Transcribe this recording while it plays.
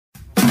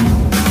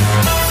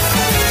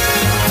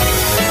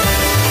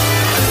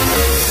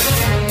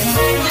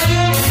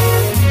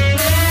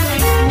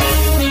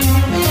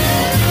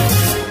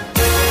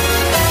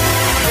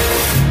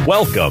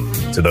Welcome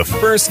to the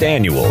first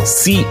annual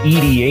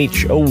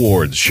cEDH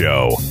Awards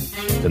Show.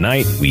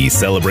 Tonight, we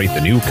celebrate the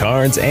new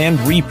cards and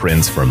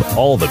reprints from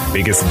all the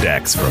biggest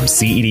decks from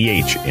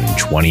cEDH in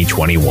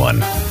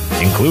 2021,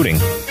 including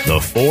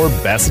the 4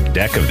 Best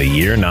Deck of the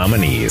Year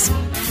nominees: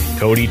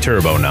 Cody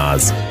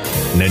Turbonaz,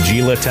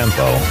 Najila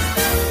Tempo,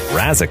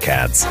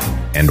 Razakats,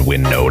 and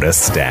Winota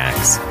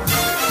Stacks.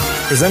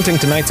 Presenting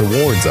tonight's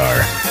awards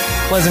are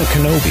Pleasant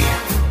Kenobi,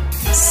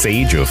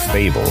 Sage of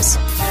Fables,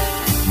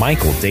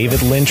 Michael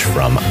David Lynch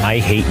from I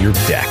Hate Your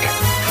Deck,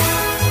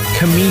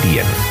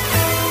 Comedian,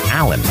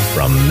 Alan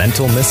from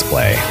Mental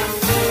Misplay,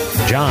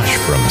 Josh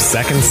from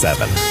Second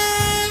Seven,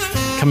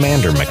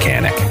 Commander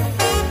Mechanic,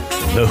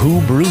 The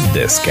Who Brewed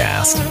This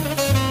Cast,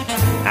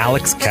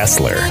 Alex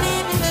Kessler,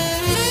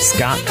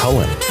 Scott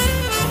Cullen,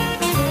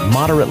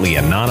 Moderately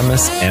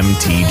Anonymous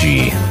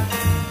MTG,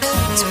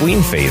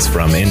 Spleen Face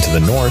from Into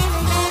the North,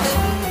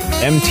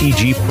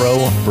 MTG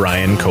Pro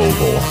Brian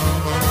Koval,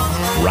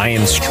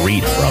 Ryan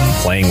Street from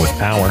Playing with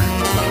Power,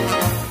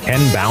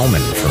 Ken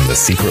Bauman from The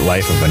Secret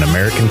Life of an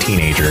American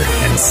Teenager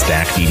and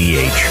Stacked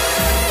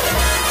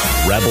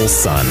EDH, Rebel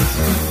Sun,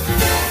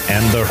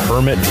 and the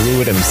Hermit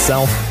Druid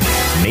himself,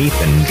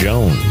 Nathan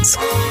Jones.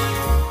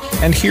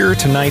 And here are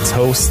tonight's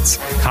hosts,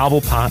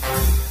 Cobblepot,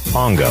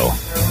 Pongo,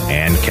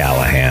 and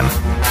Callahan.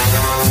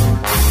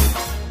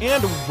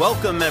 And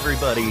welcome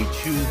everybody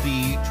to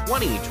the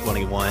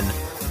 2021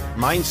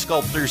 Mind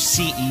Sculptors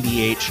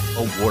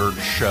cEDH Award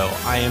Show.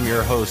 I am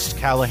your host,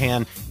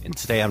 Callahan, and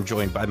today I'm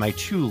joined by my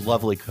 2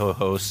 lovely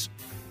co-hosts,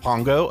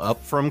 Pongo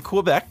up from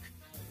Quebec.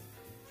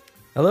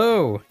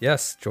 Hello.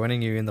 Yes,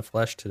 joining you in the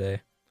flesh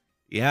today.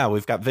 Yeah,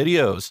 we've got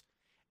videos.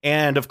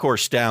 And of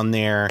course, down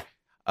there,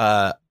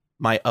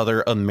 my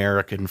other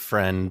American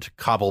friend,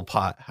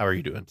 Cobblepot. How are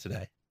you doing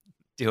today?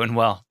 Doing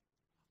well.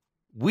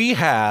 We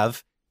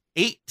have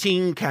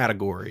 18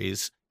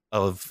 categories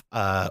of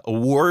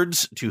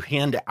awards to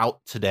hand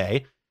out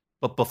today.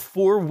 But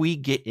before we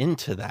get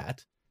into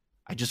that,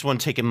 I just want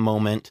to take a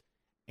moment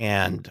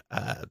and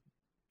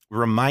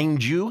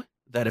remind you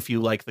that if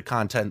you like the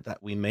content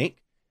that we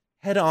make,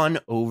 head on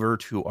over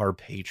to our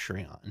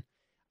Patreon.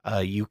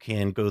 You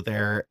can go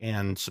there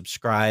and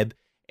subscribe,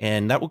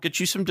 and that will get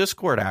you some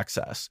Discord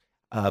access.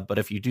 But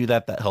if you do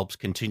that, that helps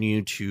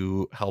continue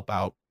to help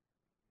out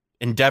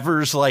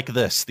endeavors like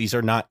this. These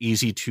are not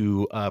easy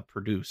to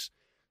produce.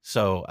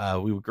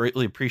 So we would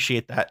greatly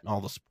appreciate that and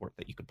all the support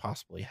that you could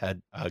possibly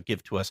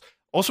give to us.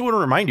 Also want to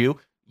remind you,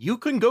 you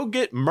can go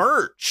get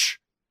merch.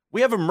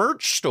 We have a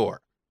merch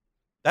store.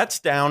 That's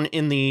down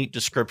in the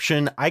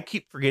description. I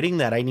keep forgetting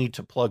that I need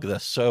to plug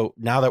this. So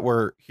now that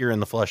we're here in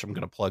the flesh, I'm going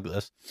to plug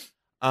this.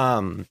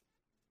 And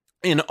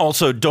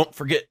also don't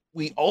forget,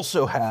 we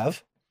also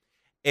have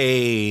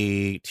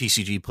a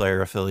TCG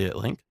Player affiliate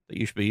link that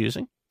you should be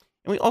using.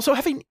 And we also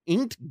have an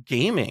Inked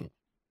Gaming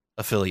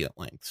affiliate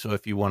link. So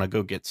if you want to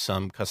go get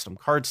some custom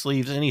card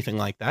sleeves, anything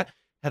like that,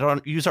 head on,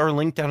 use our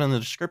link down in the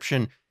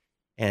description,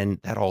 and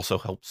that also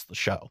helps the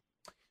show.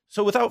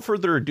 So without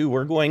further ado,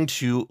 we're going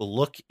to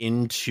look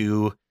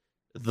into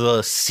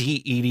the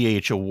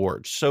cEDH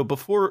Awards. So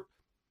before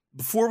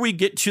we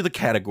get to the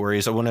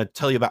categories, I want to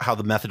tell you about how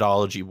the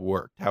methodology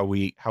worked, how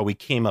we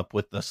came up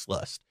with this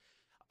list.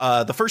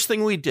 The first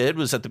thing we did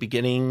was at the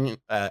beginning,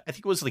 I think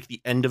it was like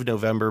the end of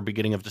November,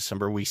 beginning of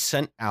December, we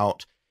sent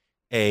out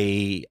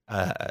a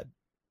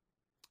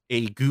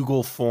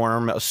Google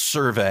form, a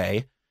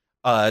survey,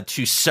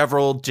 to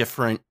several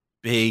different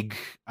big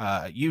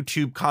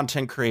YouTube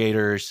content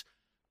creators,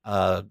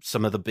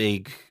 some of the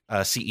big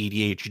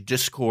cEDH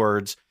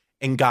Discords,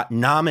 and got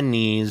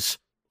nominees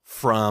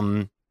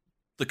from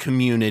the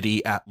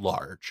community at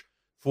large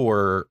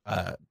for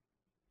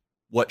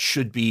what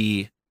should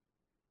be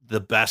the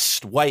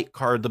best white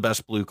card, the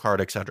best blue card,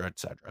 et cetera, et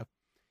cetera.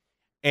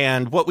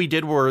 And what we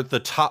did were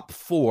the top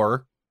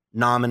 4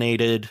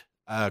 nominated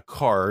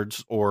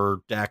cards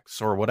or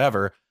decks or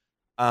whatever,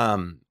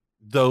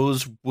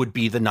 those would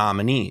be the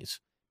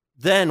nominees.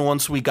 Then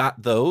once we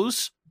got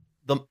those,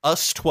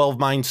 us 12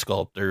 Mind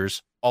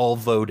Sculptors all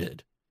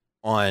voted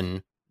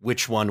on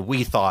which one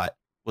we thought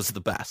was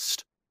the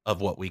best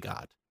of what we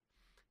got.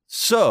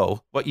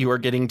 So what you are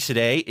getting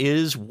today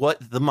is what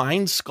the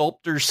Mind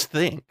Sculptors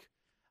think.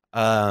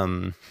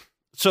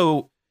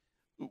 So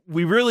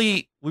we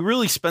really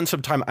spent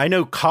some time. I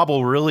know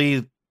Cobble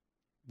really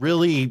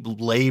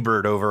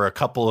labored over a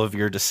couple of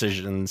your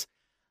decisions.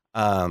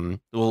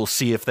 We'll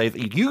see if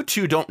you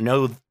two don't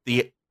know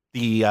the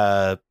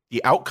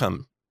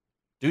outcome,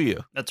 do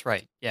you? That's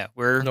right. Yeah,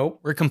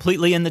 we're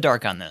completely in the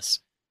dark on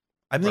this.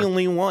 I'm the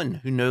only one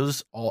who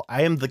knows all.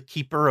 I am the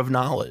keeper of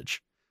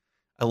knowledge.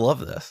 I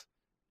love this.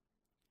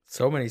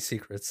 So many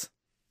secrets.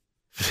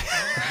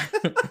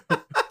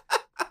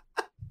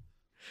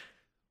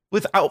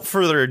 Without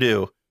further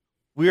ado,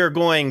 we are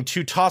going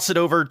to toss it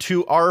over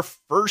to our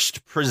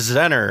first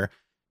presenter.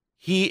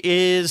 He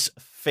is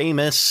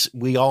famous.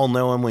 We all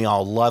know him. We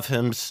all love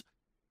him.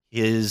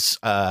 His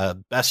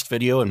best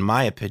video, in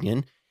my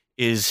opinion,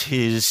 is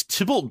his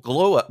Tybalt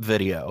glow up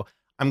video.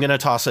 I'm going to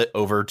toss it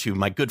over to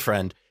my good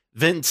friend,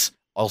 Vince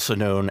also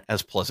known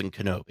as Pleasant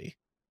Kenobi.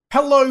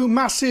 Hello,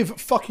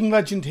 massive fucking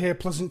legend here,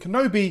 Pleasant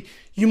Kenobi.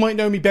 You might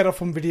know me better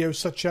from videos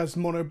such as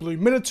Mono Blue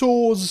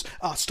Minotaurs,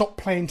 Stop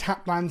Playing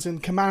Taplands in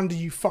Commander,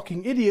 you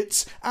fucking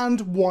idiots,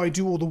 and Why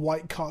Do All the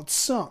White Cards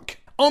Suck?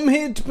 I'm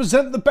here to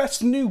present the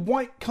best new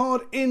white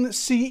card in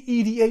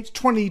cEDH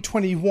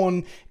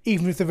 2021,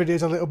 even if the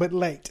video's a little bit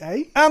late,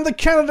 eh? And the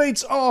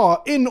candidates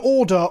are, in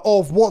order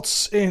of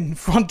what's in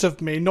front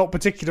of me, not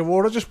particular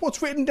order, just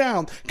what's written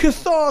down.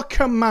 Cathar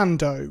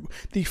Commando,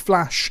 the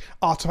Flash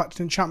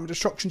Artifact Enchantment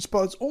Destruction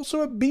spell is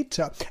also a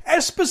beta.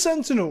 Esper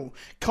Sentinel,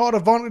 card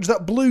advantage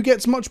that blue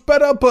gets much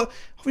better, but,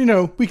 you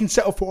know, we can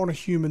settle for on a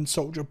human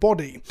soldier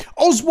body.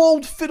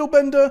 Oswald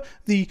Fiddlebender,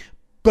 the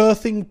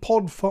birthing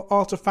pod for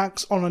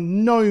artifacts on a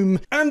gnome,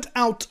 and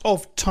Out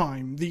of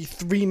Time, the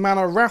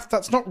 3-mana wrath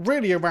that's not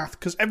really a wrath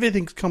because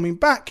everything's coming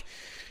back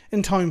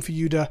in time for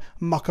you to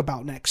muck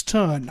about next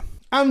turn.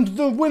 And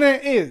the winner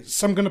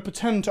is, I'm going to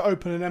pretend to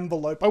open an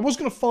envelope. I was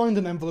going to find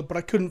an envelope, but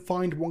I couldn't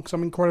find one because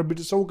I'm incredibly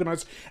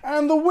disorganized.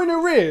 And the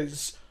winner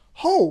is,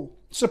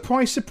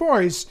 surprise,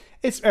 surprise,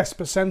 it's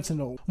Esper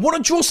Sentinel. Want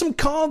to draw some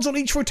cards on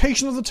each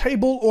rotation of the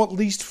table, or at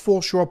least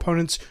force your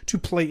opponents to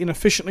play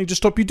inefficiently to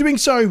stop you doing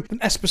so? Then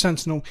Esper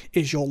Sentinel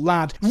is your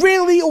lad.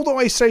 Really, although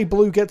I say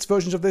blue gets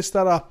versions of this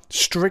that are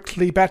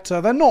strictly better,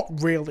 they're not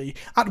really.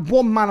 At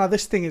 1 mana,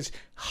 this thing is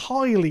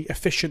highly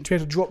efficient to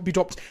be able to be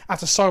dropped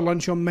at a sideline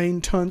to your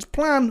main turn's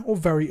plan, or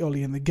very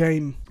early in the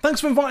game.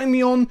 Thanks for inviting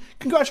me on.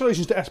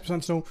 Congratulations to Esper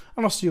Sentinel,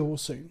 and I'll see you all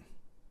soon.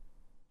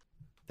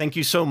 Thank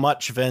you so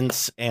much,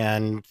 Vince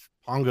and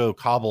Pongo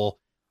Cobble.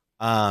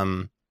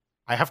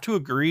 I have to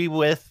agree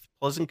with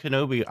Pleasant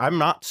Kenobi. I'm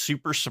not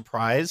super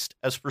surprised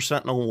Esper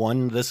Sentinel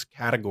won this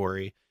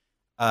category.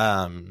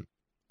 I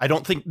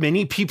don't think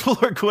many people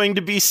are going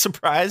to be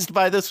surprised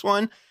by this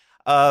one.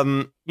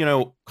 You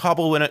know,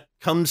 Cobble, when it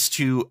comes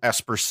to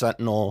Esper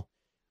Sentinel,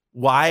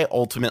 why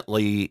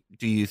ultimately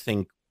do you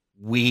think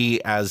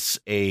we as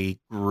a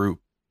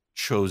group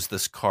chose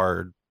this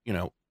card, you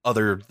know,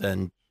 other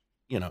than,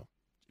 you know,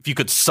 if you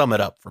could sum it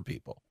up for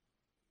people?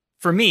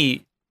 For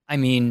me, I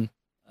mean,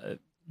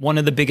 one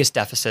of the biggest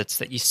deficits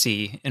that you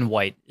see in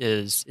white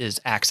is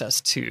access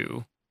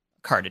to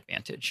card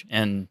advantage,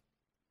 and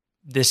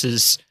this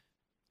is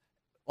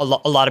a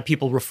lot of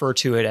people refer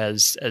to it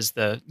as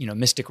the, you know,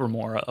 Mystic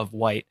Remora of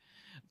white,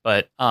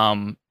 but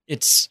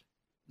it's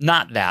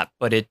not that,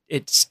 but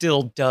it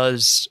still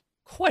does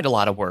quite a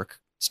lot of work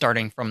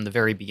starting from the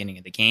very beginning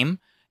of the game.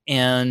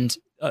 And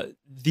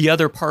the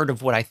other part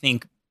of what I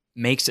think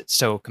makes it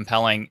so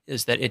compelling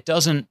is that it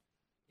doesn't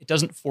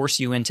force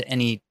you into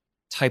any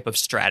type of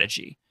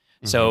strategy.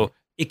 So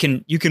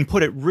you can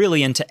put it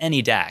really into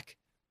any deck,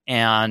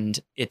 and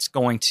it's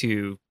going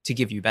to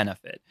give you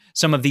benefit.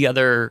 Some of the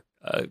other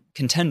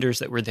contenders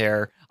that were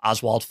there,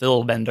 Oswald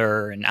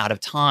Fiddlebender and Out of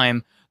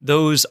Time,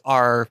 those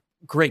are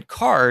great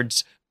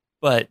cards,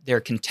 but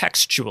they're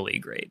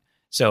contextually great.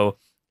 So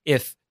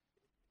if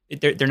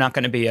they're not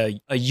going to be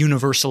a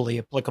universally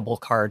applicable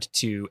card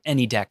to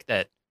any deck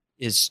that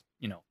is,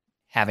 you know,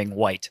 having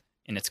white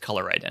in its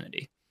color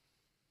identity.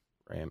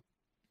 Right.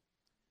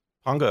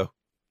 Pongo,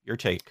 your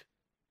take.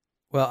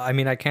 Well, I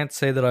mean, I can't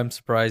say that I'm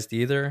surprised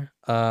either.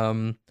 If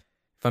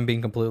I'm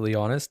being completely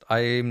honest,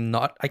 I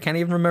can't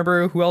even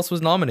remember who else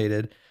was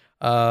nominated.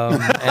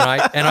 And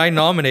I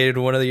nominated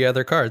one of the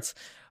other cards.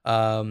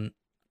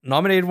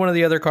 Nominated one of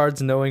the other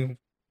cards knowing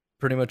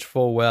pretty much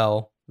full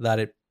well that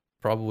it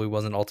probably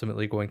wasn't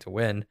ultimately going to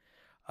win.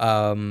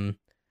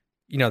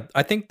 You know,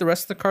 I think the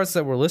rest of the cards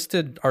that were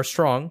listed are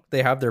strong.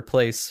 They have their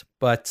place,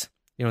 but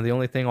you know, the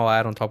only thing I'll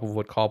add on top of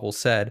what Cobble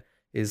said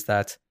is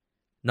that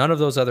none of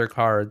those other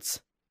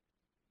cards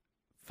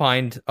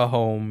find a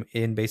home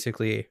in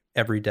basically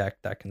every deck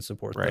that can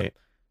support them. Right.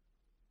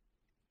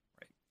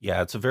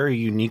 Yeah, it's a very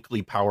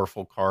uniquely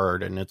powerful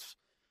card, and it's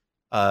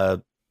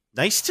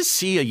nice to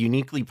see a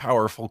uniquely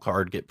powerful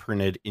card get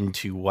printed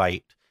into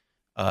white.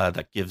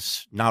 That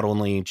gives not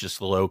only just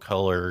the low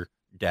color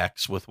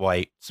decks with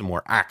white some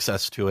more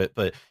access to it,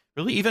 but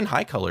really even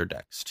high color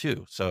decks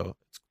too. So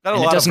it's got a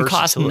lot. It doesn't of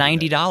cost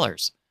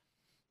 $90.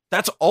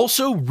 That's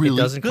also really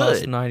it doesn't good.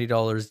 cost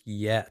 $90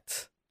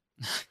 yet.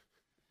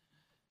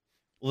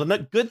 Well, the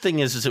good thing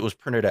is it was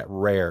printed at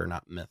rare,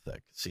 not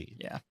mythic. See,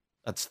 yeah,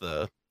 that's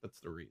the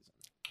reason.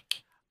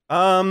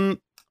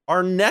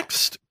 Our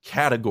next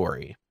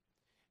category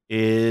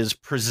is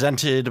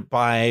presented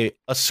by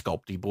a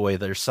Sculpty boy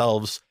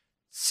themselves,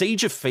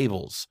 Sage of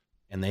Fables,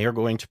 and they are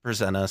going to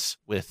present us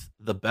with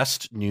the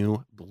best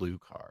new blue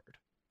card.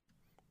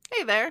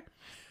 Hey there.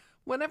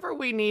 Whenever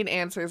we need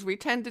answers, we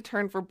tend to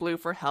turn for blue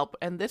for help,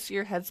 and this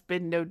year has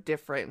been no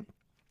different.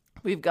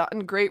 We've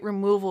gotten great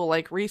removal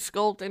like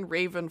Resculpt and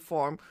Raven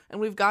Form, and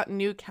we've gotten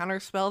new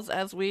counterspells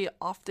as we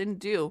often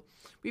do.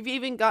 We've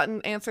even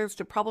gotten answers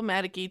to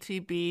problematic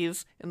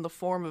ETBs in the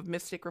form of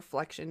Mystic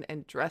Reflection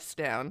and Dress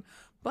Down.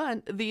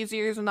 But these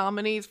year's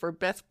nominees for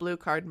Best Blue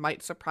Card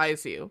might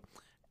surprise you.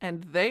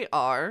 And they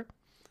are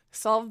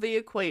Solve the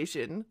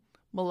Equation,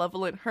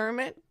 Malevolent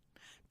Hermit,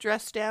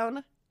 Dress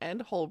Down,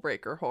 and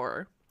Hullbreaker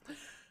Horror.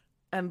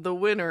 And the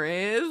winner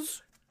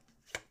is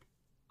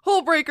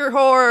Hullbreaker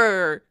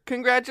Horror!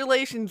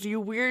 Congratulations,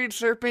 you weird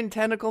serpent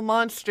tentacle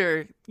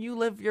monster. You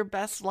live your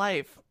best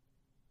life.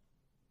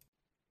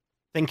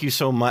 Thank you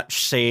so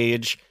much,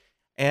 Sage.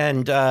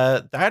 And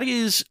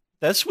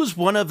this was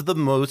one of the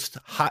most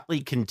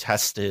hotly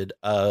contested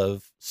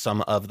of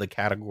some of the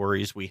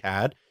categories we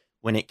had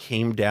when it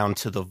came down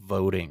to the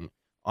voting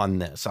on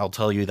this. I'll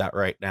tell you that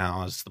right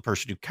now, as the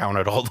person who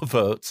counted all the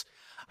votes.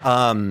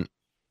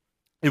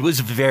 It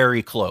was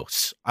very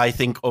close. I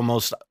think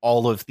almost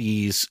all of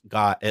these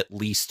got at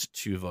least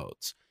 2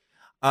 votes.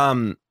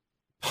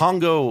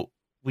 Pongo,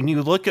 when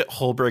you look at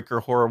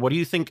Hullbreaker Horror, what do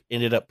you think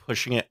ended up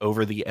pushing it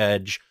over the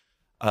edge,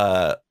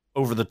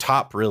 over the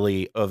top,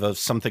 really, of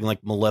something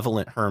like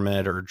Malevolent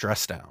Hermit or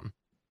Dress Down?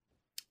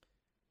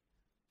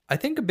 I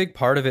think a big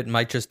part of it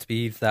might just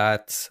be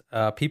that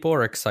people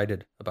are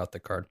excited about the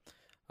card.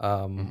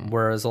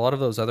 Whereas a lot of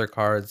those other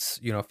cards,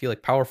 feel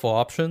like powerful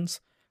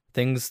options.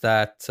 Things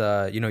that,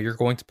 you're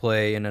going to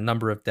play in a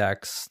number of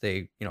decks.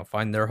 They,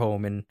 find their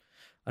home in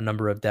a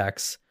number of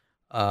decks.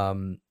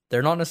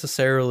 They're not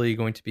necessarily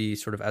going to be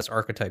sort of as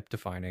archetype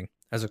defining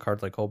as a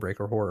card like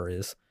Hullbreaker Horror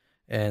is.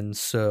 And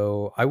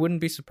so I wouldn't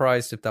be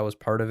surprised if that was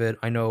part of it.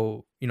 I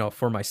know,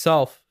 for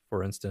myself,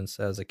 for instance,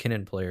 as a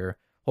Kinnan player,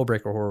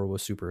 Hullbreaker Horror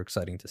was super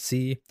exciting to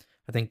see.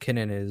 I think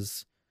Kinnan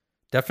is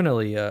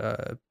definitely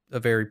a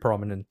very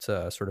prominent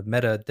sort of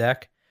meta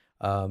deck.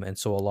 And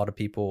so a lot of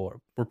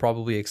people were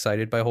probably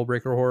excited by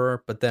Hullbreaker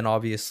Horror, but then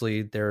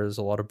obviously there's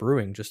a lot of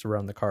brewing just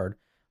around the card.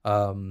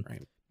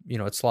 Right.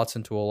 It slots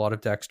into a lot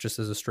of decks just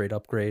as a straight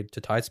upgrade to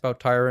Tidespout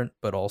Tyrant,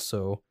 but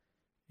also,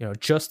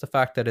 just the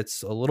fact that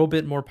it's a little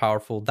bit more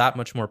powerful, that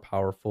much more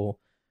powerful,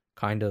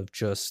 kind of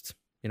just,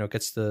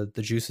 gets the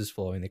juices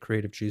flowing, the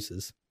creative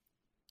juices.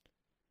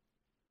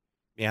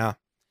 Yeah.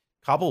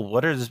 Cobble,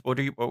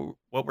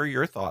 what were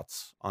your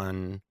thoughts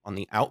on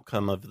the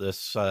outcome of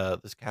this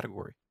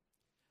category?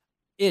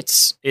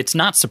 It's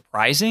not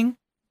surprising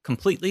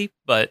completely,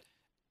 but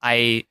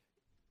I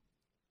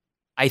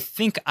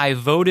think I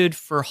voted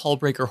for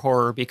Hullbreaker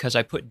Horror because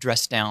I put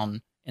Dress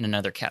Down in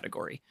another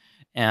category.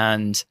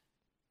 And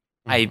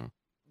I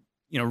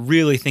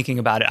really thinking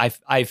about it,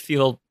 I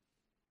feel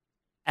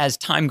as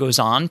time goes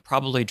on,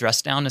 probably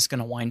Dress Down is going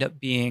to wind up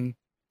being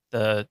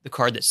the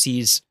card that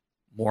sees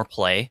more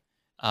play,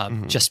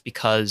 just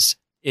because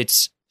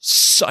it's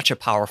such a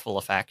powerful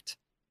effect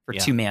for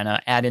 2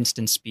 mana, add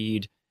instant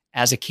speed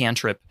as a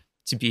cantrip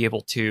to be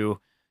able to,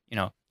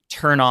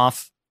 turn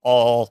off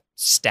all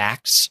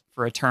stacks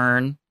for a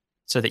turn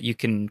so that you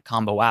can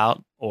combo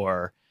out,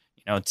 or,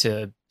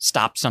 to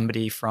stop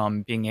somebody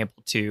from being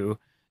able to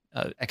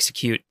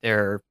execute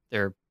their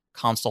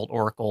Consult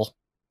Oracle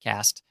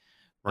cast.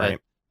 Right.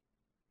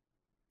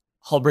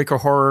 But Hullbreaker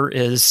Horror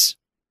is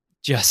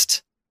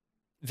just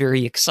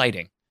very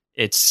exciting.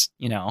 It's,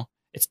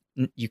 it's,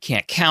 you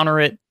can't counter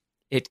it.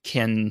 It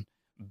can,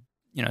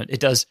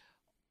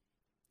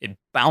 it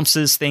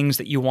bounces things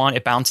that you want.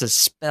 It bounces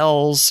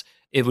spells.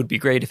 It would be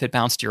great if it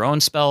bounced your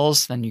own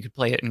spells. Then you could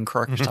play it in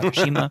Kuroki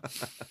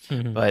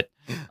Takashima. But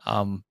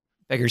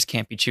beggars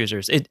can't be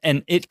choosers.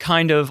 It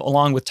kind of,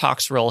 along with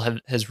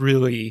Toxrill, has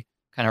really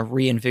kind of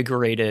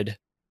reinvigorated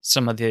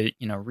some of the,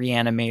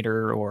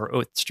 Reanimator or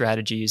Oath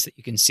strategies that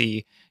you can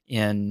see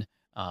in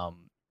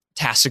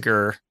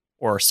Tasigur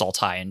or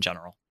Sultai in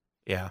general.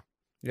 Yeah.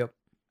 Yep.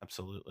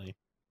 Absolutely.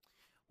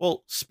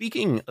 Well,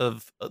 speaking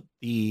of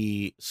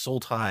the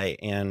Sultai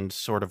and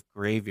sort of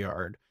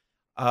graveyard,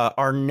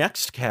 our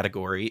next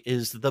category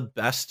is the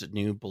best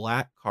new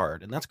black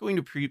card, and that's going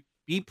to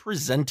be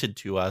presented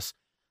to us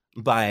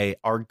by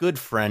our good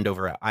friend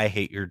over at I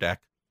Hate Your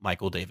Deck,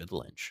 Michael David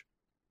Lynch.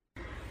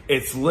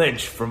 It's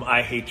Lynch from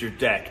I Hate Your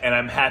Deck, and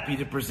I'm happy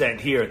to present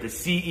here at the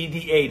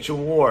cEDH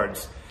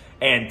Awards.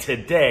 And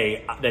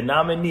today, the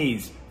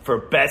nominees for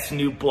Best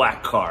New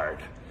Black Card: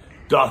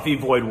 Dothy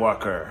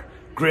Voidwalker,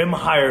 Grim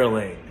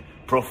Hireling,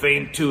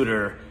 Profane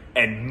Tutor,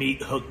 and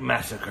Meat Hook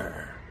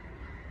Massacre.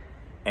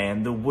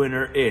 And the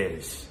winner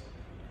is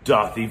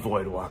Dothy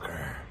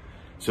Voidwalker.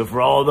 So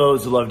for all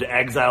those who love to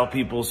exile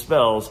people's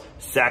spells,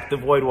 sack the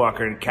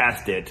Voidwalker and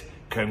cast it,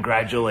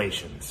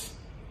 congratulations.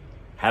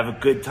 Have a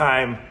good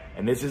time,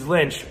 and this is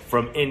Lynch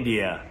from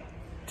India.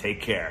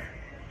 Take care.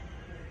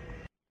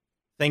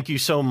 Thank you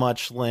so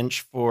much,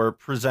 Lynch, for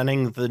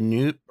presenting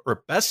the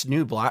best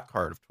new black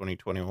card of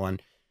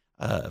 2021.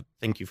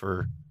 Thank you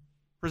for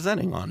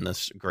presenting on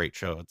this great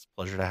show. It's a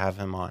pleasure to have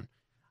him on.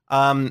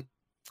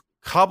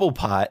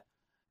 Cobblepot,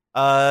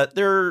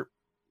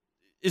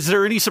 is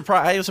there any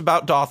surprise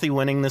about Dothy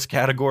winning this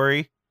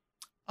category?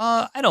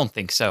 I don't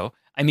think so.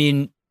 I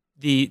mean,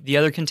 the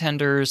other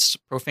contenders,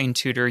 Profane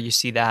Tutor, you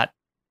see that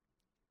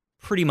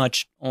pretty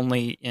much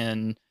only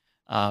in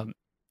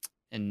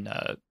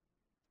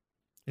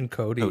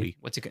Cody.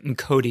 What's it? In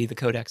Cody, the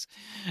Codex.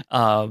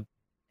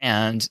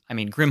 And I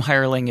mean, Grim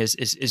Hireling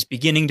is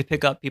beginning to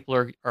pick up.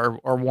 People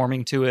are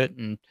warming to it,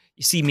 and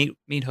you see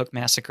Meat Hook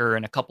Massacre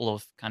in a couple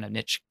of kind of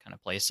niche kind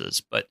of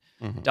places. But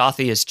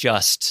Dothy is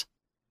just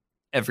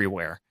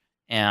everywhere,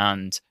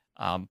 and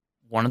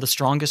one of the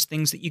strongest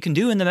things that you can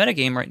do in the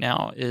metagame right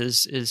now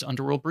is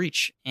Underworld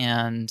Breach,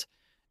 and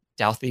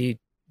Douthie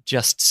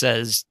just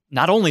says,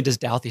 not only does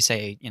Douthie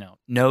say,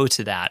 no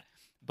to that,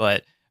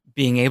 but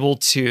being able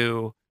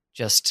to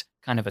just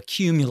kind of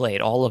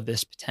accumulate all of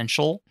this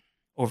potential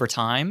over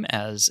time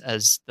as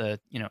the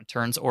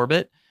turns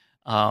orbit,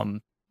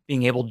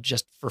 being able to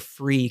just for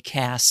free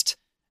cast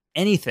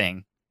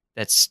anything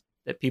that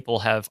people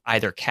have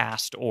either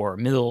cast or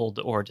milled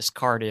or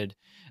discarded,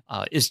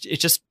 it's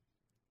just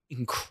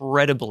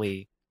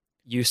incredibly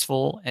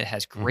useful. It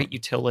has great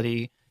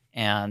utility,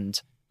 and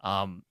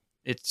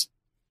it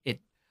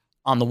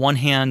on the one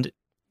hand,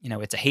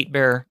 it's a hate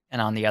bear,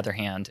 and on the other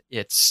hand,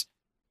 it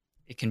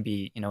can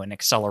be an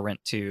accelerant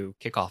to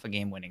kick off a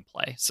game-winning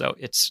play. So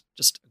it's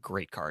just a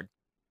great card.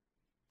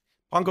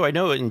 Pongo, I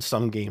know in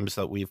some games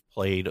that we've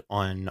played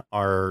on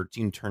our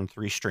Team Turn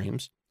 3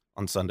 streams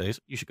on Sundays,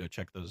 you should go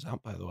check those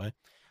out, by the way,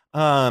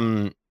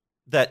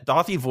 that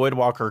Dauthi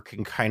Voidwalker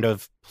can kind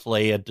of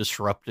play a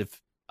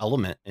disruptive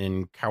element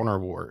in counter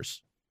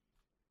wars.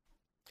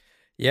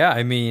 Yeah,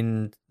 I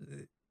mean,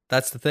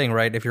 that's the thing,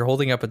 right? If you're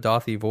holding up a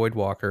Dauthi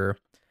Voidwalker,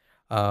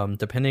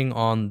 depending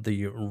on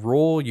the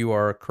role you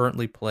are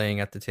currently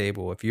playing at the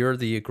table, if you're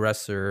the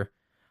aggressor,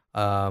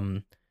 a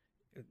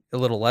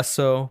little less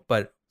so,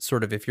 but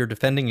sort of if you're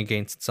defending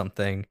against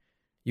something,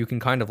 you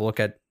can kind of look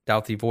at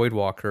Dauthi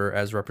Voidwalker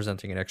as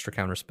representing an extra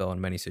counterspell in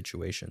many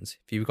situations.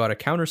 If you've got a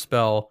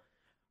counterspell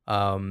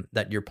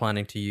that you're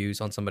planning to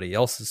use on somebody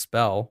else's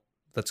spell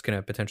that's going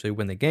to potentially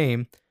win the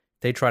game,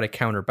 they try to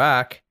counter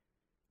back,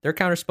 their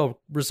counterspell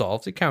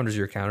resolves, it counters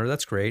your counter,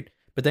 that's great,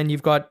 but then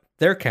you've got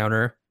their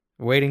counter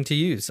waiting to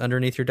use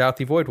underneath your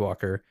Dauthi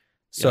Voidwalker.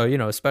 So,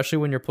 especially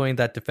when you're playing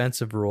that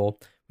defensive role,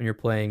 when you're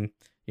playing,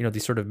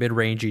 these sort of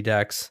mid-rangey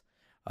decks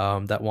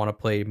that want to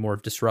play more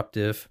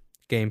disruptive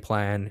game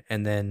plan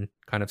and then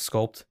kind of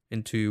sculpt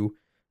into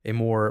a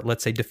more,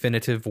 let's say,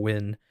 definitive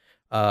win.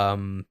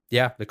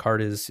 The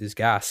card is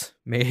gas,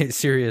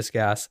 serious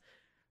gas.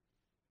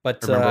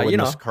 But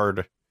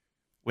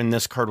when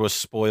this card was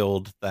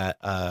spoiled, that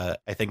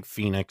I think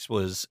Phoenix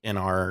was in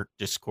our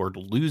Discord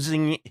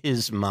losing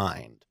his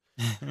mind.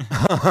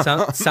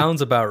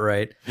 Sounds about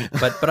right.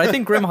 But I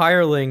think Grim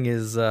Hireling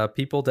is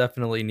people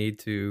definitely need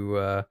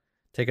to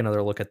take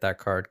another look at that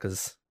card,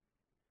 because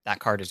that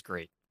card is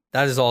great.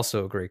 That is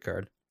also a great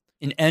card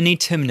in any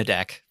Tymna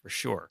deck for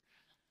sure.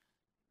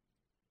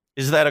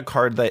 Is that a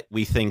card that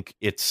we think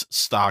its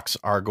stocks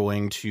are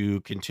going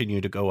to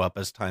continue to go up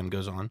as time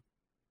goes on?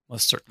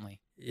 Most certainly.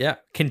 Yeah,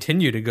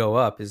 continue to go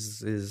up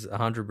is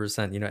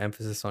 100%,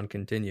 emphasis on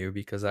continue,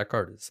 because that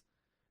card is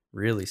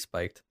really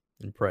spiked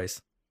in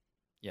price.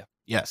 Yeah.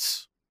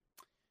 Yes.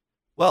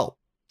 Well,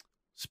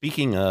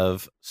 speaking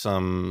of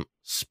some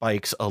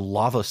spikes, a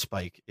lava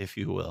spike, if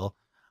you will,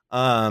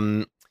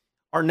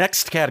 our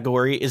next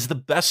category is the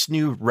best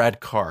new red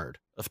card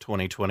of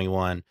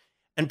 2021.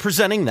 And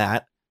presenting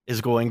that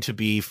is going to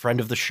be friend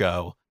of the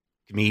show,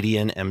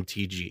 comedian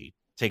MTG.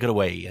 Take it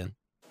away, Ian.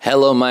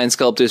 Hello, Mind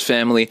Sculptors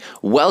family.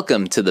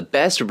 Welcome to the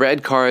best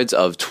red cards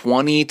of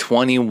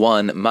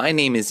 2021. My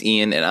name is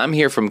Ian, and I'm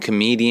here from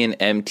Comedian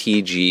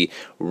MTG,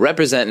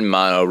 representing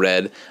Mono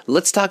Red.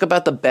 Let's talk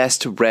about the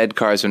best red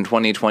cards from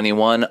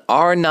 2021.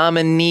 Our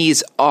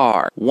nominees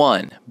are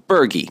 1.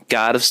 Bergie,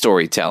 God of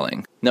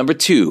Storytelling. Number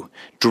 2,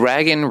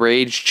 Dragon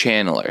Rage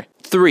Channeler.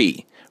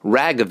 3,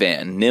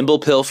 Ragavan, Nimble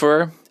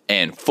Pilferer.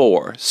 And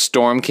 4,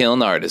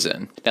 Stormkiln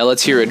Artisan. Now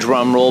let's hear a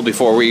drum roll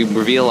before we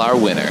reveal our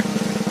winner.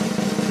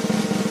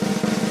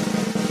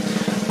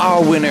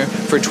 Our winner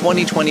for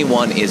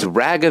 2021 is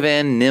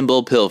Ragavan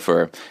Nimble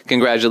Pilfer.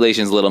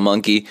 Congratulations, little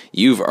monkey.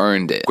 You've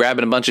earned it.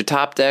 Grabbing a bunch of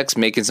top decks,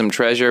 making some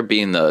treasure,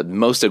 being the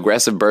most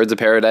aggressive birds of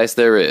paradise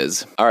there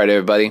is. All right,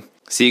 everybody.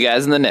 See you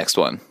guys in the next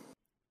one.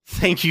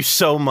 Thank you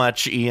so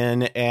much,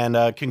 Ian,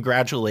 and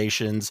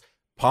congratulations,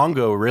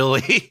 Pongo,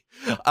 really,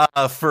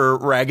 for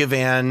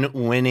Ragavan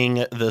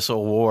winning this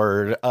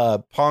award.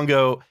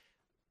 Pongo,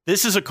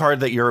 this is a card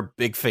that you're a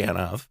big fan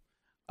of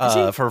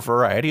for a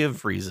variety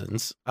of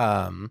reasons.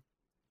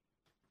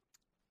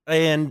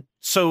 And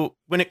so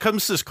when it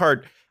comes to this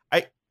card,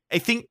 I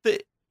think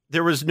that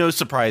there was no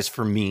surprise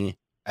for me,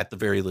 at the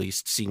very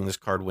least, seeing this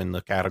card win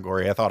the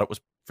category. I thought it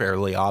was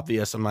fairly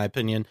obvious, in my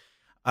opinion.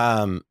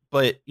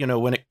 But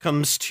when it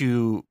comes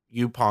to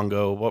you,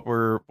 Pongo, what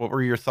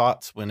were your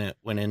thoughts when it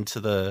went into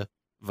the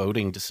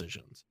voting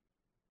decisions?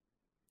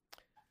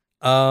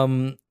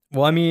 Well,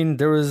 I mean,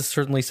 there was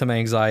certainly some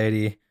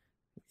anxiety.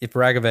 If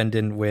Ragavan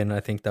didn't win, I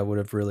think that would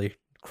have really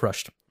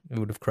crushed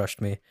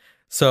me.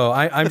 So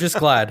I'm just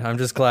glad. I'm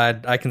just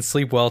glad I can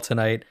sleep well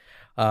tonight.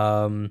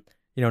 Not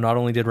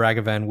only did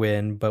Ragavan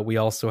win, but we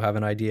also have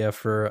an idea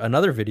for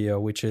another video,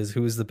 which is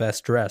who's the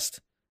best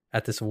dressed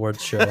at this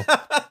awards show.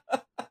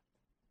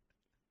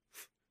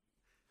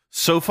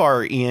 So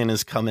far, Ian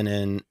is coming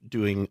in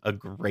doing a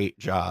great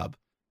job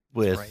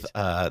with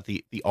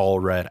the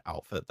all red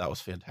outfit. That was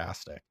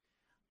fantastic.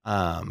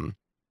 But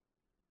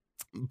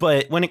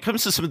when it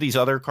comes to some of these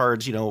other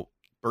cards,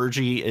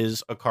 Bergie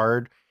is a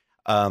card.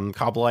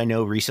 Cobble, I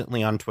know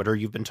recently on Twitter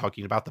you've been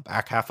talking about the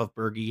back half of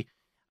Bergie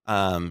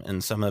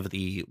and some of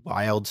the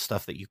wild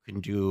stuff that you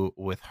can do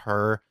with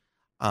her.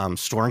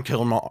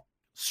 Stormkiln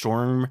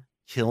Storm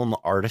Kiln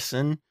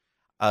Artisan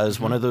is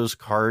one of those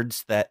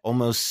cards that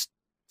almost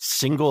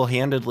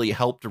single-handedly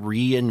helped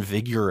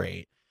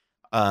reinvigorate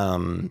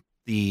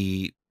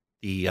the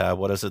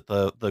what is it,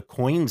 the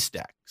coins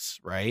decks,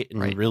 right?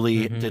 And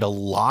really did a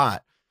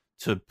lot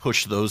to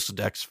push those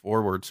decks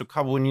forward. So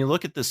Cabo, when you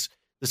look at this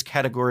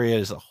category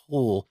as a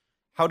whole,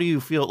 how do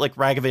you feel? Like,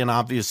 Ragavan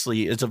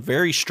obviously is a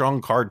very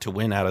strong card to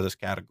win out of this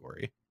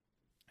category.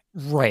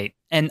 Right.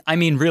 And I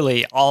mean,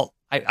 really,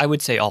 I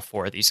would say all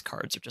four of these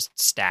cards are just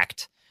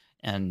stacked.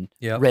 And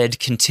Red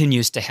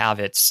continues to have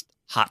its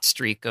hot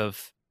streak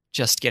of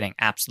just getting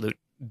absolute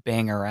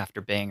banger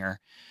after banger.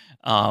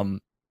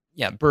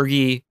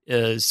 Bergie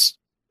is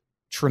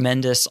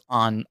tremendous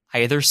on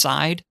either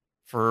side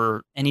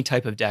for any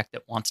type of deck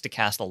that wants to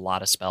cast a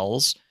lot of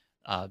spells,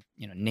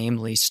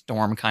 namely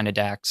Storm kind of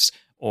decks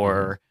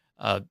or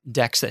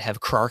decks that have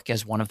Krark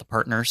as one of the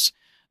partners.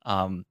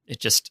 It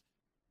just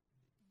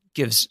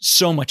gives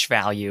so much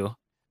value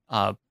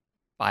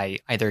by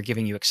either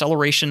giving you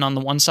acceleration on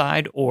the one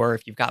side, or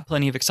if you've got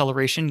plenty of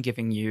acceleration,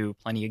 giving you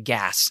plenty of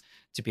gas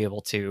to be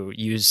able to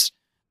use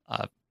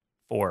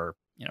for,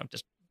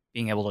 just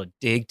being able to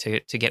dig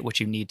to get what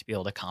you need to be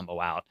able to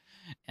combo out.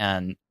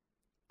 And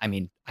I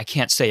mean, I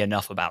can't say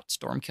enough about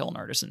Stormkiln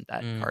Artisan.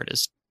 That card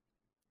is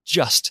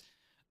just,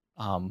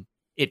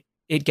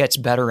 it gets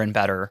better and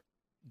better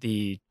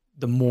the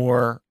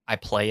more I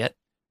play it,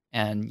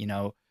 and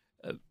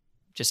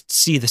just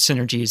see the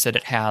synergies that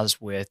it has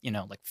with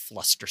like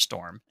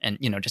Flusterstorm, and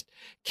just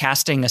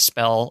casting a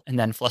spell and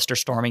then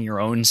Flusterstorming your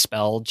own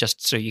spell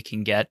just so you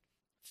can get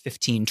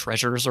 15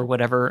 treasures or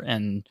whatever,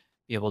 and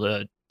be able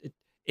to.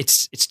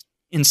 It's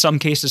in some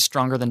cases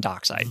stronger than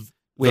Dockside.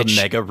 The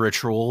mega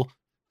ritual.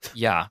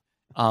 Yeah.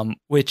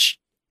 Which,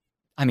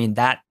 I mean,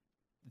 that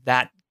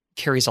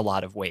carries a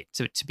lot of weight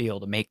to be able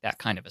to make that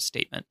kind of a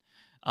statement.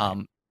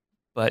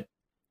 But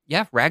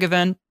yeah,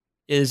 Ragavan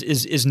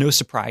is no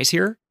surprise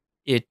here.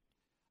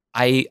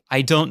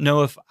 I don't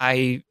know if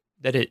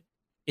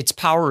its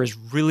power is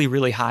really,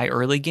 really high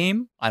early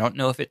game. I don't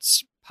know if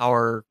its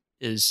power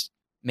is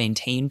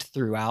maintained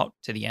throughout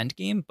to the end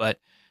game, but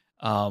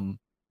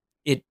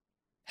it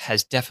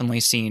has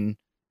definitely seen,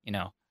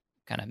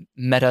 kind of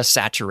meta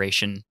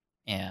saturation,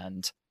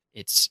 and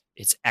it's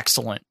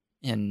excellent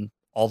in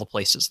all the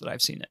places that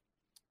I've seen it.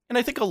 And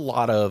I think a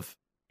lot of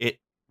it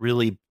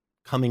really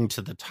coming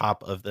to the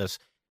top of this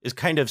is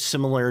kind of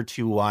similar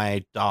to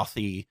why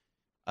Dothy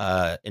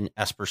and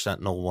Esper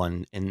Sentinel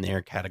won in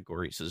their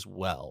categories as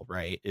well,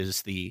 right?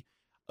 Is the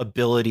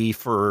ability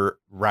for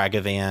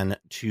Ragavan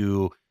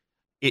to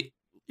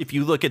if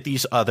you look at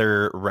these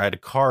other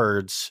red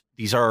cards,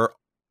 these are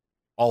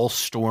all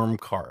storm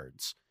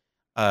cards.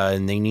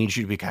 And they need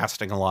you to be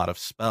casting a lot of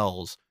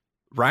spells.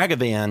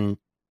 Ragavan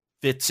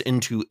fits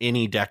into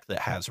any deck that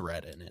has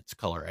red in its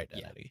color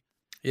identity.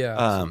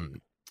 Yeah.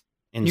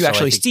 And you so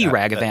actually I think see that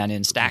Ragavan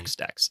in Stacks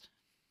decks.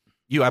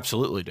 You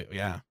absolutely do,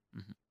 yeah.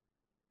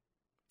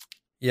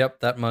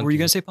 Yep, that monkey. What were you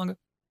going to say, Pongo?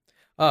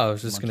 Oh, I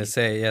was just going to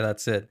say, yeah,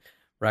 that's it.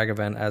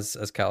 Ragavan,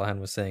 as Callahan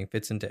was saying,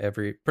 fits into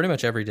pretty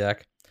much every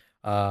deck.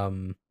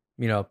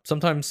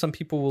 Sometimes some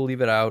people will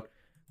leave it out,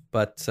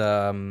 but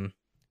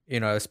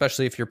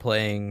especially if you're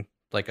playing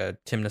like a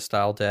Timna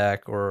style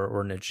deck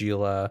or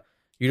Najila,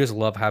 you just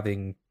love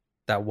having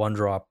that one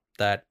drop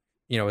that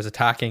is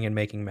attacking and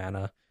making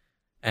mana,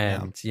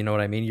 and you know what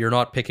I mean. You're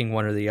not picking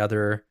one or the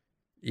other.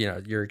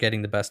 You're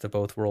getting the best of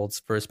both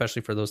worlds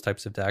especially for those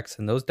types of decks,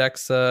 and those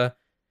decks, are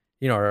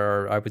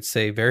I would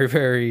say very,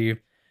 very.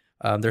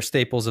 They're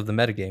staples of the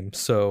metagame.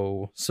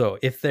 So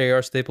if they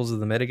are staples of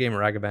the metagame,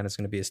 Ragavan is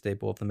going to be a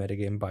staple of the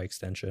metagame by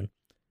extension.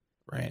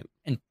 Right.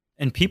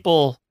 And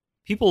people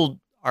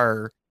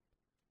are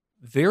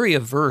very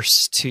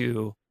averse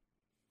to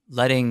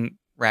letting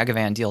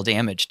Ragavan deal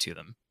damage to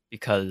them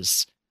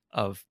because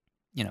of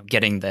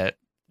getting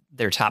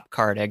their top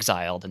card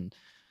exiled, and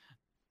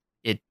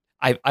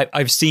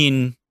I've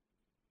seen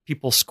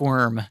people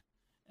squirm,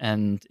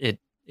 and it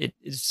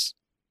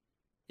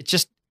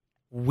just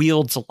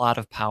wields a lot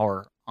of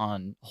power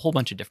on a whole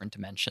bunch of different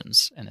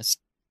dimensions, and it's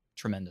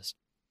tremendous.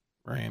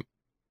 Right.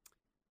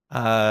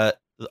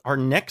 Our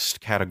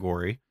next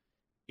category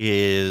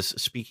is,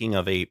 speaking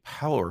of a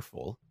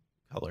powerful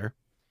color,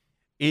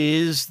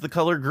 is the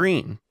color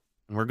green.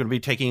 And we're going to be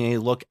taking a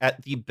look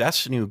at the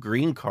best new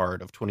green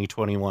card of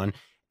 2021.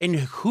 And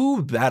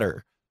who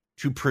better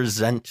to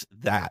present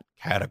that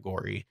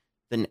category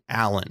than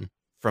Alan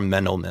from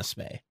Mental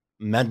Misplay?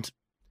 Than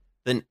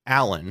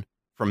Alan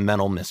from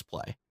Mental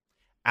Misplay.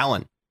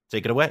 Alan,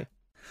 take it away.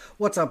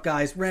 What's up,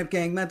 guys? Ramp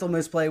Gang, Mental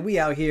Misplay. We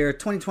out here,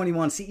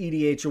 2021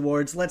 cEDH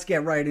Awards. Let's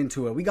get right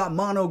into it. We got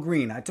mono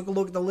green. I took a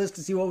look at the list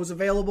to see what was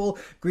available.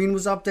 Green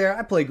was up there.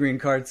 I play green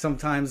cards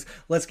sometimes.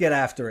 Let's get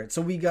after it.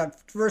 So we got,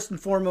 first and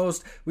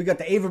foremost, we got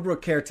the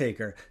Avabrook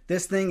Caretaker.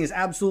 This thing is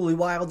absolutely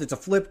wild. It's a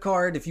flip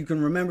card. If you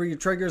can remember your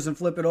triggers and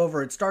flip it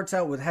over, it starts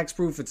out with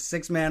hexproof. It's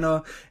 6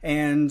 mana,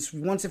 and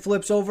once it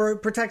flips over, it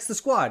protects the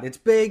squad. It's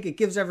big. It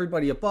gives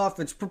everybody a buff.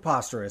 It's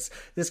preposterous.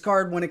 This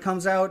card, when it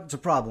comes out, it's a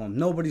problem.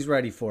 Nobody's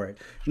ready for it.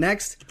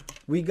 Next,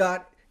 we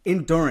got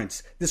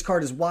Endurance. This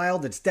card is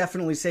wild. It's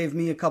definitely saved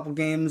me a couple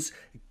games.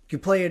 You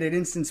play it at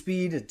instant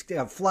speed. It's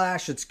got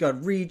flash, it's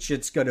got reach,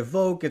 it's got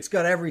evoke, it's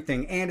got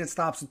everything, and it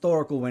stops a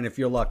Thoracle Wind if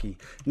you're lucky.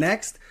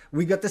 Next,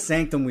 we got the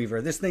Sanctum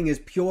Weaver. This thing is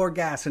pure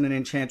gas in an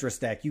Enchantress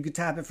deck. You could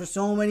tap it for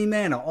so many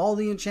mana. All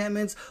the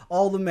enchantments,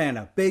 all the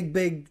mana.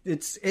 Big.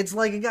 It's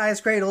like a Gaia's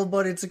Cradle,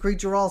 but it's a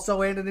creature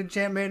also and an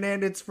enchantment,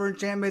 and it's for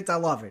enchantments. I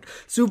love it.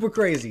 Super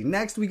crazy.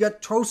 Next, we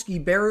got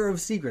Toski, Bearer of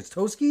Secrets.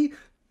 Toski?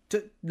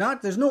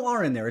 There's no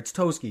R in there. It's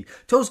Toski.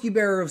 Toski,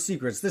 Bearer of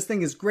Secrets. This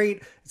thing is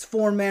great. It's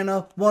 4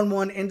 mana,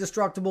 1/1,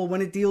 indestructible. When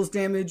it deals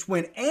damage,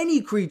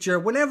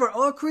 whenever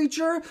a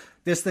creature,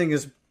 this thing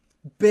is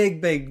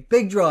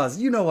big draws.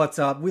 You know what's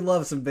up. We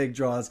love some big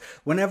draws.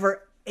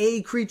 Whenever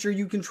a creature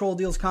you control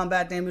deals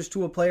combat damage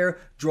to a player,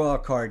 draw a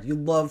card. You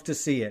love to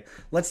see it.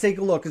 Let's take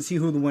a look and see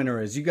who the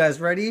winner is. You guys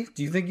ready?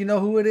 Do you think you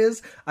know who it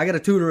is? I gotta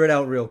tutor it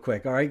out real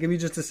quick. All right, give me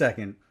just a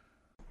second.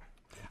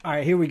 All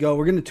right, here we go.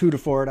 We're going to tutor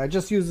for it. I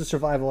just used the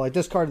survival. I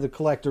discarded the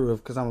collector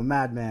roof because I'm a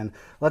madman.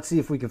 Let's see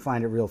if we can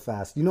find it real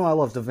fast. You know I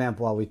love to vamp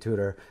while we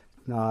tutor.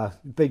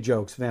 Big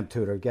jokes, vamp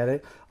tutor, get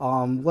it?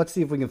 Let's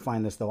see if we can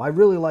find this, though. I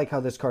really like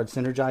how this card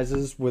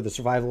synergizes with the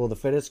survival of the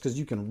fittest because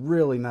you can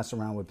really mess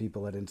around with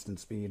people at instant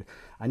speed.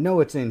 I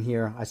know it's in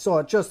here. I saw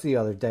it just the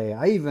other day.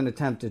 I even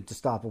attempted to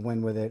stop a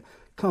win with it.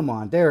 Come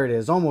on, there it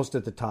is, almost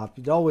at the top.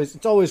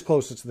 It's always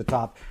closest to the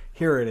top.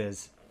 Here it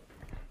is.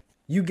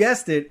 You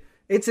guessed it.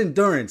 It's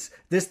Endurance.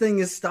 This thing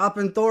is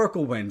stopping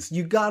Thoracle Winds.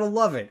 You gotta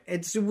love it.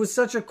 It was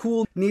such a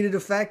cool, needed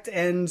effect,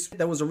 and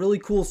that was a really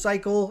cool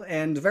cycle,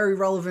 and very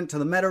relevant to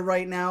the meta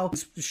right now.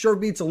 It sure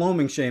beats a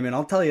Loaming Shaman,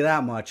 I'll tell you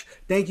that much.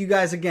 Thank you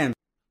guys again.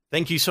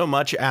 Thank you so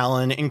much,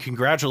 Alan, and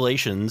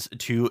congratulations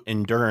to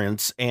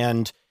Endurance.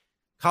 And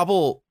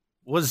Cobble,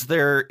 was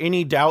there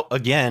any doubt,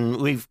 again,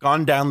 we've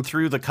gone down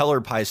through the color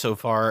pie so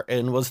far,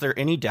 and was there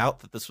any doubt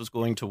that this was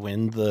going to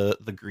win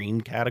the green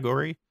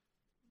category?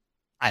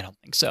 I don't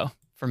think so.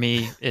 For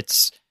me,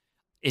 it's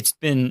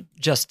been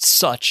just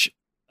such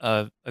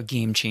a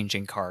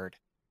game-changing card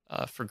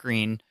for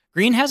green.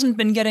 Green hasn't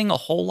been getting a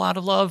whole lot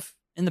of love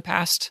in the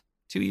past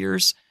 2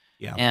 years.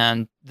 Yeah.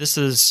 And this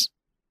has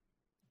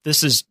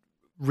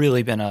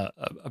really been a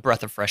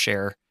breath of fresh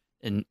air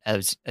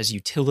as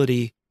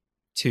utility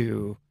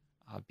to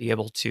be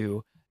able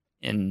to,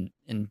 in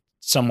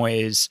some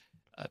ways,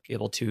 be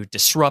able to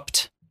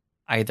disrupt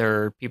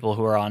either people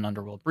who are on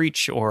Underworld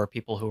Breach or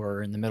people who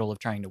are in the middle of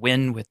trying to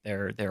win with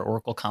their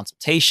Oracle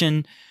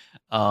consultation.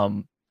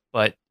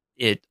 But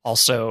it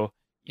also,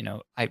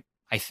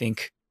 I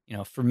think,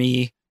 for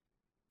me,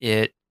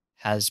 it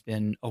has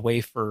been a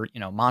way for,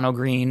 mono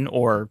green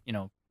or,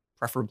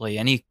 preferably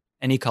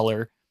any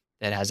color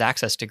that has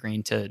access to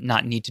green to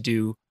not need to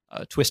do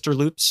twister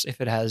loops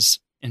if it has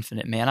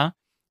infinite mana.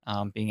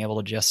 Being able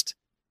to just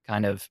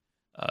kind of,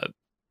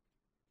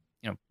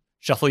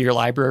 shuffle your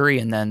library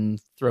and then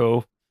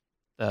throw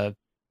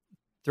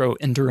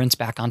Endurance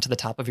back onto the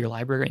top of your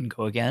library and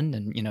go again.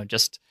 And,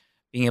 just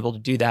being able to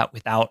do that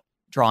without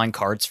drawing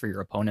cards for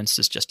your opponents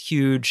is just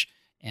huge.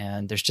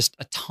 And there's just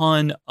a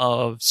ton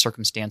of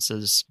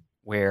circumstances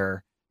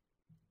where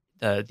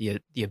the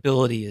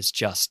ability is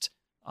just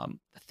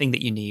the thing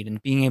that you need,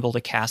 and being able to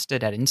cast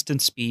it at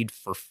instant speed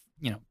for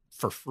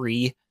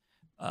free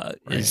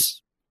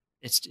is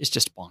it's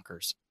just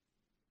bonkers.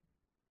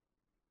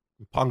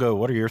 Pongo,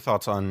 what are your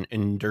thoughts on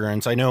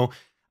Endurance? I know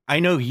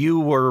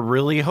you were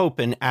really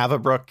hoping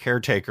Avabruck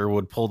Caretaker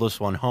would pull this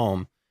one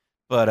home,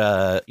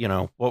 but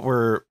what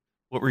were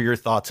your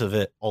thoughts of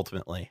it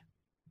ultimately?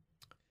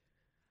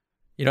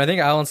 I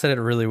think Alan said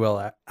it really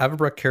well.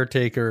 Avabruck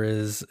Caretaker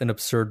is an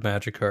absurd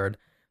Magic card,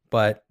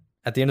 but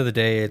at the end of the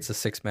day, it's a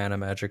 6 mana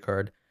Magic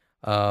card,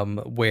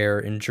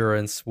 where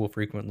Endurance will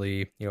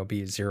frequently,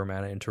 be 0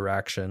 mana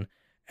interaction,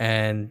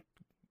 and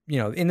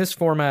in this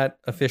format,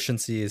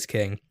 efficiency is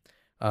king.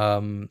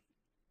 I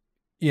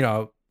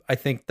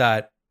think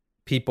that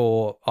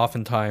people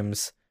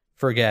oftentimes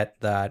forget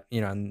that,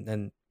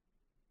 and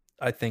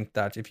I think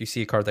that if you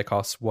see a card that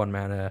costs 1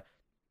 mana,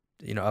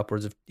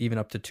 upwards of even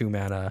up to 2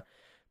 mana,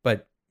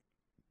 but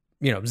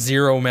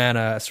 0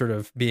 mana sort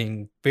of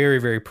being very,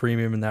 very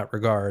premium in that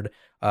regard,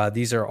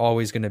 these are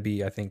always going to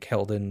be, I think,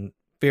 held in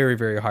very,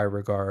 very high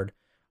regard,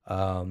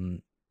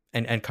 and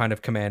kind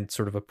of command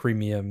sort of a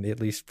premium, at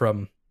least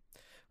from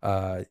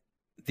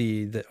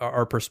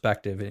our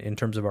perspective in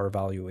terms of our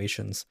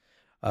evaluations.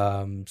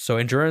 So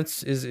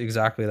Endurance is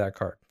exactly that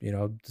card,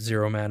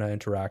 0 mana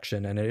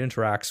interaction, and it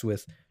interacts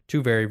with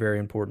 2 very, very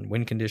important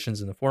win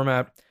conditions in the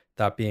format,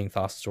 that being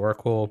Thassa's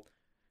Oracle.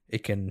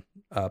 It can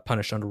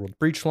punish Underworld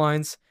Breach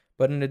lines,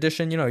 but in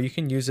addition, you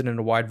can use it in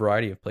a wide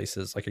variety of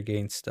places, like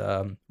against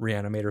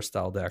Reanimator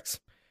style decks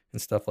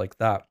and stuff like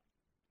that,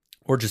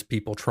 or just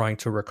people trying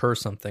to recur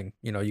something,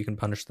 you can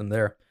punish them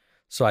there.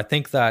 So I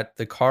think that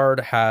the card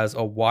has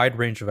a wide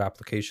range of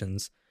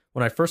applications.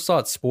 When I first saw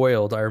it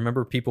spoiled, I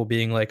remember people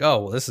being like, oh,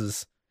 well, this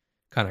is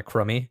kind of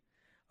crummy.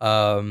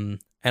 And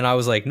I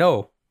was like,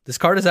 no, this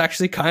card is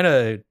actually kind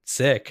of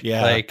sick.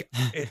 Yeah. I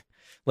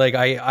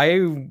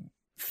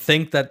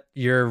think that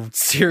you're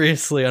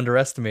seriously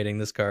underestimating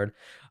this card.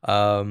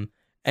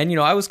 And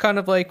I was kind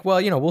of like,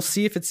 well, we'll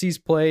see if it sees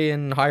play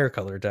in higher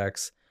color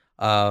decks.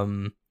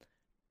 But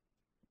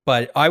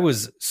I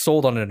was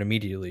sold on it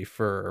immediately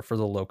for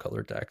the low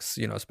color decks,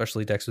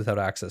 especially decks without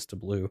access to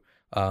blue.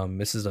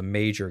 This is a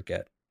major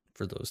get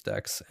for those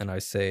decks, and I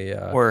say,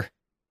 or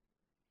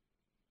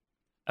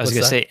I was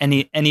going to say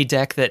any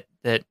deck that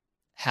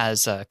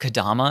has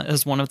Kodama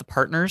as one of the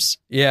partners.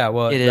 Yeah,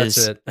 well, that's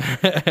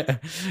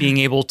it. Being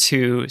able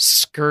to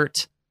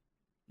skirt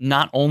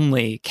not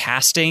only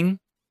casting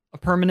a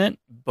permanent,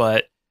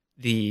 but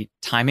the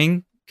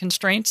timing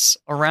constraints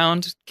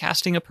around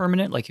casting a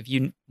permanent. Like if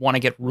you want to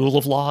get Rule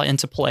of Law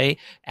into play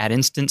at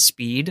instant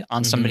speed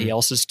on somebody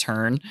else's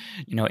turn,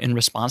 in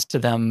response to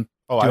them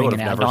doing an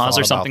ad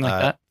nauseam or something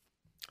like that.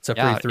 It's a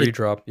free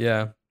 3-drop.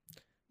 Yeah.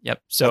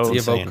 Yep. So the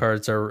evoke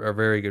cards are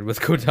very good with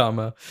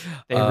Kodama.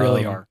 They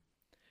really are.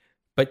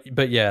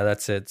 But yeah,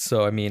 that's it.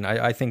 So I mean,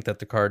 I think that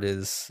the card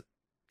is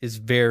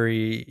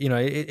very,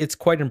 it's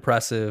quite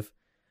impressive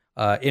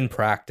in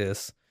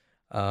practice.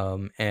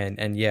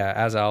 And yeah,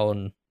 as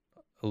Alan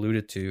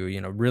alluded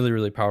to, really,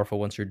 really powerful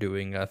once you're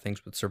doing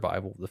things with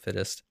survival of the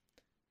fittest.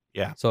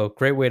 Yeah. So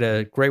great way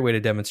to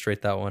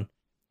demonstrate that one.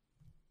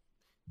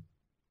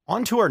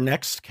 On to our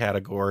next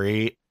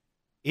category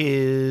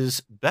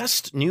is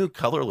best new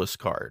colorless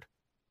card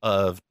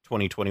of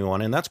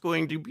 2021, and that's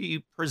going to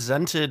be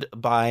presented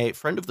by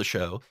friend of the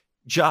show,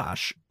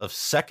 Josh of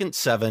Second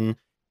 7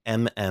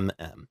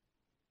 MMM.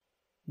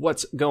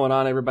 What's going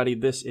on, everybody?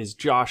 This is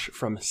Josh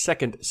from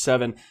Second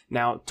 7.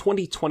 Now,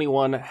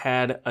 2021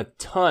 had a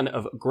ton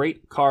of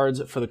great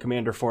cards for the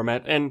Commander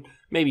format, and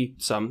maybe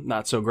some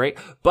not so great,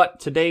 but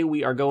today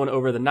we are going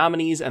over the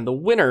nominees and the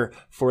winner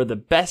for the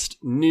best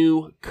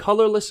new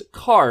colorless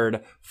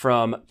card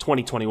from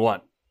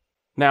 2021.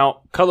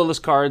 Now, colorless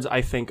cards,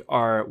 I think,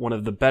 are one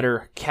of the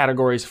better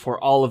categories for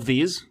all of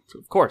these.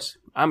 Of course,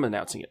 I'm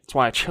announcing it. That's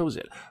why I chose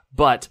it.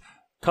 But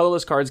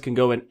colorless cards can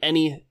go in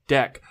any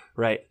deck,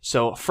 right?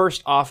 So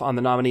first off on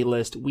the nominee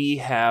list, we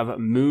have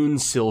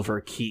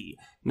Moonsilver Key.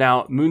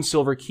 Now,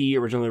 Moonsilver Key,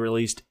 originally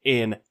released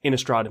in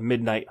Innistrad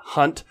Midnight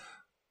Hunt,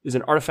 is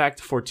an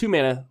artifact for 2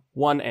 mana,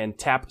 1 and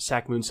tap,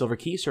 sack Moonsilver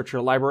Key, search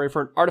your library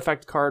for an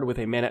artifact card with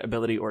a mana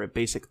ability or a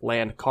basic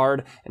land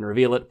card, and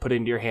reveal it, put it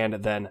into your hand,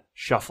 then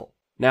shuffle.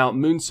 Now,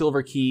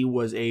 Moonsilver Key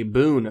was a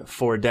boon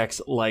for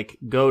decks like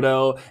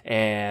Godo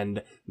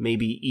and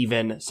maybe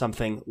even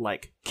something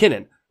like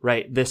Kinnan,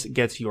 right? This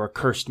gets your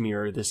Cursed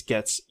Mirror, this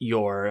gets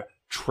your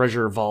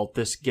Treasure Vault,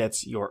 this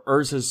gets your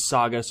Urza's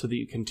Saga so that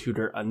you can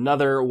tutor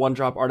another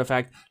 1-drop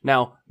artifact.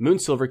 Now,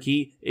 Moonsilver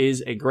Key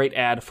is a great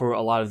add for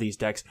a lot of these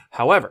decks,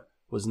 however,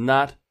 was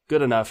not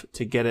good enough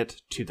to get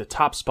it to the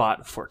top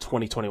spot for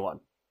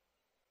 2021.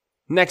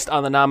 Next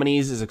on the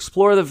nominees is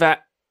Explore the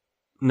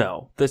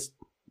No, this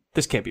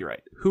can't be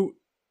right. Who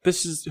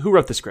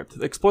wrote the script?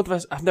 Explore the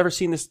Vast. I've never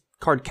seen this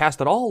card cast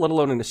at all, let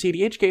alone in a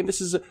cEDH game. This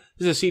is a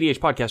cEDH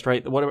podcast,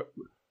 right? Whatever.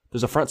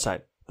 There's a front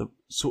side.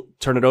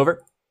 Turn it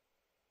over.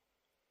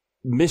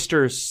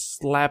 Mr.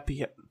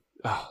 Slappy.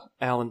 Oh,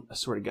 Alan, I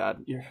swear to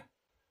God.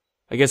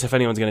 I guess if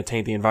anyone's going to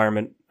taint the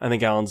environment, I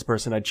think Alan's the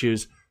person I'd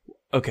choose.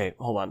 Okay,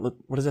 hold on.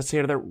 What does that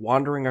say there?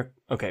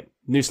 Okay,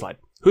 new slide.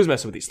 Who's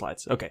messing with these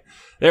slides? Okay,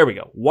 there we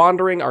go.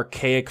 Wandering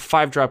Archaic,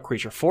 5-drop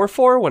creature,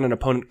 4/4. When an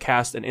opponent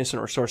casts an instant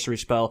or sorcery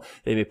spell,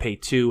 they may pay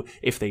 2.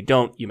 If they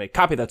don't, you may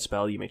copy that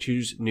spell. You may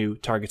choose new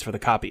targets for the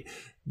copy.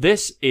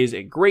 This is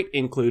a great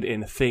include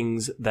in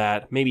things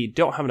that maybe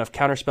don't have enough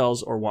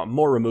counterspells or want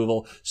more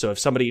removal. So if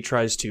somebody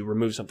tries to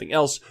remove something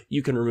else,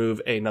 you can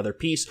remove another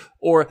piece,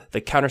 or the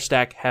counter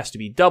stack has to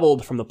be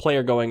doubled from the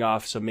player going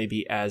off. So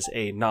maybe as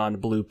a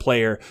non-blue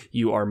player,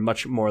 you are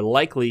much more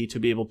likely to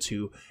be able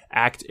to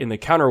act in the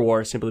counter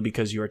war simply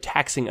because you are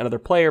taxing another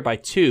player by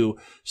 2.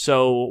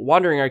 So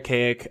Wandering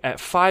Archaic at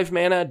 5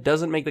 mana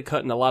doesn't make the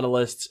cut in a lot of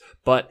lists,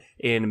 but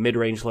in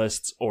mid-range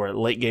lists or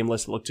late game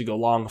lists that look to go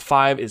long,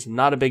 5 is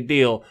not a big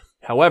deal.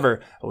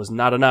 However, it was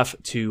not enough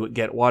to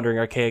get Wandering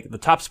Archaic the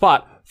top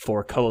spot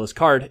for colorless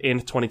card in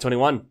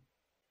 2021.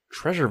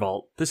 Treasure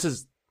Vault. This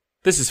is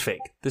fake.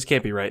 This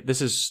can't be right.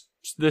 This is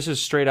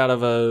straight out of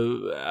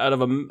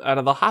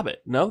The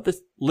Hobbit. No, this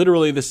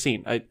literally this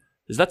scene.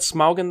 Is that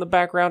Smaug in the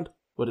background?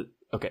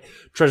 Okay.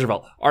 Treasure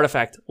Vault.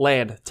 Artifact.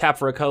 Land. Tap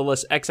for a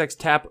colorless. XX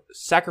tap.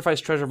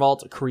 Sacrifice Treasure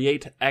Vault.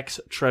 Create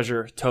X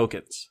treasure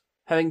tokens.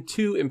 Having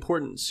 2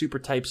 important super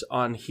types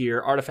on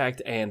here,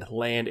 Artifact and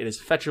Land. It is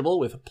fetchable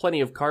with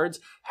plenty of cards.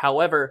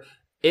 However,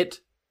 it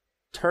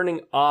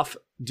turning off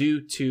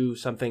due to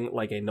something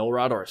like a Null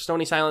Rod or a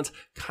Stony Silence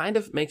kind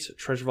of makes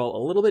Treasure Vault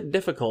a little bit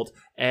difficult,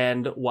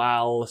 and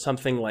while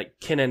something like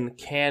Kinnan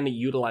can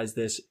utilize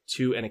this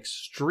to an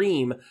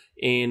extreme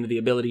in the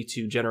ability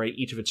to generate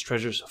each of its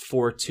treasures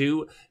for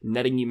 2,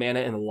 netting you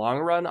mana in the long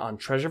run on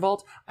Treasure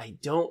Vault, I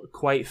don't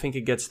quite think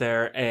it gets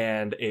there,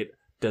 and it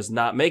does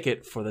not make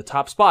it for the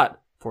top spot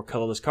for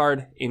colorless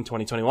card in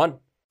 2021.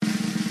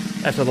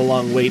 After the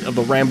long wait of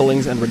the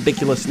ramblings and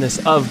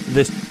ridiculousness of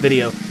this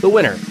video, the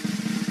winner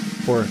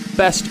for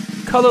best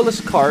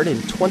colorless card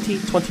in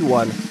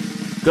 2021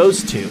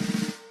 goes to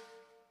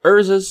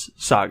Urza's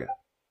Saga.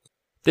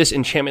 This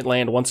enchantment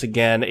land, once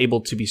again,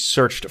 able to be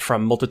searched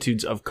from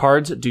multitudes of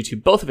cards due to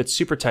both of its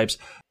super types,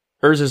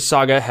 Urza's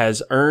Saga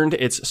has earned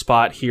its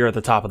spot here at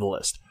the top of the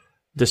list.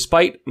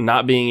 Despite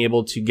not being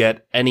able to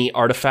get any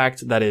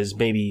artifact that is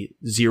maybe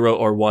 0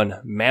 or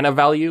 1 mana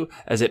value,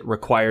 as it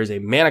requires a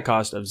mana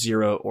cost of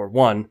 0 or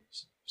 1,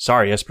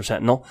 sorry, Esper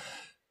Sentinel,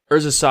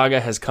 Urza's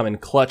Saga has come in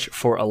clutch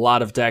for a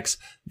lot of decks.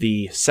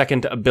 The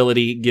second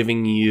ability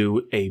giving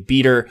you a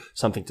beater,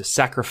 something to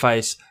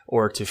sacrifice,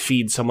 or to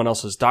feed someone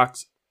else's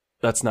docks.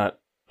 That's not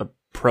a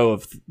pro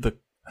of the...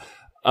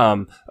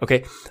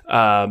 okay.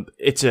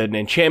 It's an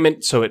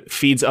enchantment, so it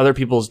feeds other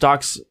people's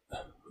docks.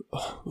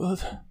 Oh,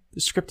 the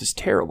script is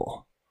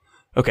terrible.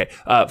 Okay,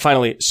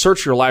 finally,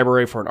 search your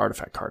library for an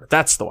artifact card.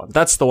 That's the one.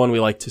 That's the one we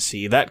like to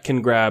see. That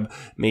can grab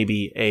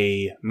maybe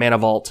a Mana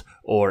Vault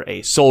or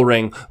a Soul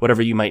Ring,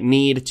 whatever you might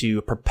need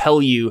to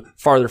propel you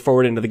farther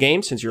forward into the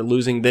game. Since you're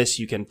losing this,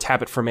 you can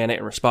tap it for mana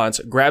in response,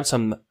 grab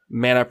some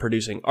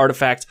mana-producing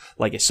artifact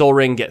like a Soul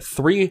Ring, get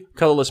 3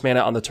 colorless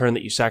mana on the turn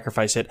that you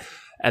sacrifice it,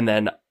 and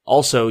then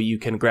also you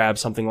can grab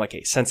something like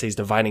a Sensei's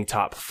Divining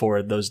Top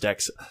for those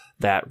decks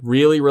that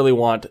really, really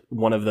want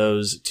one of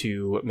those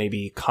to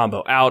maybe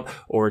combo out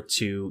or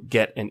to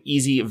get an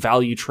easy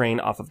value train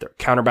off of their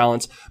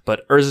counterbalance.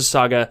 But Urza's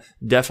Saga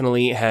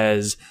definitely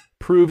has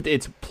proved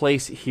its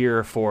place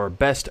here for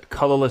best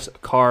colorless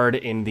card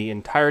in the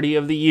entirety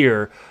of the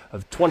year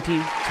of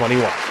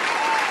 2021.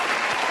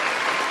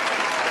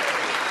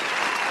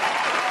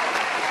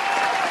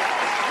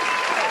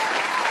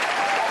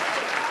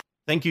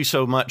 Thank you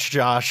so much,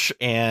 Josh.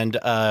 And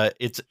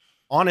it's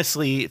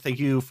honestly, thank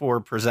you for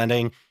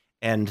presenting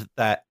and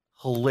that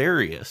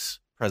hilarious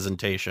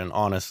presentation.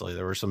 Honestly,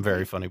 there were some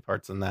very funny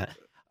parts in that.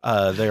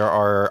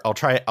 I'll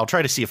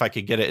try to see if I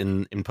could get it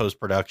in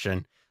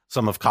post-production,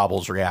 some of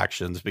Cobble's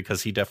reactions,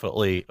 because he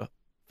definitely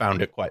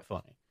found it quite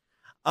funny.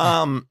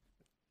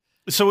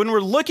 So when we're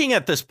looking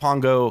at this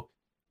Pongo,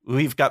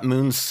 we've got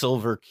Moon's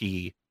Silver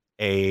Key,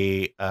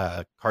 a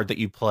card that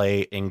you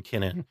play in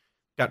Kinnan.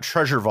 Got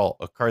Treasure Vault,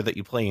 a card that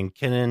you play in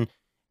Kinnan,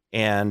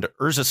 and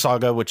Urza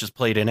Saga, which is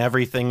played in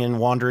everything, and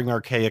Wandering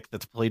Archaic,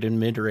 that's played in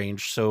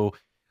mid-range. So,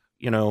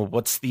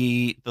 what's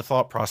the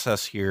thought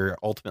process here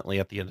ultimately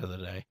at the end of the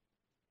day?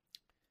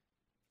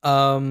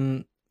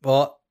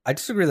 Well, I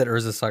disagree that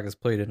Urza Saga is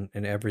played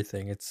in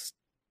everything. It's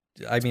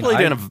played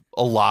in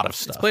a lot of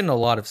stuff. It's played in a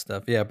lot of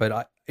stuff, yeah.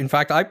 But in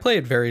fact, I play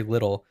it very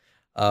little,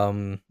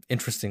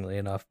 interestingly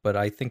enough. But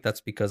I think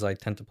that's because I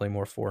tend to play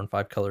more 4 and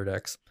 5 color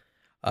decks.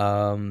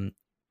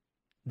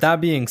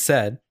 That being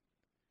said,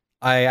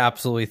 I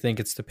absolutely think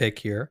it's to pick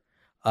here,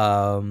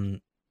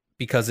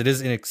 because it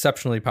is an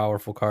exceptionally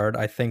powerful card.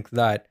 I think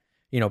that,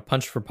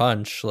 punch for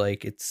punch,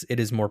 like it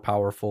is more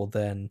powerful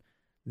than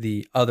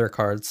the other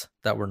cards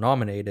that were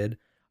nominated.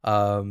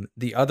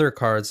 The other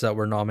cards that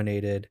were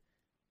nominated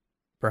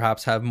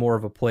perhaps have more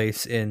of a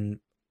place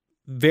in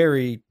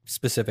very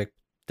specific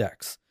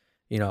decks.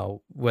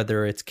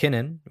 Whether it's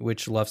Kinnan,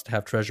 which loves to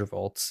have treasure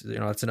vaults,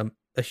 it's a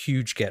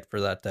huge get for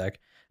that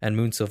deck, and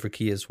Moon Silver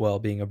Key as well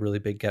being a really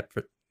big get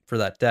for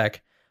that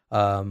deck.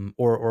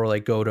 Or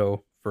like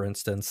Godo, for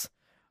instance,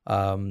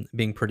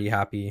 being pretty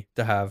happy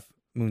to have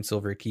Moon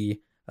Silver Key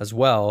as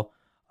well.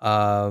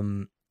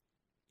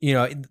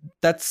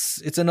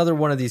 It's another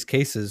one of these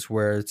cases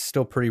where it's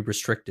still pretty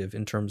restrictive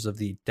in terms of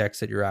the decks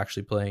that you're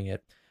actually playing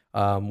it.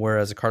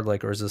 Whereas a card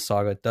like Urza's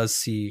Saga does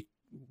see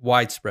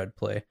widespread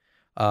play,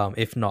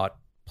 if not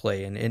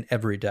play in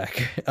every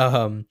deck.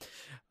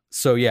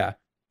 So yeah,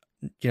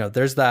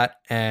 there's that,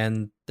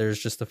 and there's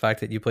just the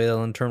fact that you play that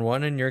on turn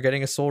 1 and you're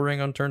getting a Soul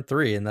Ring on turn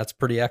 3, and that's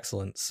pretty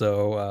excellent.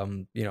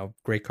 So,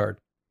 great card.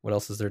 What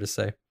else is there to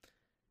say?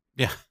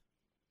 Yeah.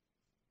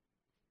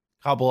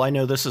 Cobble, I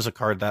know this is a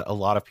card that a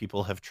lot of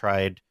people have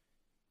tried,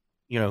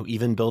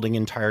 even building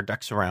entire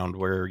decks around,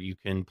 where you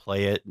can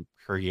play it and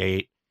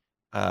create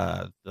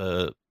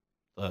Karnstructs,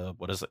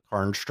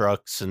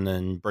 and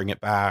then bring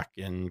it back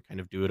and kind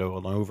of do it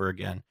all over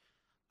again.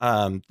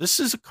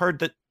 This is a card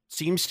that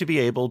seems to be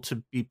able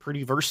to be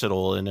pretty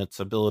versatile in its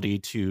ability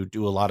to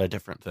do a lot of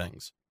different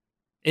things.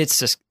 It's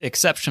just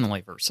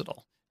exceptionally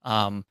versatile.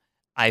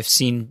 I've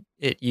seen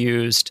it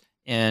used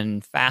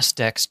in fast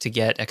decks to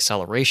get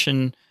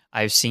acceleration.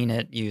 I've seen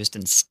it used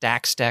in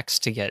stacks decks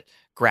to get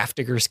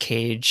Grafdigger's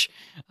Cage.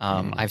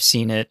 I've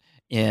seen it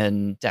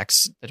in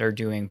decks that are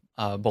doing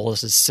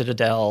Bolas's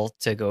Citadel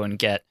to go and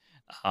get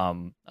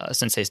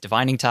Sensei's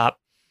Divining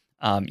Top.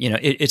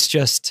 It's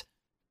just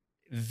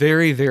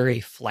very,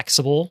 very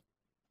flexible.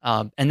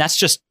 And that's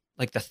just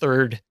like the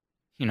third,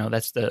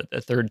 that's the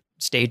third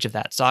stage of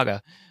that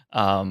saga.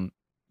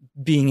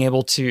 Being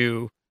able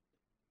to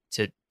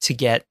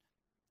get,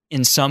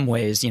 in some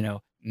ways,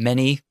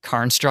 many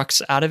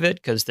Karnstructs out of it,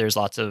 because there's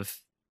lots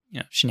of,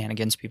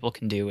 shenanigans people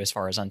can do as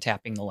far as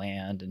untapping the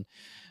land.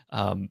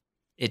 And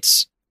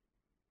it's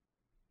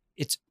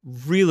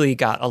really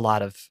got a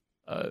lot of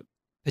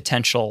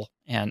potential.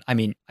 And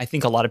I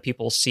think a lot of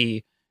people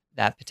see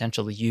that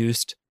potential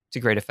used to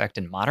great effect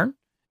in Modern.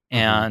 Mm-hmm.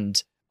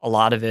 And a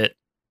lot of it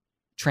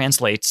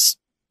translates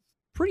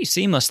pretty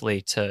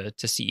seamlessly to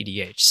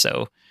cEDH.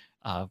 So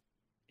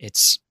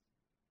it's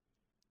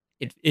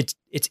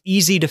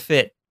easy to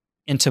fit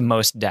into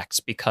most decks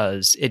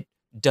because it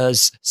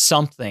does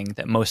something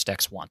that most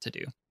decks want to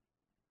do.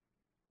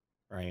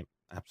 Right.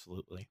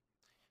 Absolutely.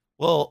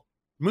 Well,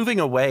 moving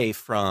away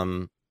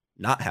from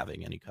not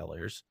having any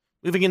colors,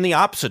 moving in the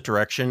opposite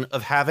direction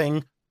of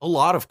having a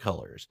lot of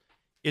colors.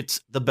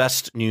 It's the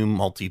best new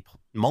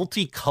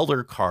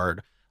multicolor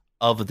card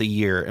of the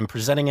year, and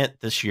presenting it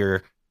this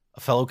year, a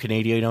fellow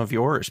Canadian of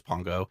yours,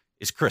 Pongo,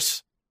 is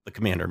Chris, the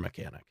Commander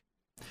Mechanic.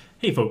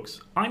 Hey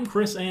folks, I'm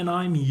Chris and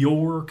I'm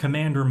your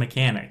Commander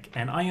Mechanic,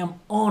 and I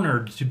am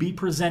honored to be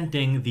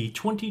presenting the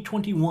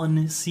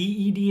 2021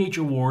 cEDH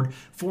Award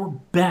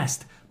for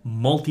Best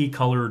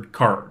Multicolored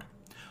Card.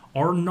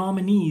 Our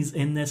nominees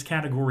in this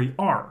category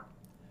are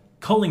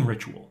Culling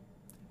Ritual,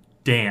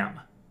 Dam,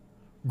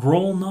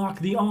 Grolnok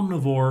the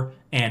Omnivore,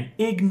 and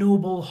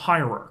Ignoble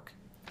Hierarch.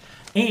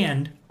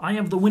 And I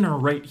have the winner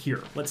right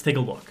here. Let's take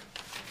a look.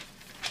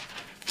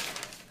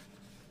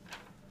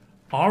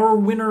 Our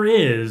winner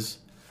is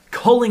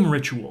Culling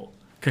Ritual.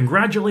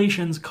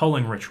 Congratulations,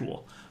 Culling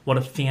Ritual. What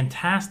a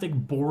fantastic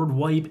board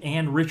wipe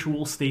and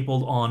ritual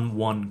stapled on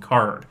one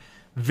card.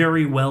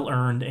 Very well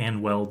earned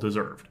and well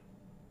deserved.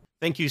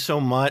 Thank you so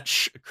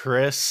much,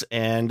 Chris.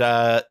 And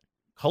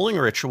Culling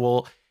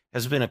Ritual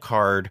has been a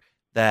card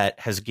that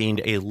has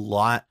gained a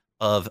lot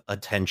of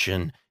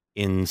attention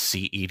in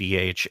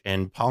cEDH.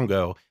 And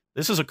Pongo,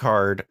 this is a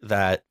card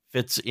that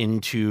fits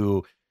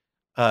into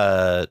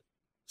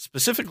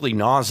specifically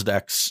Nas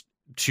decks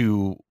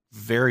to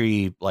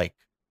very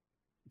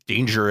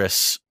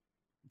dangerous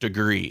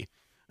degree.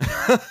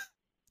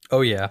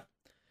 Oh yeah.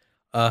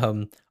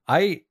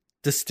 I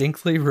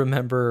distinctly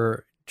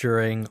remember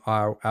during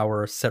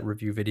our set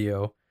review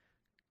video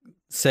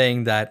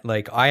saying that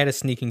I had a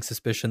sneaking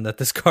suspicion that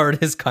this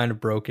card is kind of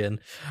broken.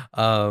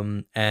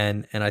 And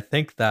I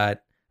think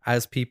that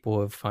as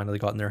people have finally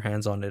gotten their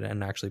hands on it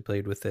and actually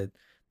played with it,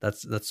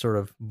 that's sort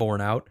of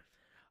borne out.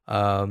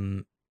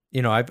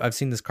 I've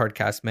seen this card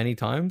cast many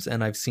times,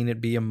 and I've seen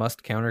it be a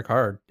must counter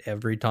card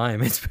every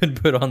time it's been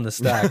put on the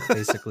stack,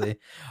 basically.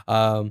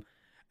 And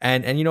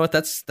you know what?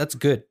 That's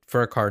good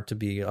for a card to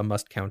be a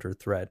must counter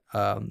threat.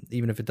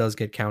 Even if it does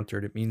get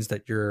countered, it means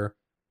that you're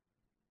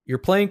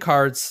playing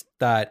cards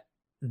that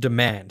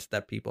demand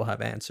that people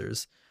have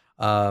answers.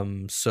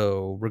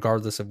 So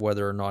regardless of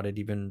whether or not it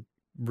even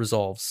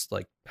resolves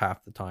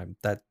half the time,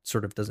 that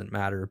sort of doesn't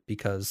matter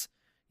because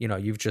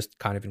you've just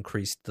kind of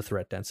increased the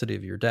threat density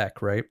of your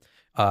deck, right?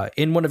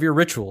 In one of your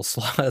ritual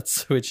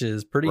slots, which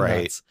is pretty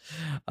nuts.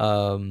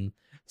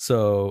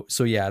 So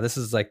yeah, this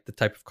is the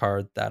type of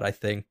card that I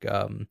think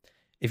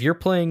if you're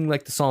playing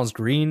the Sans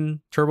Green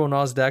Turbo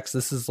Nas decks,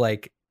 this is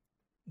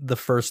the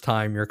first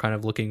time you're kind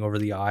of looking over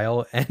the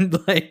aisle and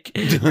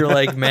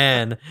you're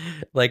man,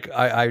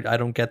 I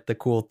don't get the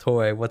cool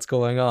toy. What's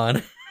going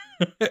on?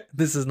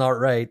 This is not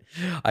right.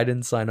 I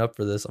didn't sign up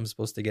for this. I'm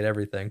supposed to get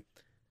everything.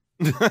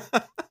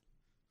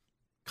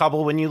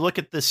 Cobble, when you look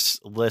at this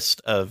list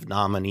of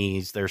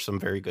nominees, there's some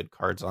very good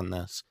cards on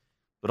this.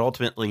 But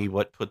ultimately,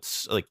 what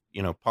puts,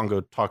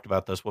 Pongo talked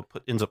about this,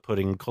 ends up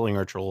putting Culling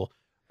Ritual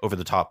over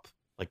the top.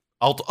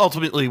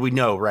 Ultimately, we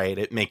know, right?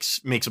 It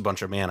makes a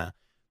bunch of mana.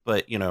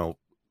 But,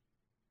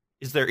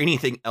 is there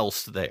anything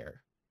else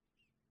there?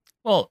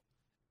 Well,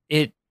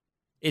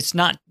 it's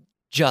not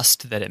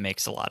just that it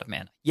makes a lot of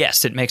mana.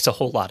 Yes, it makes a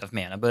whole lot of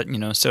mana, but,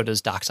 so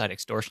does Dockside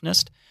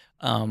Extortionist.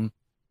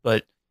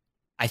 But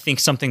I think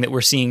something that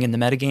we're seeing in the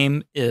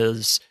metagame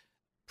is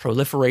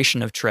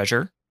proliferation of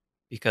treasure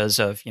because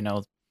of,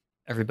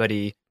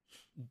 everybody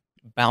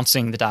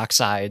bouncing the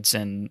docksides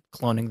and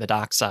cloning the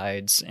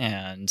docksides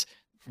and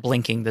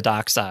blinking the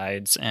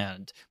docksides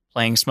and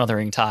playing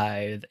Smothering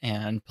Tithe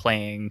and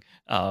playing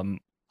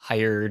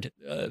hired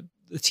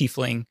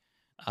Tiefling.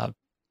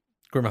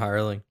 Grim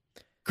Hireling.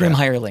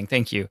 Hireling,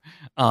 thank you.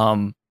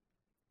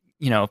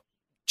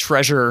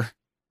 Treasure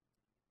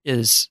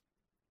is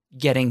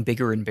getting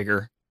bigger and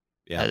bigger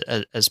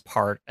as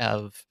part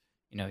of,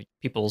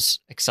 people's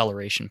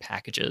acceleration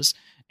packages.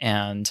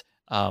 And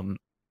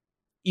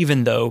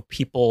even though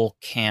people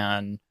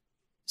can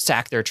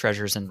sack their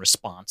treasures in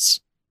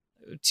response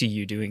to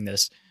you doing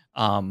this,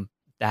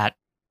 that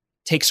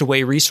takes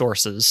away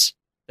resources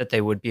that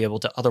they would be able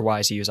to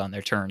otherwise use on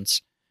their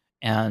turns.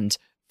 And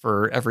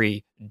for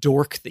every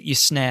dork that you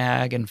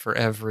snag and for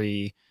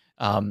every,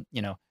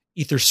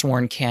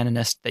 Aethersworn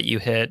Canonist that you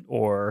hit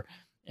or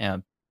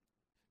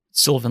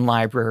Sylvan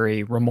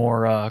Library,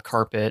 Remora,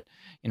 Carpet,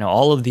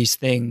 all of these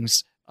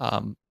things,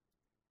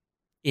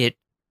 it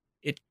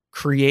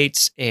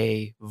creates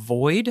a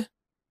void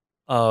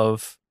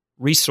of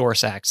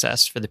resource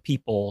access for the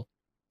people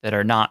that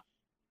are not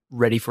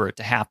ready for it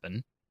to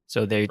happen.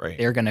 So they're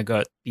going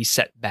to be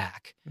set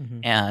back,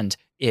 and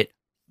it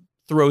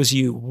throws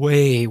you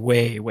way,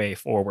 way, way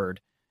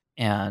forward.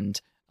 And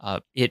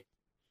it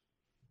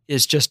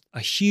is just a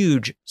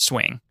huge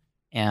swing.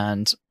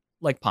 And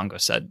like Pongo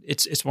said,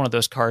 it's one of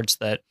those cards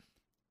that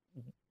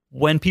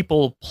when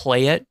people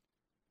play it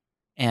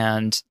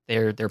and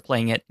they're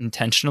playing it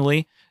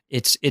intentionally,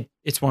 it's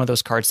one of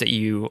those cards that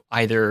you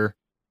either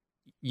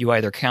you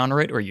either counter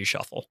it or you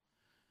shuffle.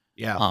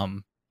 Yeah.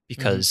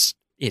 Because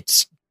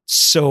it's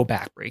so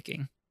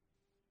backbreaking.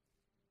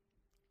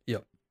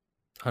 Yep.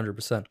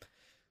 100%.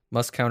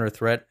 Must counter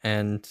threat,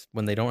 and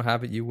when they don't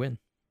have it, you win.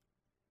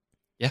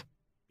 Yeah,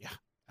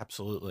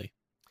 absolutely.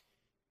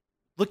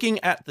 Looking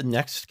at the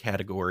next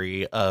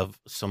category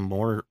of some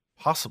more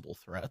possible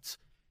threats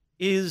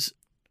is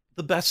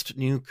the best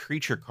new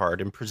creature card,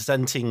 and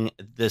presenting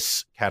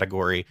this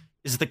category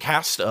is the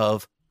cast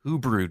of Who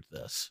Brewed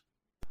This?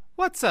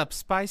 What's up,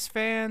 Spice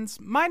fans?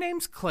 My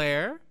name's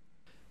Claire.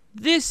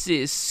 This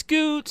is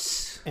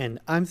Scoots. And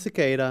I'm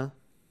Cicada.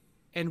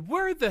 And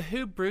we're the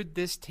Who Brewed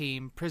This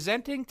team,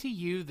 presenting to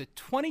you the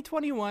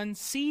 2021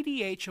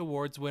 cEDH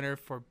Awards winner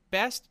for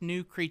Best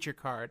New Creature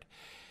Card.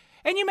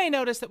 And you may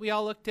notice that we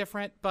all look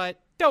different, but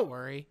don't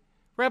worry.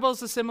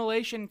 Rebels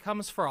Assimilation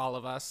comes for all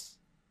of us.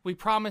 We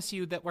promise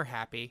you that we're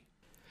happy.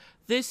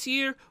 This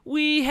year,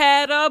 we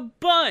had a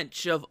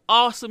bunch of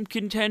awesome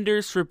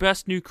contenders for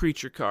Best New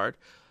Creature Card.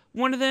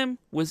 One of them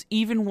was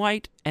Even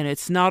White, and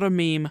it's not a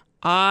meme,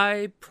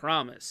 I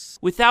promise.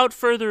 Without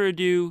further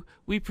ado,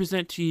 we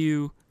present to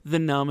you the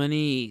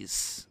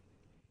nominees.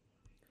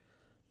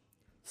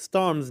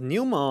 Storm's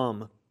new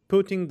mom,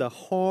 putting the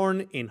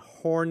horn in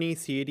horny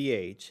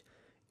cEDH.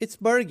 It's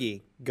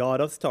Bergie, god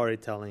of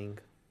storytelling.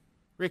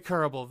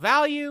 Recurable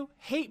value,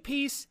 hate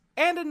piece,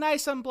 and a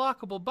nice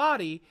unblockable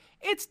body,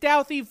 it's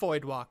Douthy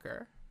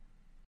Voidwalker.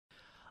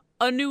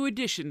 A new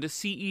addition to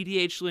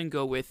cEDH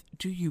lingo with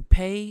Do You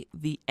Pay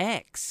the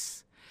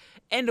X?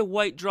 And a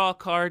white draw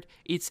card,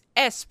 it's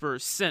Esper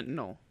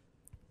Sentinel.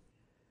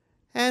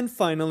 And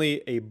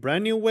finally, a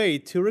brand new way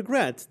to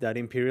regret that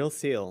Imperial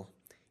Seal.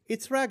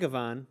 It's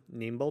Ragavan,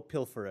 Nimble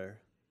Pilferer.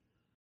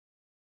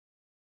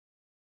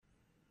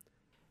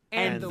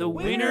 And the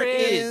winner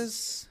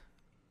is...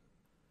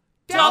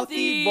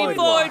 Douthy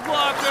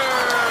Voidwalker!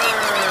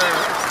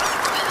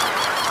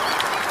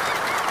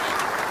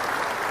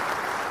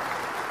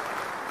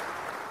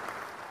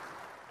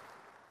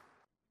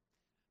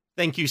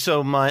 Thank you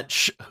so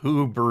much,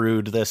 Who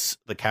Brewed This,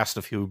 the cast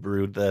of Who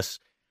Brewed This.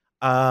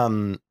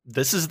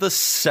 This is the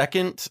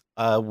second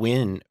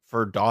win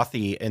for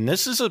Douthy, and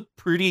this is a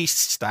pretty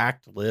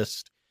stacked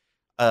list.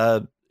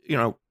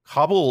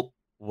 Cobble,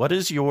 what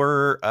is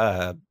your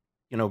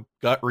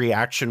gut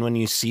reaction when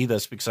you see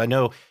this? Because I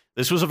know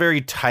this was a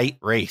very tight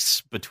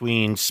race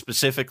between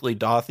specifically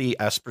Douthy,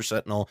 Esper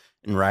Sentinel,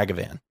 and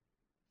Ragavan.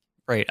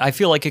 Right. I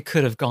feel like it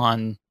could have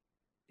gone.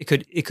 It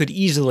could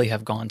easily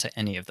have gone to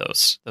any of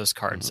those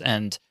cards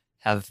and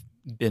have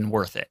been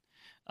worth it,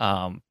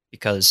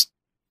 because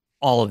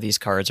all of these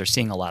cards are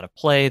seeing a lot of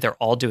play. They're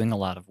all doing a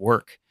lot of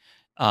work.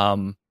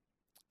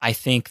 I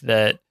think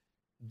that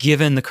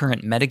given the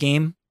current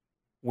metagame,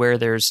 where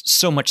there's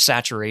so much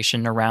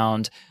saturation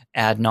around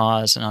Ad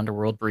Naz and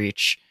Underworld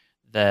Breach,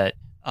 that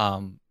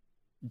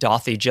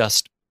Douthy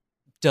just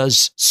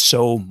does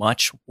so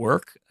much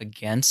work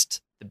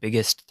against the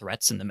biggest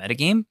threats in the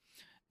metagame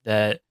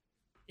that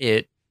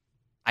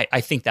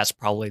I think that's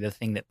probably the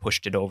thing that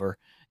pushed it over.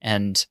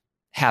 And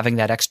having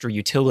that extra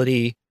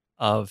utility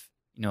of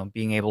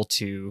being able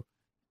to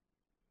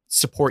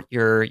support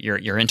your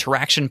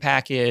interaction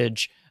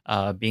package,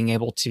 being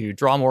able to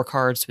draw more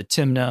cards with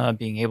Tymna,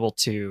 being able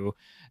to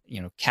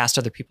cast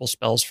other people's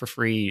spells for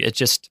free. It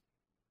just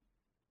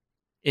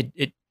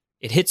it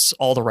hits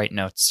all the right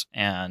notes,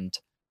 and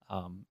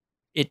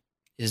it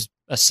is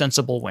a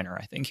sensible winner,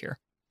 I think, here.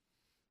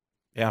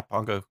 Yeah,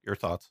 Pongo, your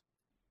thoughts?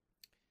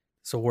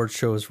 This award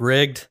show is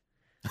rigged.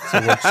 This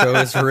award show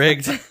is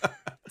rigged.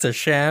 It's a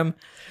sham.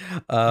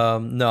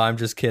 No, I'm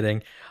just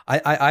kidding.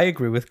 I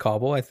agree with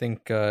Cobble. I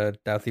think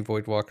Douthy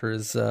Voidwalker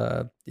is,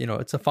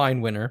 it's a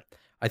fine winner.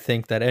 I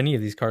think that any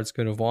of these cards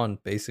could have won,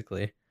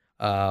 basically.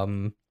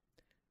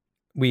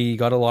 We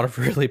got a lot of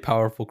really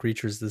powerful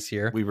creatures this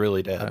year. We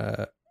really did.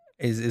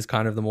 Is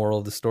kind of the moral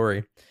of the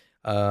story.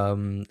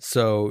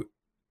 So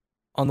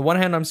on the one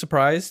hand, I'm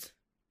surprised.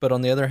 But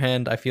on the other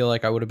hand, I feel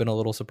like I would have been a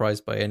little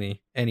surprised by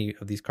any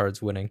of these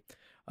cards winning.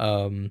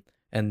 And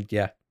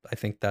yeah, I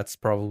think that's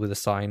probably the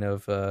sign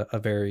of a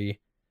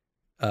very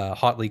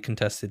hotly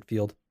contested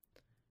field.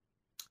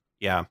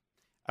 Yeah,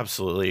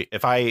 absolutely.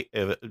 If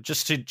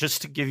just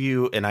to give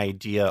you an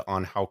idea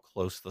on how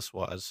close this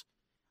was,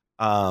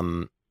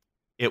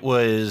 it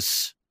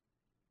was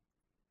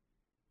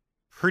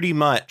pretty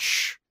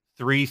much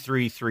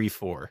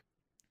 3-3-3-4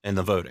 in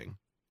the voting.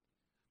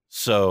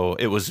 So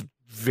it was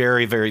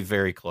very, very,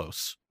 very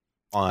close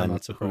on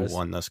who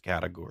won this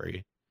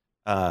category.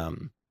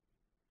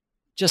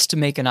 Just to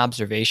make an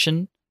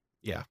observation.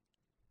 Yeah.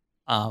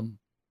 I'm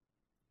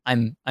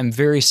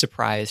very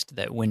surprised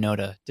that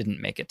Winota didn't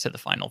make it to the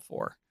final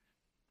four.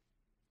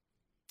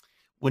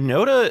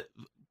 Winota,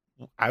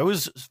 I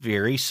was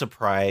very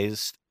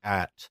surprised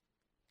at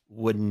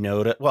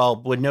Winota.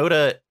 Well,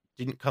 Winota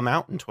didn't come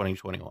out in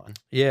 2021.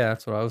 Yeah,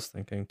 that's what I was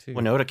thinking too.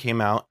 Winota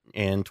came out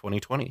in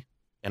 2020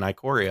 in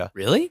Ikoria.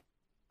 Really?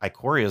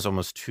 Ikoria is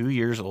almost 2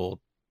 years old.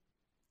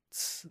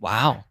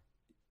 Wow.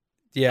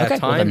 Yeah, okay,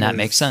 well, then that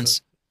makes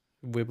sense.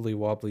 Wibbly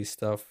wobbly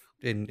stuff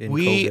in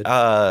we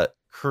COVID.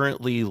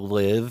 Currently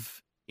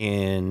live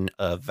in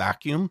a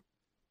vacuum,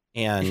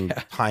 and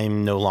Yeah.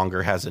 time no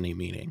longer has any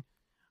meaning.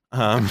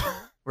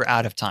 We're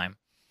out of time.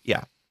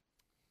 Yeah,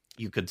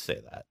 you could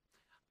say that.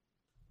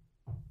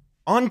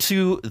 On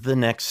to the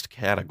next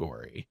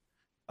category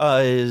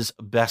is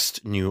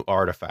Best New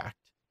Artifact.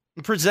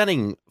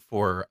 Presenting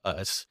for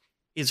us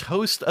is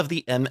host of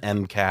the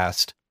MM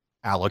Cast,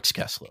 Alex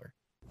Kessler.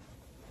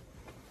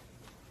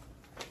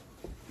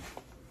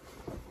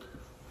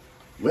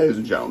 Ladies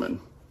and gentlemen,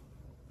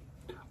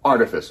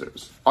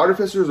 Artificers.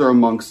 Artificers are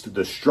amongst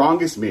the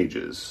strongest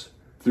mages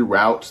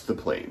throughout the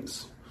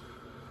planes.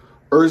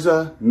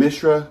 Urza,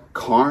 Mishra,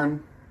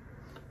 Karn,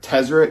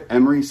 Tezzeret,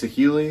 Emery,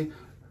 Sahili,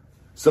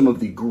 some of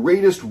the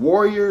greatest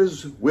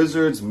warriors,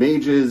 wizards,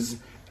 mages,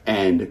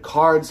 and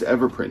cards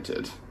ever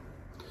printed.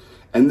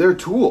 And their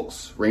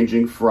tools,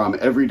 ranging from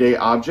everyday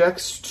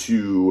objects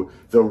to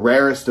the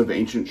rarest of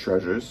ancient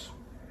treasures,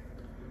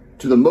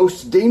 to the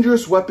most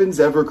dangerous weapons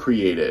ever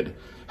created,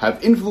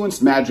 have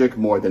influenced Magic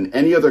more than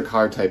any other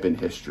card type in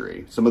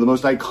history. Some of the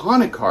most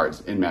iconic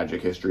cards in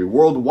Magic history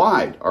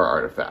worldwide are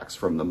artifacts,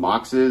 from the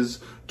Moxes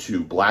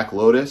to Black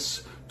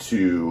Lotus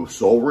to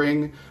Sol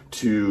Ring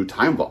to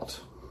Time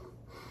Vault.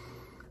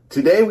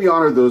 Today we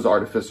honor those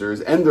artificers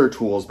and their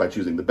tools by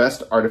choosing the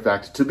best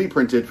artifact to be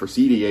printed for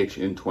cEDH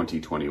in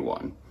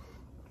 2021.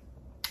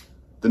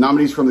 The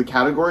nominees from the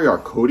category are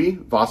Cody,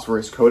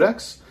 Phosphorus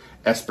Codex,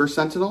 Esper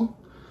Sentinel,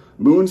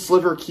 Moon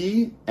Sliver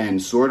Key, and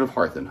Sword of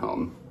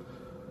Hearthenhome.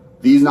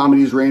 These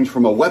nominees range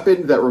from a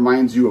weapon that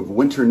reminds you of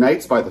winter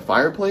nights by the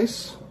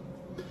fireplace,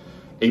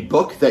 a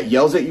book that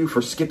yells at you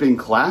for skipping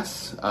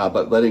class,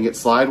 but letting it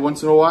slide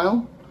once in a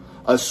while,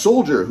 a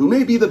soldier who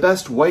may be the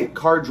best white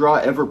card draw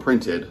ever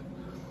printed,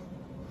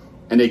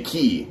 and a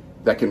key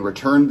that can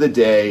return the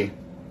day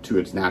to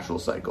its natural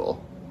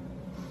cycle.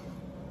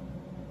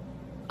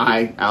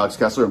 I, Alex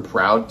Kessler, am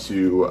proud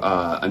to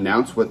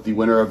announce what the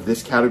winner of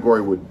this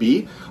category would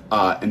be,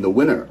 and the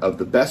winner of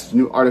the best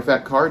new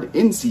artifact card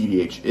in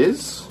cEDH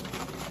is...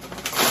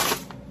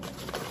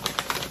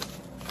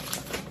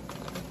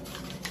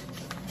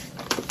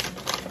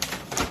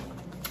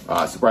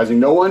 surprising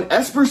no one,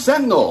 Esper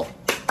Sentinel.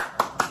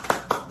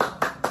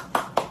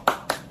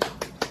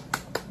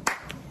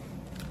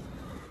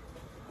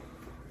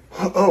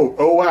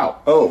 Oh, wow.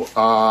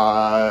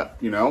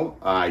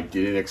 I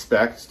didn't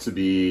expect to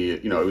be,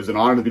 it was an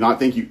honor to be not.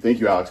 Thank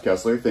you, Alex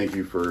Kessler. Thank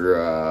you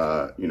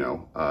for,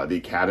 the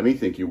Academy.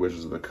 Thank you,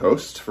 Wizards of the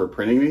Coast, for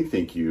printing me.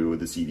 Thank you,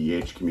 the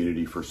cEDH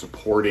community, for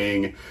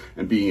supporting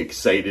and being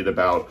excited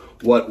about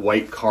what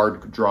white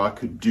card draw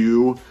could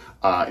do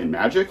in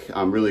Magic.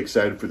 I'm really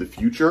excited for the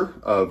future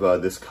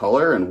of this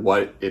color and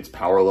what its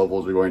power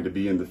levels are going to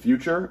be in the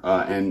future.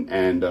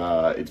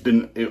 It's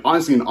been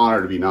honestly an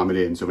honor to be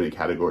nominated in so many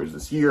categories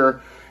this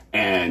year,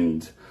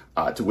 and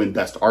to win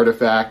Best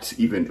Artifact,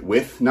 even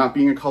with not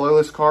being a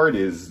colorless card,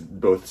 is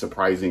both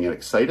surprising and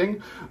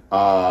exciting.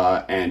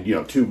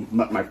 To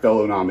my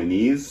fellow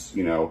nominees,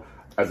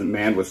 as a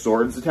man with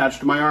swords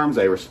attached to my arms,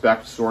 I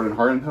respect Sword and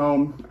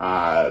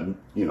Hearthenhome.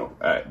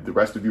 The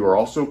rest of you are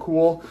also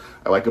cool.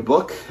 I like a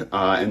book,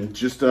 and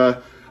just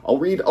I'll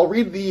read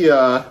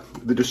the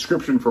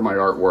description for my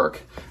artwork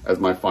as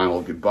my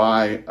final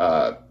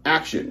goodbye.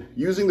 Action.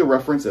 Using the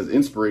reference as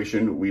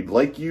inspiration, we'd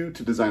like you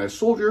to design a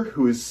soldier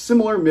who is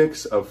similar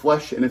mix of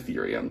flesh and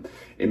ethereum,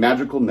 a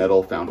magical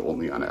metal found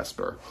only on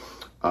Esper.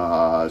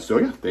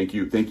 Thank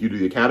you to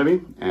the Academy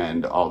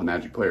and all the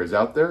Magic players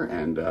out there,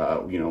 and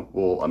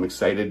I'm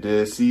excited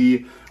to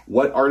see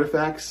what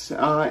artifacts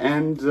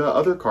and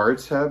other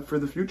cards have for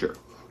the future.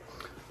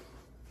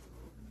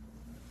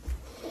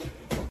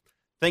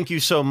 Thank you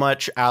so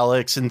much,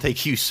 Alex, and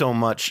thank you so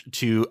much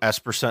to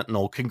Esper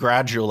Sentinel.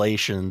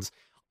 Congratulations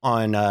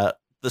on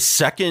the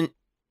second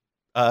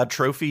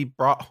trophy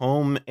brought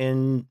home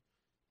in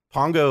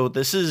Pongo.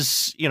 This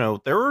is,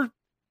 there were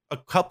a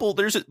couple,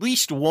 there's at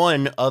least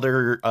one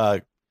other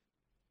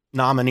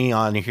nominee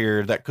on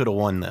here that could have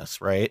won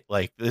this, right?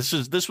 Like this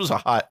was a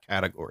hot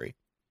category.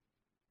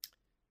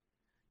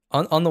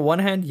 On the one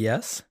hand,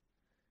 yes,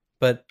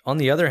 but on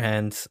the other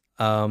hand,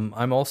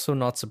 I'm also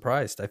not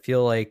surprised. I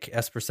feel like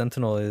Esper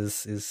Sentinel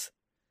is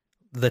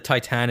the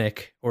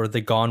Titanic or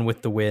the Gone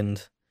with the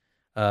Wind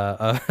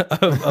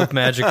of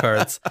Magic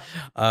cards.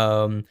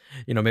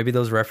 Maybe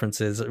those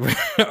references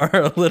are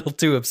a little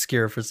too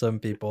obscure for some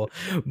people,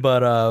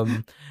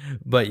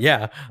 but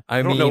yeah,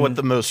 I don't know what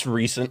the most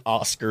recent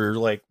Oscar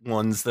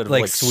ones that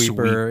have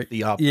Sweeper, Sweep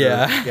the Opera.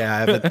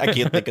 Yeah, I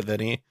can't think of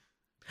any.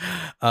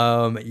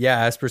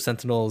 Esper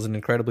Sentinel is an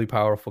incredibly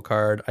powerful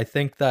card. I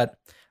think that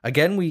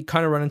again we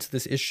kind of run into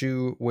this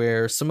issue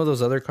where some of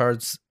those other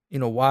cards,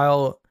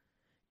 while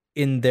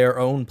in their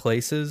own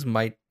places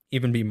might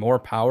even be more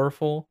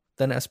powerful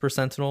than Esper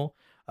Sentinel,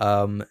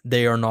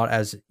 they are not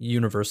as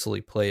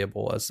universally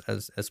playable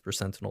as Esper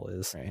Sentinel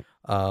is. Right.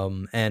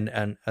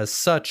 And as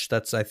such,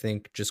 that's, I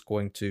think, just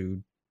going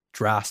to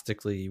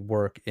drastically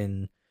work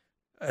in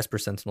Esper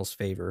Sentinel's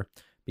favor,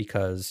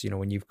 because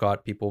when you've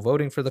got people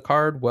voting for the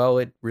card, well,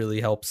 it really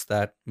helps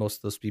that most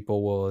of those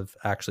people will have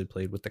actually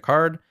played with the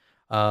card,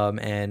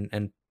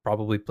 and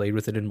probably played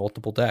with it in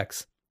multiple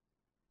decks.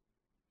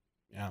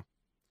 Yeah.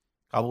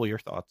 Cobble, your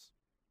thoughts?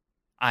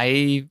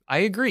 I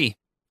agree.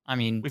 I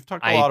mean, we've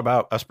talked a lot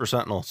about Esper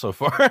Sentinel so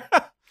far.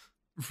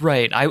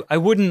 Right. I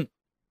wouldn't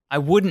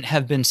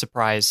have been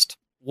surprised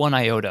one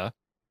iota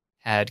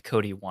had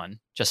Cody won,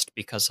 just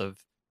because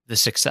of the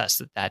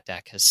success that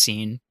deck has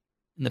seen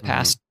in the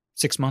past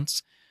 6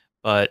 months.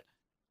 But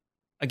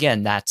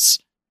again, that's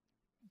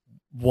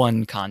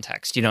one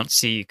context. You don't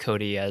see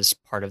Cody as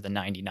part of the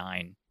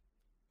 99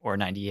 or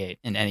 98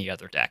 in any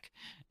other deck.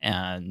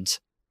 And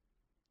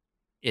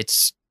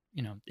it's,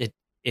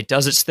 it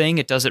does its thing.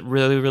 It does it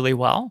really, really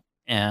well.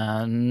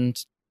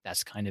 And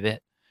that's kind of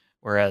it.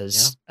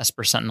 Whereas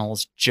Esper Sentinel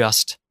is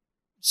just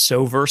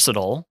so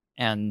versatile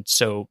and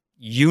so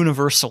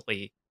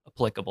universally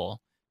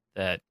applicable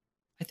that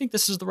I think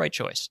this is the right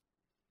choice.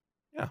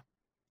 Yeah,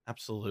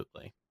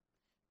 absolutely.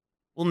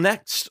 Well,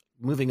 next,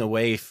 moving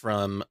away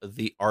from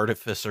the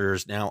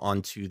artificers, now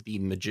onto the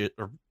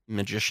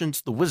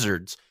magicians, the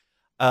wizards,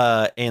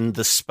 and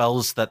the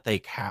spells that they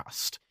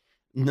cast.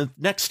 The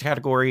next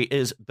category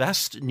is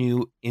Best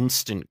New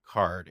Instant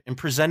Card. And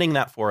presenting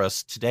that for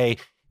us today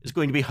is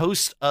going to be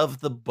host of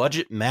the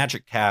Budget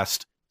Magic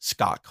Cast,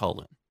 Scott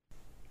Cullen.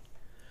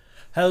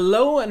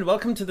 Hello and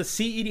welcome to the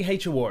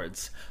cEDH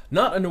Awards.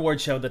 Not an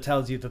award show that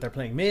tells you that they're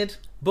playing mid,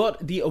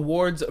 but the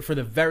awards for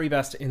the very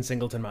best in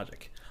Singleton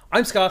Magic.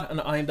 I'm Scott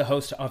and I'm the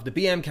host of the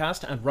BM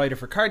Cast and writer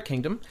for Card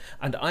Kingdom,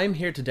 and I'm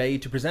here today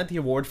to present the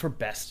award for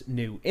Best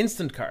New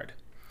Instant Card.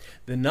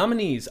 The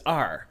nominees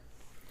are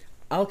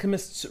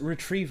Alchemist's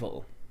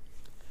Retrieval,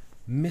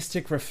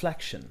 Mystic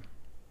Reflection,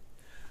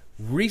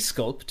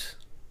 Resculpt,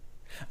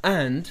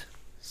 and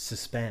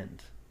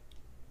Suspend.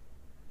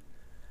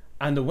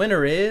 And the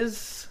winner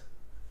is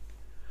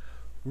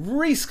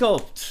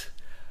Resculpt.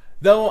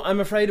 Though I'm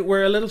afraid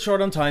we're a little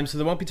short on time, so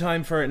there won't be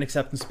time for an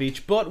acceptance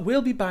speech, but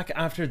we'll be back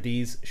after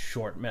these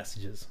short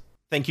messages.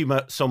 Thank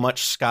you so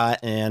much, Scott.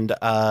 And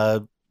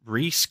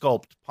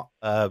Resculpt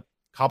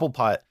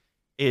Cobblepot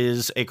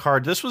is a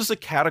card. This was a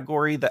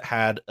category that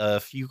had a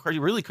few cards.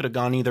 You really could have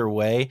gone either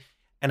way.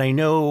 And I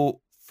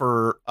know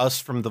for us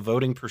from the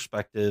voting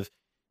perspective,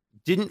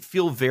 didn't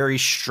feel very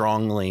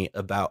strongly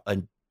about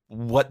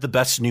what the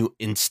best new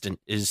instant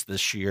is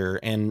this year.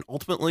 And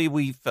ultimately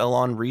we fell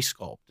on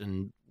Resculpt.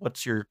 And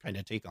what's your kind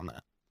of take on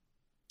that?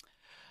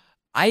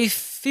 I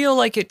feel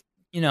like it,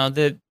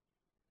 that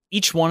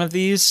each one of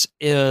these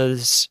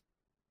is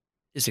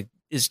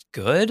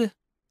good.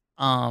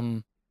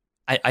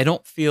 I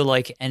don't feel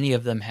like any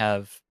of them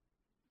have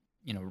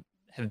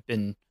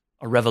been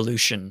a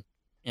revolution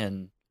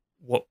in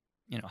what,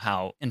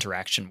 how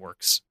interaction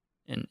works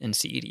in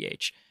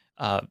cEDH.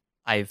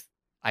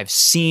 I've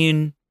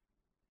seen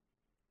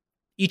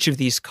each of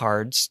these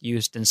cards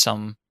used in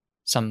some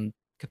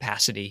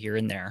capacity here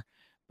and there,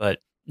 but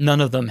none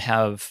of them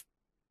have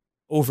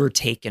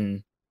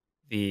overtaken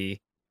the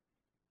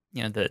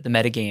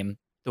metagame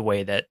the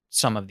way that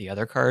some of the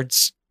other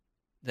cards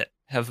that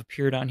have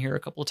appeared on here a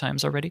couple of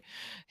times already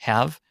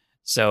have.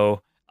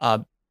 So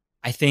I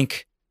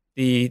think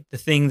the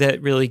thing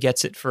that really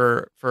gets it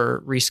for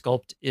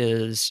Resculpt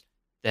is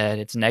that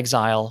it's an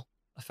exile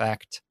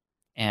effect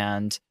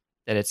and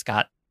that it's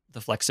got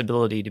the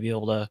flexibility to be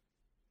able to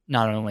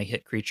not only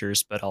hit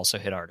creatures but also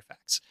hit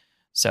artifacts.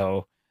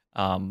 So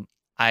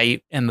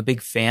I am a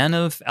big fan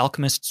of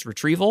Alchemist's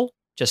Retrieval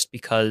just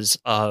because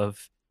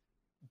of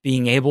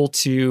being able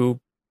to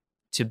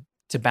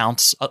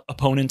bounce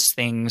opponents'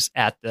 things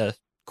at the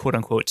quote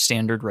unquote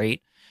standard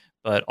rate,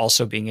 but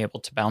also being able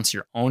to bounce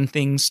your own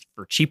things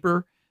for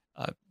cheaper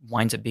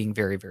winds up being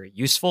very, very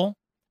useful.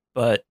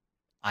 But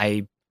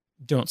I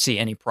don't see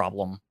any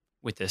problem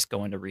with this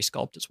going to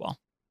Resculpt as well.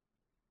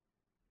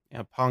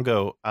 Yeah,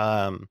 Pongo.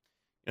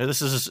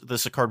 This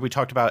is a card we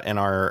talked about in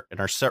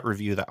our set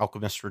review. The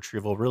Alchemist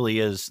Retrieval really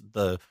is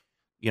the,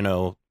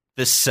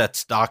 this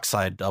set's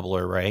dockside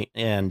doubler, right?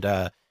 And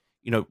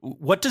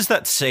what does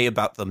that say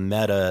about the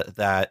meta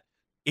that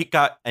it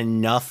got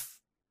enough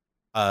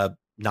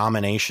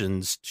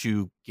nominations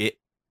to get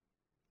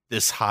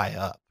this high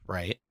up,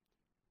 right?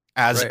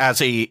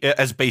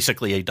 As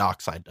basically a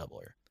dockside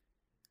doubler.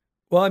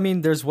 Well, I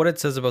mean, there's what it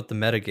says about the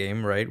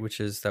metagame, right? Which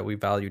is that we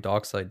value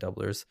dockside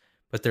doublers.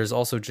 But there's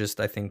also just,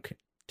 I think,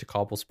 to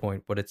Cobble's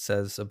point, what it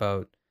says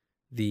about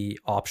the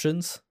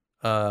options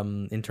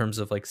in terms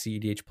of like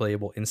cEDH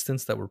playable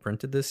instants that were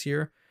printed this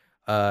year.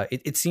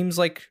 It seems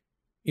like,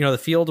 the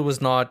field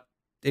was not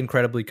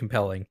incredibly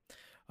compelling.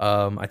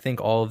 I think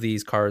all of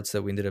these cards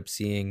that we ended up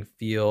seeing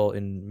feel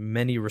in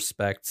many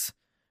respects,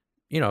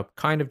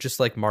 kind of just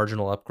like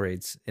marginal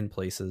upgrades in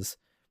places,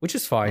 which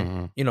is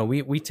fine.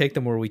 Mm-hmm. We take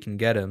them where we can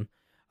get them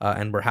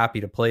and we're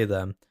happy to play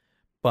them.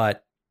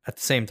 But at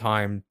the same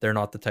time, they're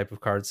not the type of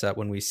cards that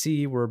when we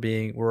see we're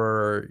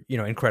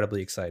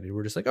incredibly excited.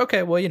 We're just like,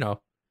 okay,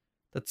 well,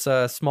 that's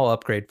a small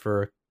upgrade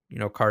for,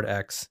 card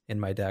X in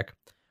my deck.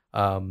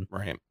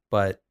 Right.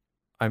 But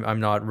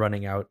I'm not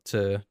running out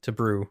to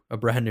brew a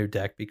brand new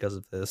deck because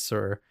of this,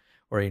 or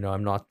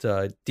I'm not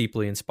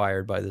deeply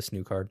inspired by this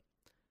new card.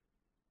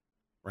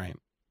 Right.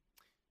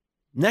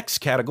 Next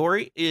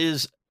category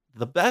is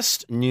the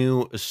best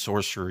new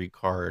sorcery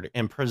card,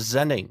 and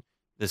presenting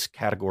this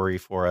category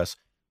for us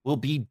will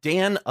be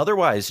Dan,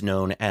 otherwise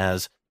known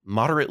as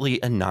Moderately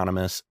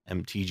Anonymous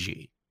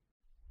MTG.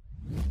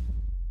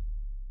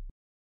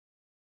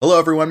 Hello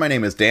everyone, my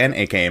name is Dan,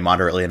 aka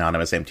Moderately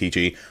Anonymous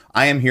MTG.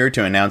 I am here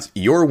to announce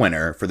your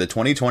winner for the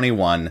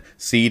 2021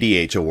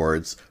 cEDH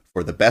Awards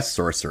for the Best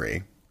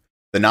Sorcery.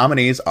 The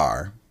nominees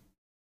are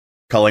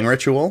Culling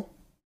Ritual,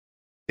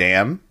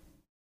 Dam,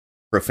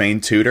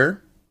 Profane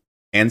Tutor,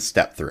 and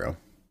Step Through.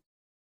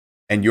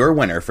 And your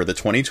winner for the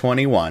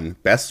 2021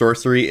 Best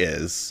Sorcery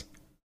is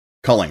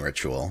Culling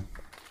Ritual.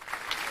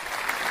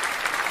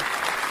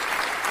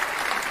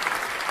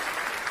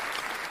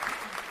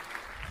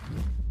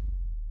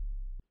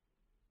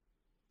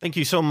 Thank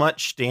you so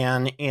much,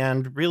 Dan.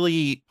 And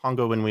really,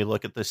 Pongo, when we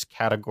look at this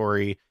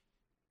category,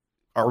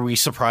 are we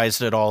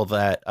surprised at all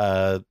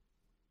that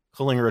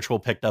Culling Ritual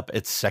picked up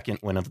its second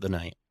win of the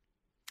night?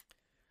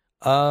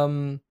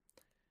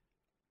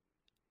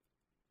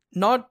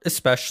 Not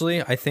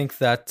especially. I think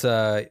that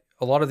a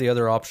lot of the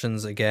other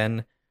options,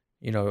 again,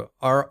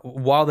 are,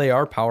 while they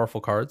are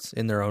powerful cards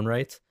in their own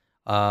right,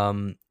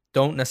 don't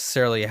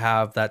necessarily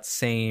have that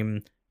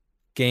same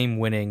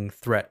game-winning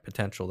threat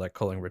potential that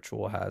Culling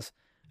Ritual has.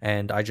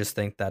 And I just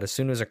think that as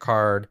soon as a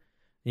card,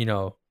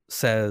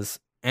 says,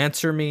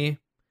 answer me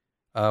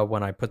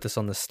when I put this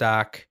on the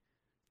stack,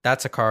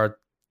 that's a card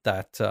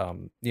that,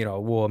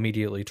 will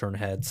immediately turn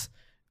heads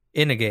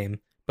in a game,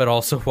 but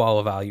also while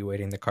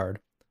evaluating the card.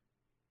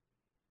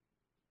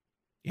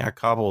 Yeah,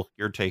 Cobble,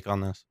 your take on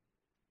this?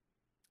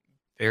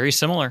 Very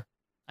similar.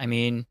 I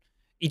mean,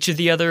 each of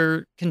the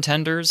other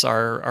contenders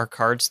are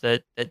cards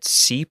that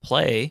see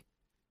play,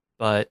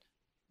 but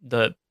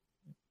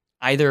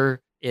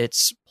either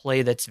it's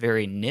play that's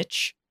very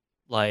niche,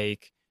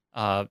 like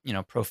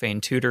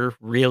Profane Tutor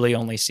really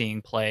only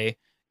seeing play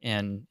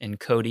in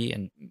Cody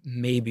and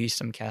maybe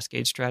some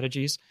Cascade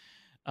strategies,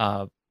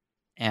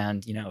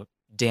 and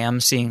Dam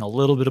seeing a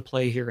little bit of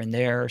play here and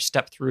there,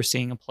 Step Through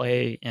seeing a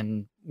play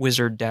in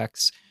Wizard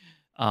decks.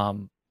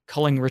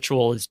 Culling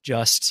Ritual is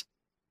just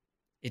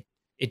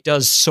it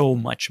does so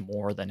much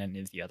more than any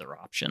of the other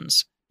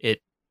options.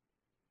 It,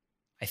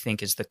 I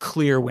think, is the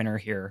clear winner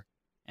here,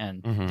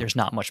 and there's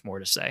not much more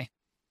to say.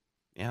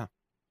 Yeah.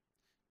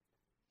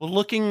 Well,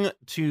 looking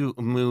to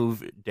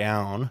move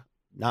down,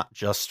 not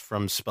just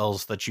from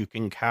spells that you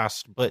can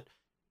cast, but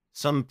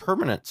some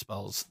permanent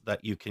spells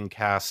that you can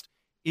cast,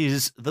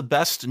 is the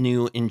best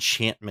new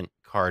enchantment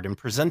card. And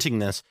presenting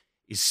this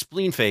is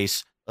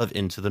Spleenface of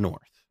Into the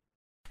North.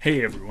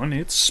 Hey everyone,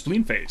 it's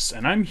Spleenface,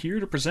 and I'm here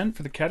to present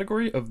for the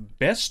category of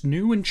Best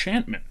New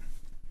Enchantment.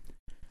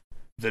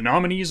 The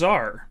nominees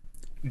are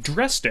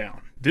Dress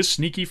Down. This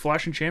sneaky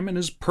flash enchantment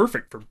is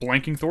perfect for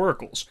blanking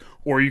Thoracles,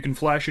 or you can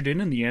flash it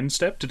in the end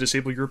step to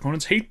disable your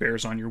opponent's hate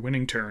bears on your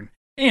winning turn,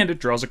 and it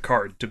draws a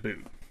card to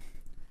boot.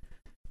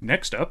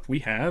 Next up, we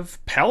have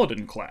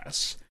Paladin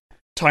class.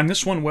 Time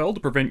this one well to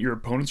prevent your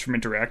opponents from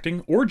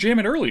interacting, or jam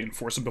it early and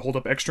force them to hold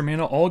up extra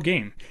mana all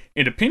game.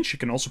 In a pinch, you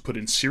can also put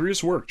in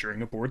serious work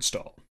during a board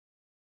stall.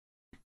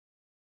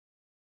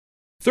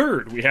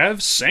 Third, we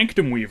have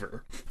Sanctum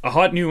Weaver, a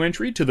hot new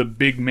entry to the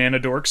big mana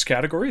dorks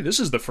category. This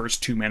is the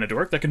first 2-mana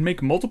dork that can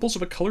make multiples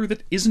of a color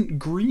that isn't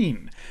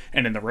green,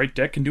 and in the right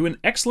deck can do an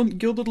excellent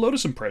Gilded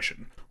Lotus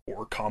impression,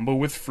 or combo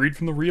with Freed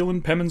from the Real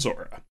and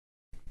Pemenzora.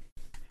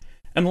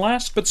 And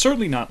last, but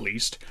certainly not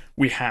least,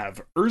 we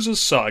have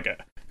Urza's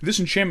Saga. This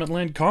enchantment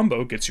land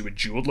combo gets you a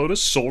Jeweled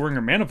Lotus, Soul Ring,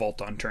 or Mana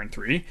Vault on turn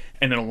 3,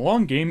 and in a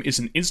long game is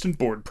an instant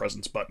board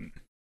presence button.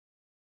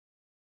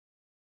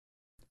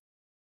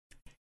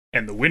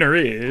 And the winner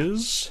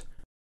is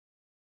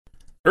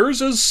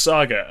Urza's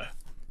Saga.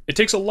 It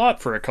takes a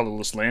lot for a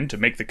colorless land to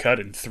make the cut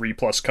in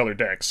 3+ color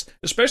decks,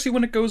 especially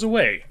when it goes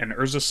away, and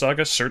Urza's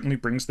Saga certainly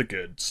brings the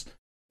goods.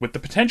 With the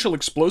potential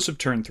explosive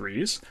turn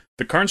 3s,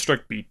 the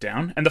Karnstruct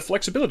beatdown, and the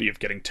flexibility of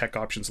getting tech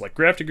options like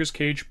Grafdigger's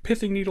Cage,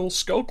 Pithing Needle,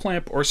 Skull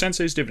Clamp, or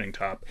Sensei's Divining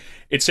Top,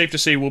 it's safe to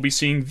say we'll be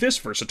seeing this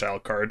versatile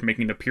card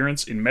making an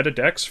appearance in meta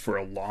decks for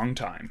a long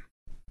time.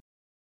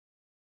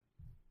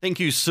 Thank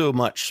you so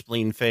much,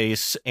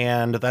 Spleenface,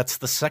 and that's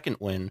the second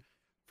win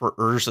for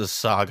Urza's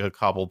Saga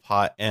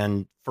Cobblepot,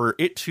 and for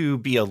it to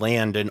be a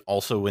land and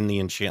also win the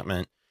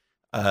enchantment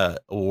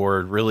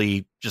award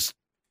really just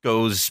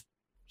goes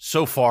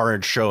so far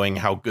in showing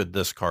how good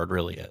this card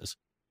really is.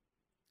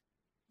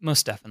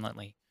 Most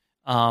definitely.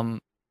 To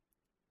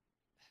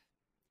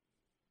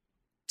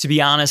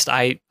be honest,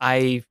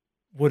 I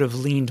would have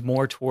leaned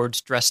more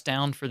towards Dress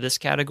Down for this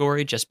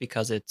category just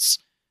because it's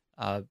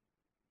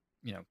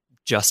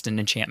just an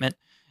enchantment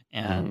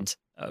and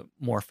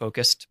more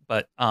focused,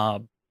 but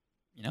an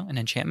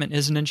enchantment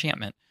is an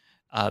enchantment.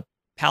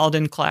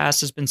 Paladin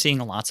class has been seeing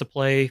lots of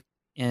play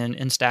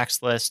in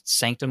stacks lists.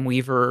 Sanctum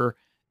Weaver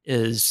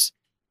is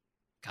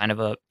kind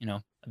of a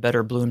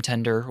better Bloom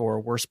Tender or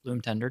a worse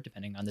Bloom Tender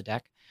depending on the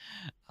deck.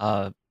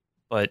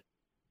 But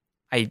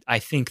I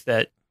think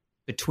that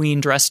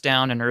between Dress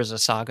Down and Urza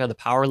Saga, the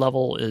power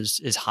level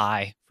is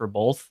high for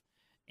both,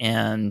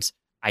 and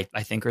I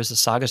think Urza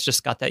Saga's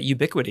just got that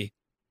ubiquity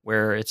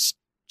where it's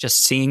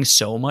just seeing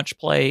so much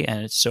play,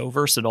 and it's so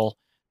versatile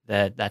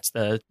that's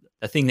the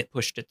thing that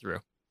pushed it through.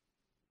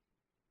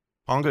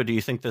 Pongo, do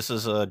you think this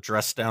is a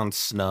dress down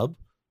snub?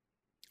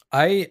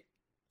 I'm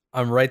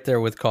right there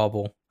with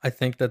Cobble. I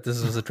think that this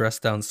is a dress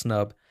down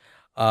snub.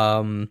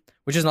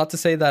 Which is not to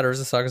say that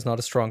Urza Saga is not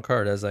a strong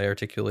card, as I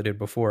articulated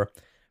before.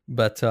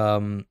 But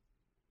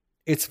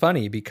it's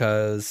funny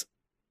because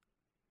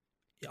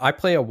I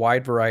play a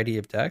wide variety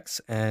of decks,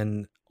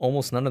 and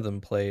almost none of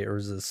them play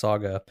Urza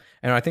Saga.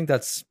 And I think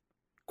that's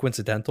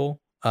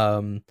coincidental.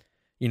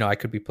 I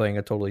could be playing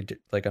a totally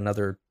like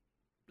another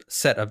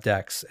set of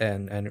decks,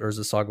 and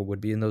Urza Saga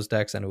would be in those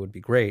decks, and it would be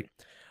great.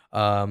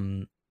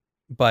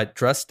 But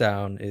Dress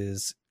Down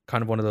is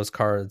kind of one of those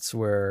cards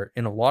where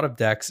in a lot of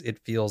decks it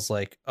feels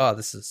like, oh,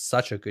 this is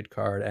such a good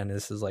card, and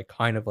this is like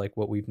kind of like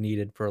what we've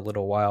needed for a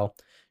little while.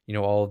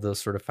 All of those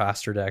sort of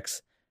faster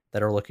decks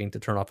that are looking to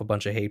turn off a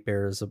bunch of hate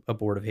bears, a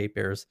board of hate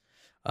bears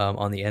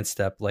on the end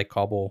step, like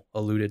Cobble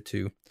alluded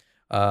to,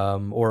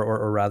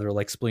 or rather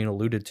like Spleen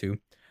alluded to.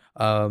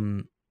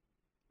 I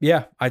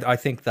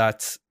think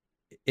that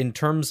in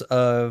terms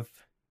of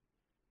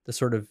the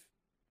sort of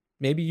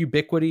maybe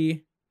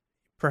ubiquity,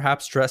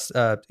 perhaps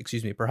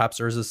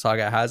Urza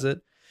Saga has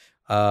it.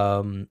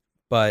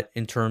 But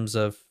in terms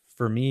of,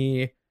 for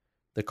me,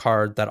 the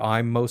card that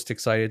I'm most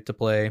excited to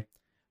play,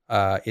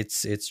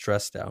 it's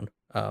Dress Down.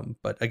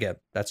 But again,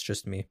 that's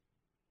just me.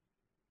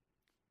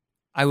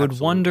 I would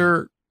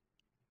wonder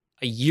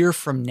a year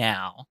from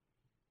now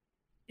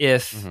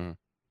if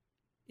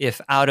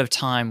Out of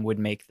Time would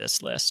make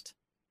this list,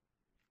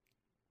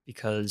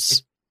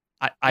 because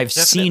I've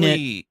seen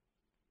it.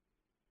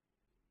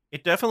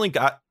 It definitely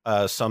got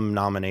some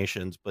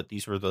nominations, but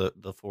these were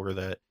the four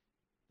that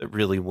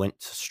really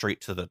went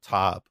straight to the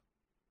top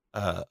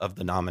of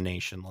the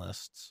nomination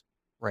lists.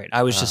 Right.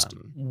 I was just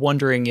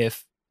wondering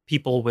if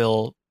people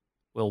will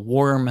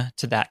warm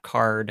to that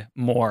card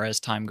more as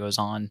time goes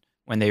on,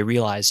 when they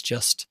realize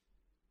just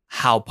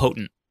how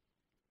potent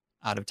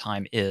Out of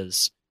Time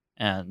is,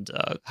 and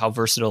how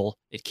versatile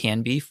it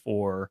can be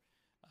for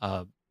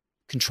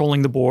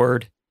controlling the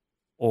board,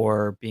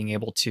 or being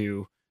able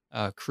to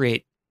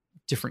create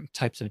different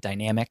types of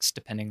dynamics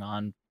depending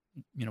on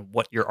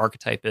what your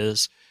archetype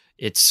is.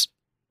 It's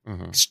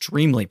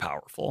extremely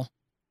powerful,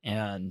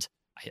 and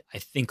I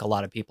think a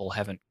lot of people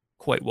haven't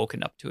quite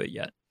woken up to it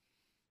yet.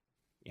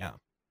 Yeah,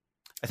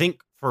 I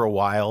think for a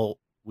while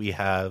we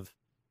have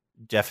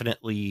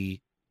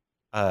definitely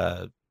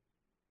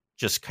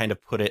just kind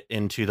of put it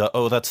into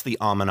that's the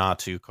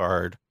Amanatu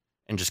card,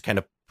 and just kind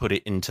of put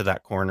it into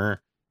that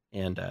corner,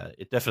 and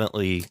it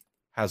definitely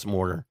has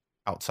more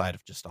outside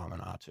of just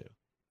Amanatu.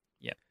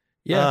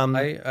 Yeah,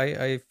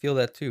 I feel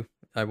that too.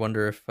 I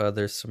wonder if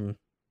there's some,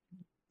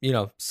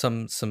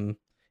 some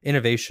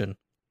innovation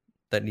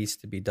that needs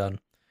to be done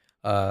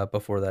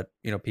before that,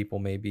 people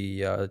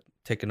maybe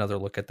take another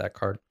look at that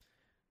card.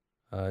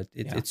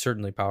 It's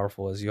certainly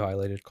powerful, as you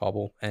highlighted,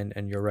 Cobble,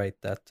 and you're right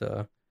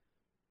that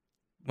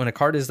when a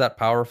card is that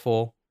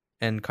powerful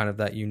and kind of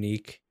that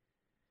unique,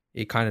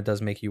 it kind of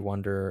does make you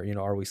wonder,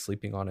 are we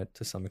sleeping on it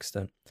to some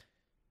extent?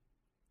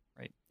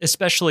 Right,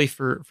 especially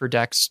for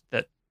decks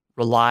that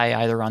rely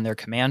either on their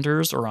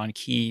commanders or on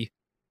key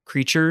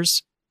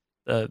creatures.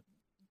 The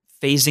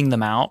phasing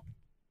them out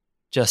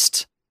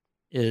just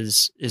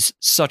is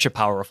such a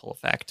powerful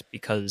effect,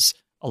 because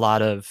a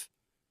lot of,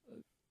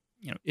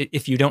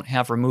 if you don't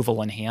have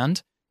removal in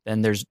hand,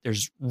 then there's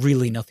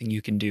really nothing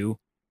you can do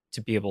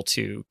to be able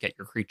to get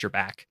your creature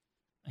back,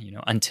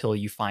 until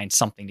you find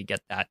something to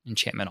get that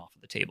enchantment off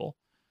of the table.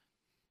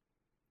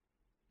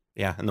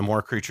 Yeah, and the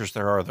more creatures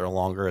there are, the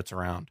longer it's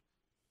around.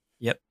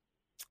 Yep.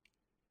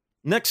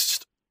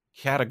 Next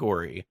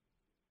category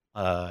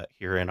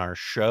here in our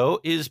show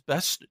is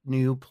Best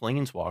New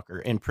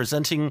Planeswalker, and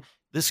presenting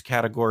this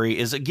category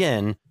is,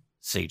 again,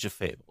 Sage of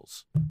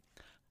Fables.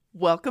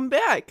 Welcome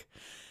back.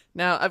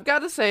 Now, I've got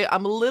to say,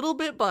 I'm a little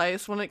bit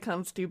biased when it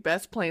comes to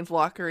Best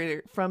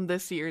Planeswalker from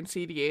this year in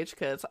cEDH,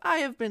 because I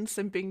have been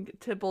simping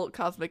Tibalt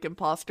Cosmic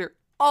Imposter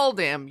all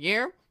damn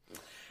year.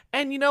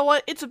 And you know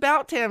what? It's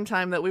about damn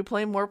time that we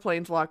play more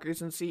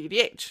Planeswalkers in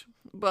cEDH.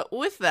 But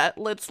with that,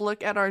 let's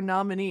look at our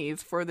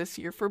nominees for this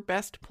year for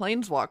Best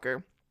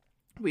Planeswalker.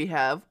 We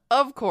have,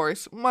 of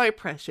course, my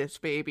precious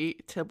baby,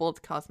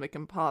 Tibalt Cosmic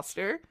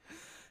Imposter,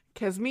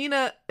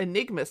 Kasmina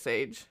Enigma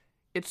Sage.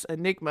 It's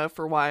Enigma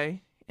for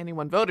why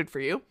anyone voted for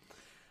you.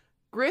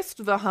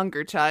 Grist the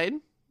Hunger Tide.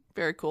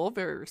 Very cool,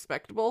 very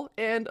respectable.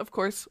 And, of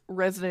course,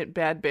 resident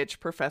bad bitch,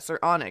 Professor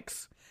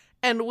Onyx.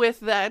 And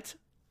with that,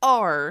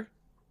 our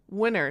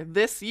winner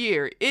this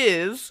year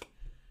is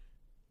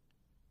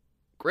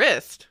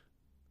Grist.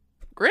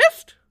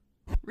 Grist?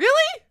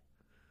 Really?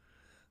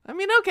 I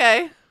mean,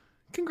 okay.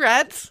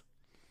 Congrats.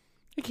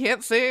 I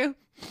can't say I'm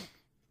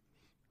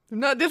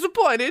not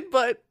disappointed,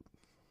 but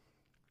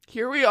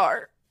here we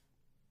are.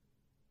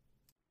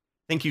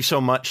 Thank you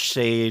so much,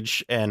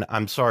 Sage, and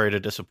I'm sorry to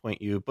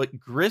disappoint you, but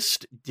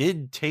Grist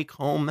did take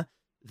home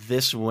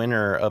this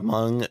winner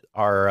among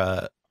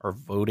our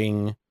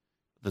voting.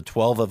 The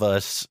 12 of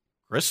us,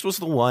 Grist was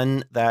the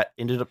one that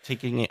ended up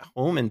taking it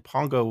home. And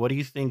Pongo, what do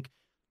you think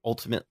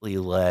ultimately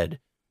led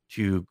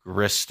to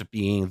Grist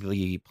being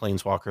the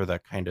planeswalker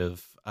that kind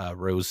of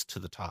rose to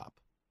the top?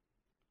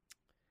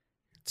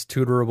 It's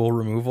tutorable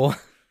removal.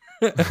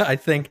 I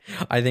think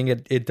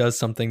it does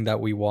something that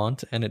we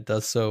want, and it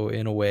does so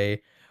in a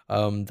way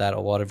that a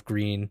lot of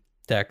green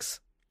decks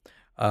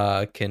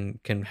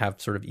can have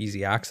sort of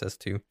easy access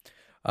to.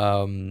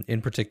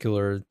 In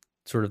particular,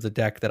 sort of the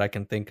deck that I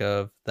can think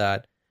of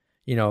that,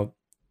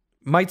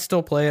 might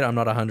still play it. I'm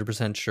not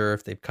 100% sure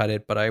if they've cut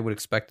it, but I would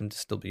expect them to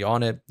still be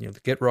on it. The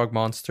Gitrog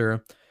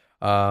monster,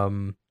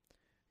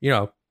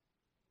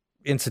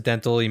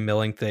 incidentally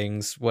milling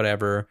things,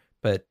 whatever.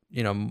 But,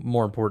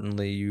 more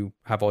importantly, you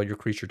have all your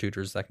creature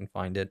tutors that can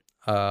find it.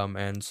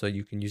 And so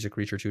you can use a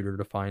creature tutor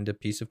to find a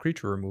piece of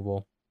creature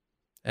removal.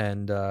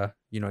 And,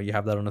 you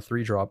have that on a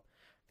 3-drop.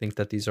 I think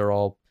that these are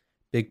all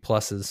big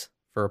pluses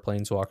for a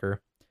planeswalker.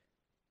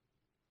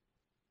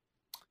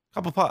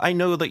 I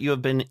know that you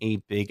have been a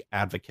big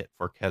advocate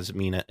for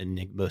Kasmina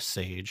Enigma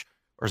Sage,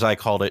 or as I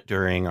called it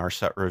during our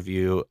set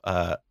review,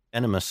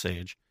 Enema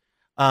Sage.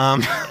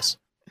 Yes.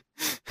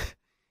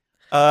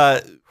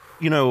 I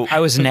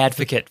was an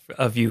advocate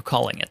of you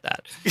calling it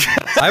that.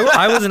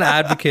 I was an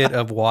advocate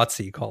of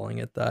WotC calling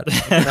it that.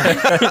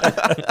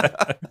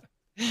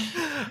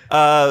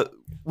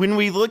 When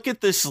we look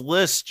at this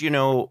list,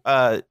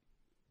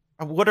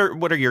 what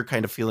are your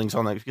kind of feelings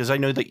on that? Because I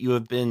know that you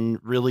have been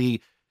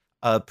really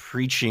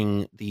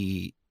preaching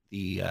the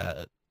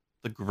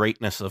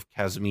greatness of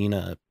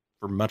Kasmina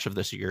for much of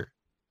this year.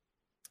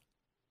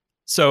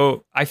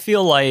 So I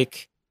feel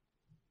like,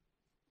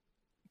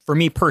 for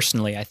me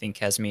personally, I think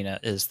Kasmina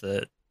is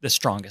the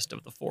strongest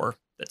of the 4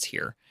 that's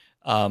here,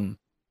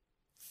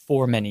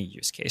 for many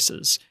use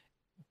cases.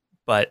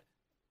 But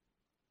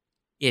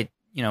it,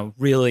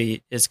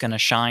 really is going to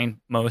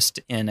shine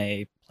most in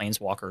a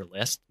planeswalker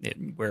list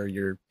where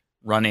you're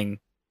running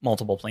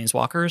multiple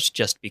planeswalkers,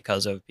 just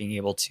because of being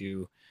able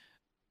to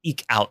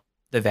eke out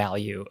the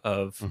value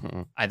of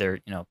either,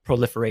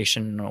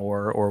 proliferation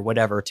or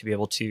whatever, to be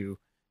able to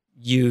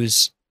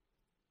use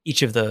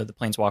each of the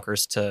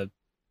planeswalkers to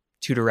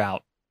tutor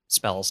out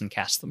spells and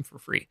cast them for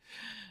free.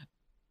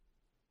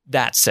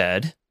 That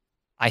said,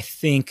 I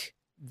think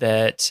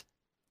that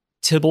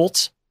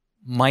Tybalt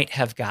might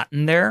have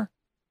gotten there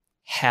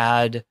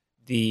had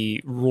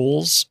the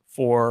rules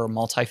for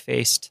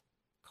multi-faced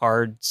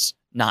cards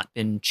not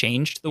been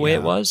changed the way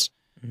it was.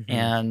 Mm-hmm.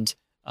 And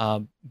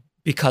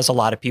because a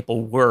lot of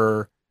people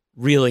were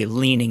really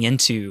leaning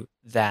into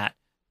that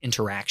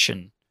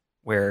interaction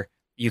where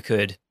you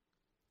could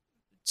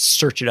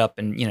search it up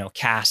and,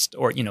 cast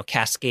or,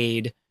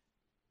 cascade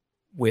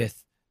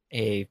with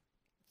a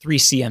 3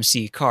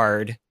 CMC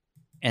card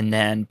and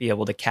then be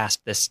able to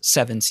cast this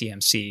 7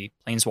 CMC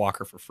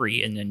planeswalker for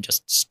free and then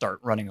just start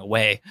running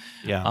away.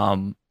 Yeah.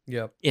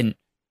 Yep.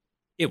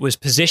 It was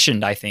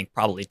positioned, I think,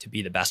 probably to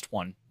be the best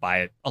one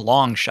by a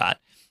long shot.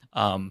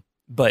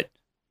 But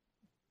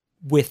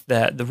with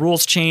the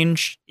rules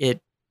change,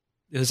 it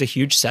was a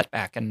huge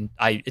setback, and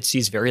it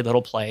sees very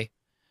little play.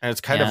 And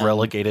it's kind of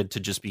relegated to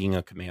just being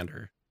a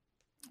commander.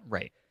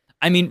 Right.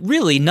 I mean,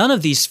 really, none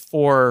of these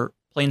 4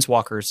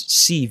 planeswalkers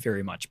see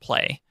very much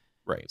play.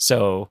 Right.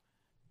 So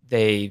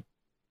they,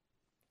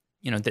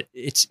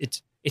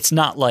 it's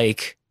not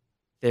like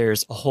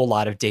there's a whole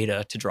lot of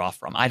data to draw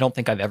from. I don't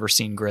think I've ever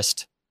seen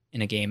Grist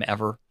in a game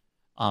ever.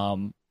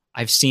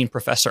 I've seen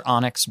Professor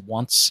Onyx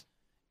once,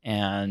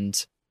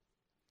 and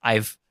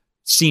I've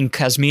seen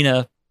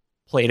Kasmina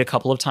played a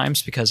couple of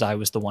times because I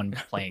was the one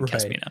playing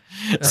Kasmina.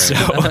 Right. So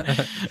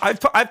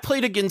I've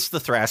played against the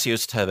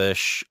Thrasios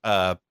Tevesh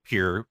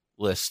peer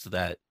list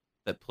that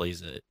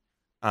plays it.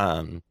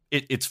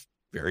 It's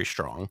very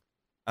strong.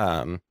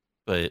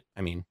 But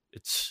I mean,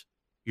 it's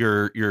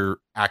you're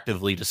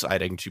actively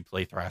deciding to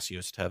play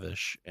Thrasios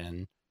Tevesh,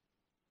 and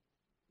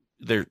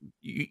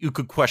you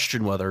could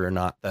question whether or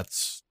not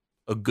that's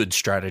a good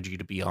strategy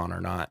to be on or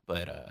not,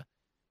 but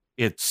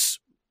it's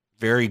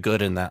very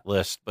good in that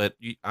list. But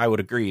I would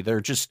agree,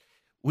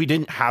 we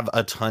didn't have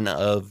a ton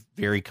of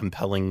very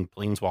compelling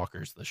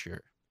planeswalkers this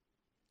year.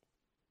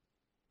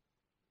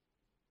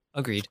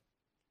 Agreed.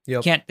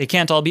 Yep. They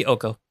can't all be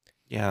Oko.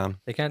 Yeah.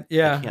 They can't.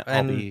 Yeah.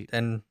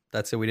 And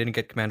that's it. We didn't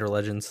get Commander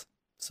Legends,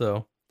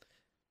 so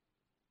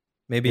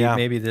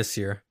maybe this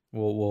year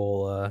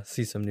we'll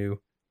see some new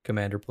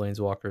Commander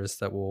Planeswalkers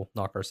that will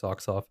knock our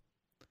socks off.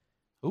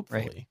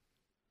 Hopefully. Right.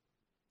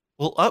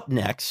 Well, up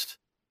next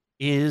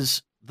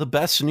is the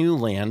best new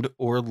land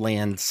or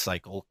land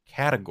cycle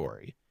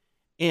category.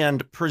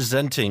 And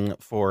presenting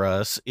for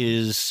us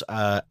is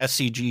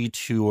SCG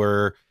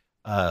Tour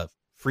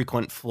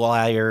frequent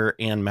flyer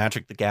and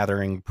Magic the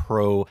Gathering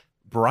pro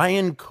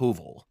Brian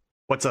Koval.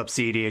 What's up,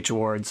 cEDH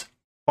Awards?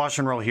 Bosch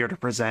and Roll here to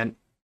present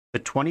the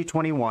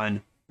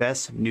 2021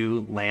 Best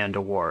New Land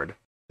Award.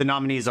 The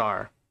nominees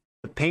are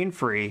the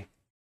pain-free,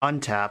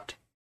 untapped,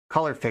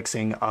 color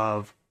fixing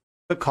of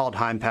the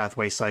Kaldheim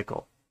Pathway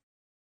Cycle,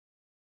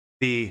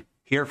 the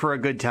here for a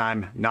good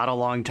time, not a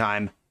long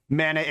time,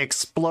 Mana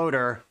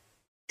Exploder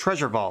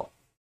Treasure Vault,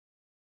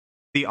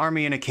 The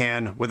Army in a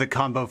Can with a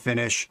combo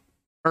finish,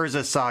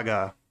 Urza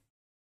Saga.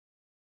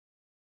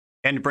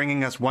 And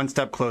bringing us one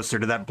step closer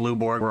to that blue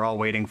board we're all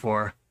waiting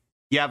for,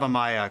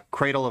 Yavimaya,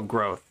 Cradle of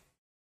Growth.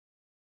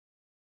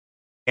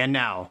 And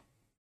now,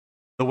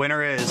 the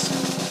winner is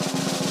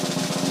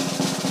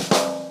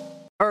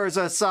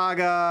Urza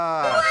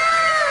Saga!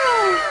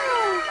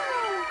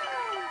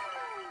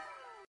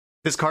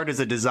 This card is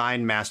a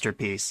design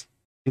masterpiece,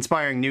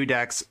 inspiring new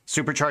decks,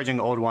 supercharging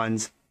old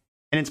ones,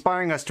 and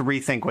inspiring us to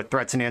rethink what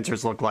threats and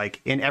answers look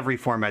like in every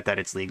format that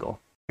it's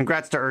legal.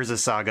 Congrats to Urza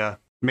Saga.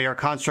 May your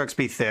constructs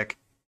be thick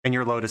and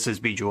your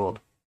lotuses be jeweled.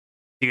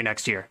 See you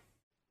next year.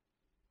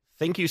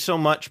 Thank you so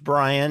much,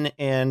 Brian.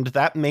 And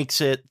that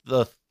makes it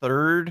the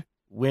third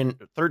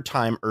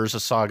time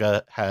Urza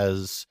Saga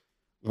has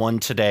won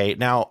today.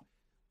 Now,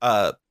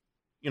 I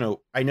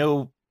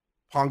know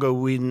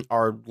Pongo, in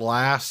our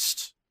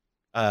last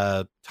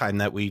time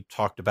that we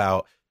talked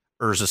about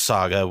Urza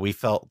Saga, we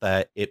felt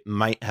that it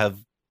might have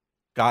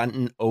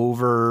gotten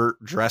over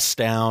dressed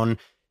down,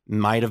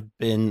 might have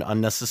been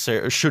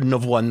unnecessary, shouldn't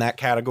have won that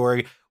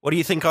category. What do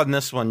you think on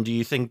this one? Do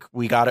you think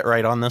we got it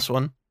right on this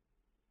one?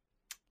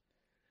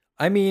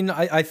 I mean,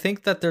 I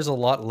think that there's a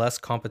lot less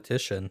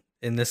competition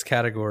in this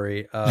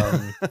category.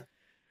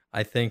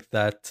 I think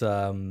that,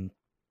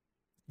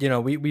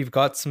 we've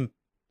got some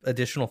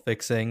additional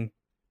fixing,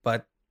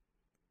 but,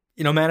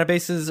 mana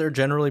bases are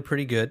generally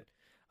pretty good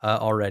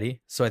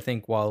already. So I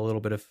think while a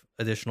little bit of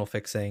additional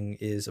fixing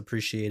is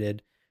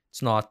appreciated,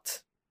 it's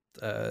not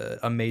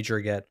a major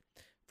get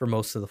for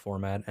most of the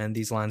format. And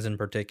these lands in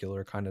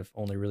particular kind of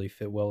only really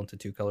fit well into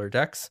 2-color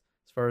decks,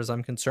 as far as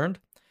I'm concerned.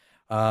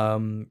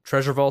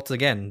 Treasure Vault,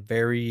 again,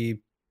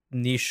 very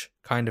niche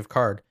kind of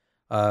card.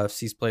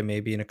 Sees play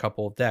maybe in a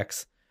couple of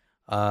decks.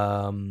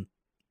 And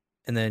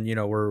then,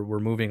 we're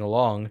moving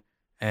along.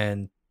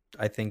 And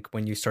I think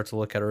when you start to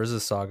look at Urza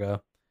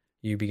Saga,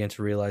 you begin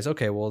to realize,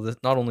 okay, well,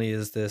 not only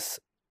is this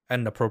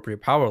an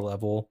appropriate power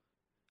level,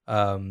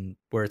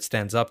 where it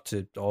stands up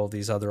to all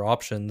these other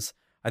options,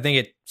 I think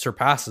it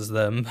surpasses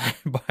them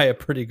by a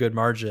pretty good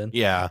margin.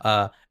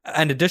 Yeah.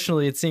 And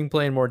additionally, it's seeing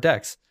play in more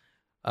decks.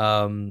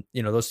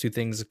 Those two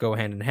things go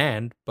hand in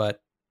hand,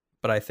 but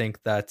I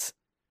think that,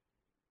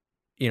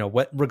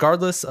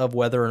 regardless of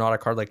whether or not a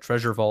card like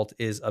Treasure Vault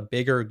is a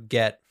bigger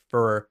get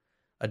for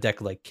a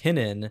deck like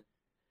Kinnan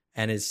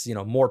and is,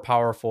 more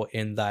powerful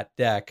in that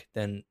deck,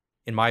 then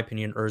in my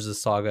opinion, Urza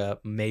Saga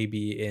may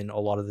be in a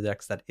lot of the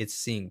decks that it's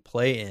seeing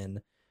play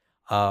in.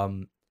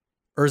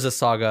 Urza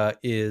Saga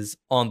is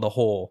on the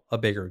whole a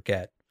bigger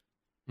get.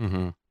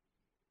 Mm-hmm.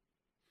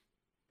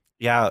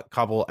 Yeah,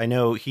 Cobble, I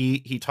know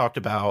he talked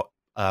about,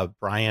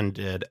 Brian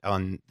did,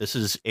 this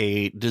is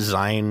a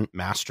design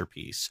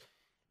masterpiece,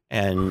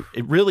 and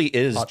it really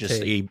is Hot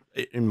just take.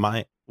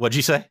 What'd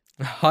you say?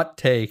 Hot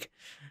take.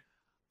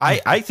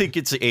 I think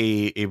it's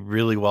a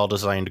really well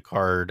designed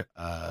card.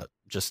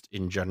 Just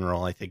in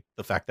general, I think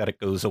the fact that it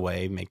goes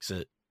away makes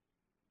it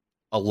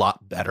a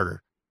lot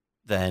better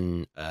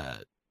than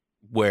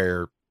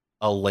where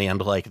a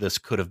land like this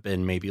could have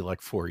been maybe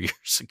like 4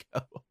 years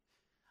ago.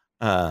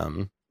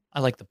 I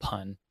like the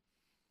pun.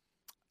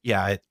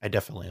 Yeah, I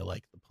definitely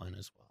like the pun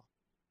as well.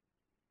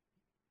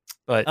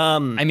 But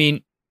I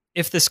mean,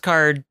 if this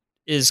card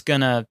is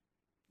gonna,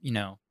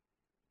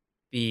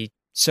 be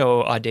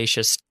so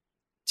audacious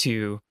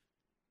to,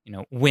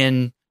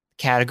 win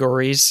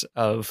categories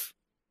of,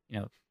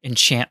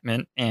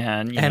 enchantment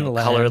and And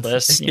lands.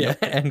 colorless,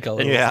 and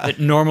colorless. that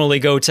normally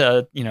go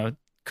to,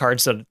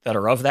 cards that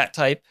are of that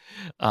type,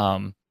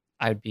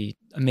 I'd be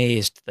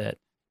amazed that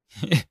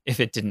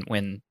if it didn't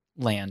win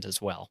land as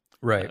well.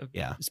 Right.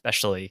 Yeah.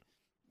 Especially,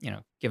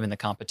 given the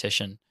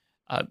competition.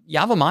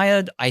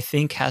 Yavimaya, I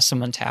think, has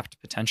some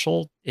untapped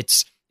potential.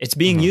 It's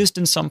being used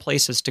in some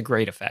places to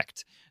great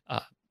effect,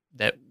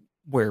 that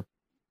where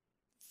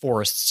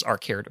forests are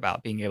cared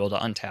about, being able to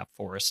untap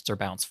forests or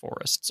bounce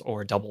forests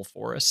or double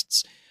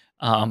forests.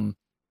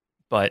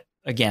 But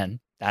again,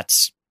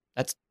 that's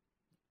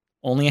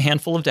only a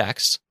handful of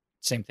decks.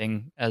 Same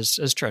thing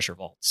as Treasure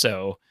Vault.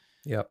 So,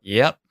 yep,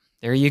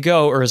 there you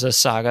go, Urza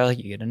Saga.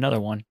 You get another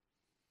one,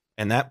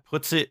 and that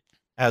puts it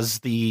as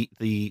the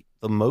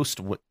most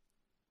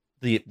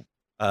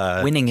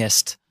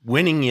winningest.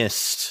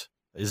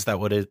 Is that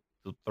what it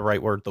the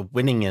right word? The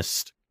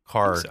winningest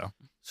card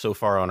so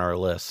far on our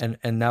list.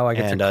 And now I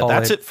get to call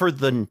that's it for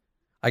the.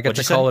 I get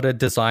to call it a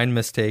design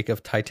mistake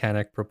of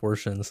titanic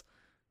proportions.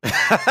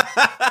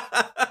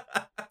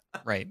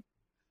 Right.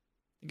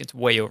 I think it's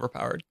way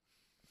overpowered.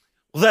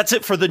 Well, that's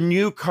it for the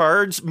new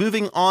cards.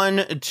 Moving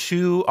on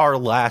to our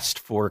last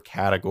 4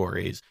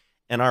 categories.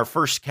 And our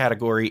first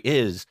category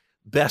is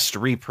Best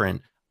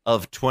Reprint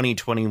of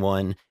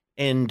 2021.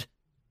 And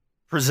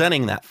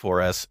presenting that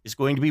for us is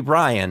going to be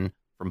Brian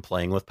from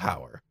Playing with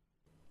Power.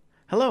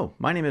 Hello,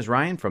 my name is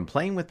Ryan from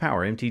Playing with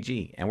Power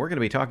MTG, and we're going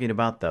to be talking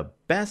about the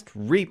best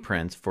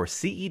reprints for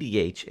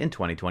cEDH in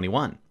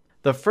 2021.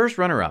 The first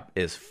runner-up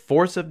is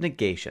Force of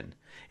Negation.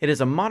 It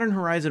is a Modern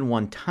Horizon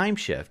 1 time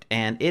shift,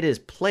 and it is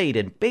played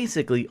in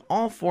basically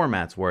all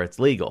formats where it's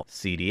legal,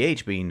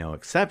 cEDH being no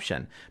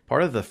exception.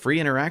 Part of the free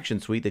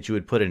interaction suite that you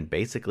would put in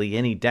basically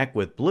any deck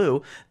with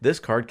blue, this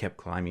card kept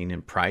climbing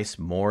in price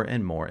more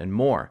and more and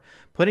more.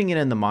 Putting it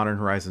in the Modern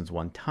Horizons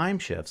 1 time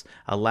shifts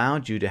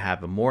allowed you to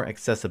have a more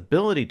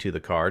accessibility to the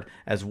card,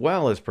 as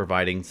well as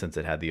providing, since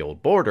it had the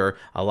old border,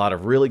 a lot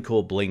of really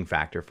cool bling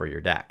factor for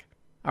your deck.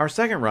 Our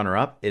second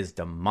runner-up is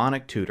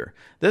Demonic Tutor.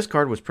 This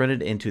card was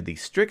printed into the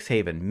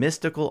Strixhaven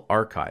Mystical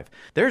Archive.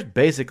 There's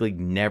basically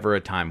never a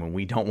time when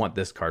we don't want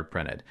this card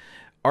printed.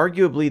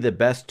 Arguably the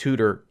best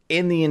tutor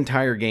in the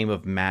entire game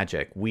of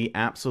Magic, we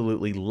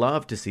absolutely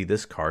love to see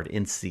this card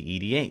in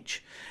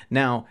cEDH.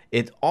 Now,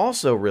 it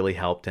also really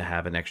helped to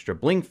have an extra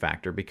bling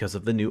factor because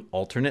of the new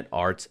alternate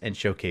arts and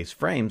showcase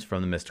frames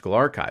from the Mystical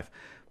Archive.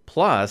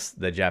 Plus,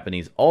 the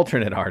Japanese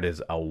alternate art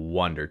is a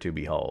wonder to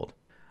behold.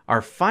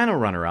 Our final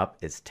runner-up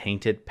is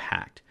Tainted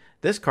Pact.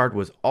 This card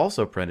was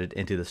also printed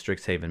into the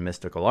Strixhaven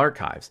Mystical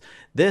Archives.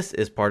 This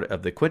is part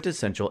of the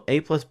quintessential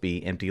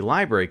A+B empty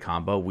library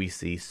combo we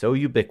see so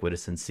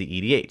ubiquitous in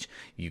cEDH.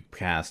 You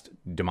cast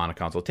Demonic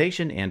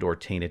Consultation and or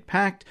Tainted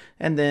Pact,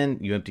 and then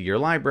you empty your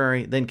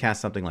library, then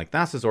cast something like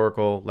Thassa's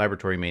Oracle,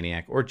 Laboratory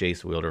Maniac, or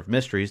Jace Wielder of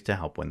Mysteries to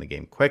help win the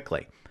game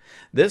quickly.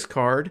 This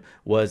card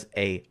was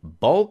a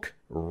bulk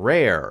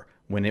rare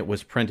when it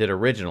was printed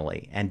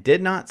originally, and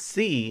did not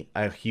see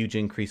a huge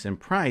increase in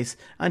price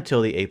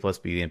until the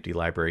A+B empty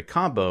library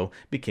combo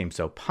became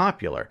so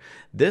popular.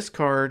 This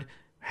card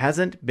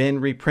hasn't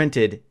been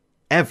reprinted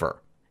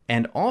ever,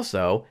 and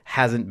also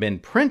hasn't been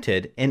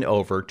printed in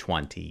over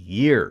 20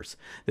 years.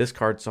 This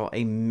card saw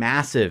a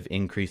massive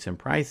increase in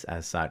price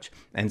as such,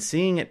 and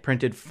seeing it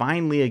printed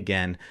finally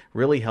again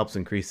really helps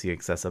increase the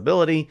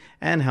accessibility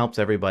and helps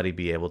everybody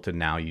be able to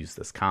now use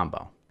this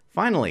combo.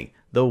 Finally,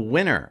 the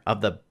winner of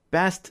the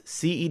best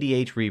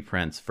cEDH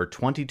reprints for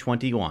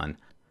 2021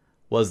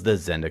 was the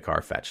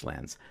Zendikar Fetch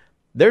lands.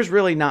 There's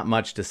really not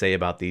much to say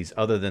about these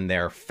other than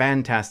they're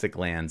fantastic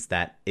lands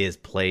that is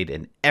played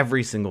in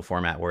every single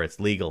format where it's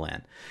legal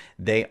in.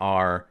 They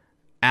are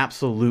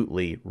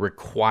absolutely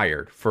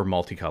required for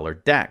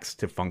multicolored decks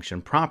to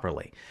function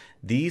properly.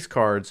 These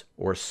cards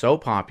were so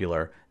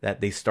popular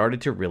that they started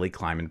to really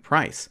climb in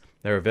price.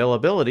 Their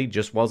availability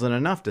just wasn't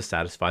enough to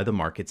satisfy the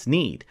market's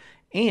need,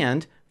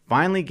 and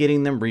finally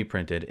getting them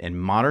reprinted in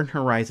Modern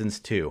Horizons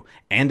 2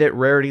 and at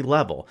rarity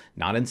level,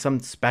 not in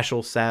some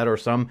special set or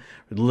some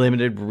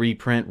limited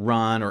reprint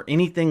run or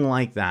anything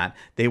like that.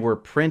 They were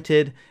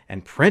printed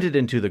and printed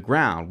into the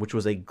ground, which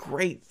was a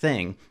great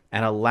thing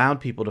and allowed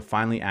people to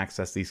finally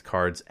access these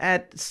cards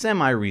at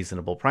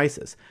semi-reasonable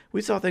prices.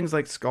 We saw things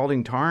like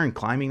Scalding Tarn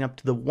climbing up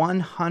to the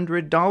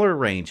 $100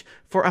 range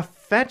for a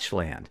fetch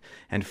land,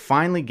 and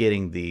finally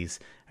getting these,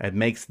 it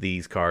makes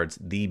these cards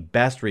the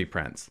best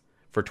reprints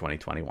for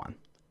 2021.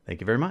 Thank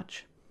you very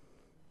much.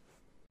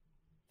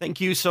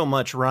 Thank you so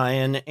much,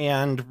 Ryan.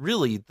 And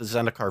really, the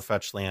Zendikar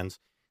Fetch lands.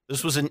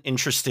 This was an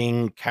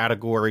interesting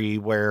category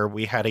where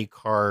we had a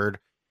card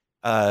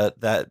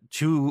that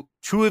two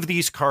of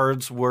these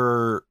cards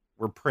were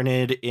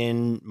printed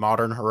in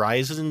Modern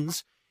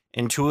Horizons,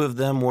 and two of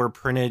them were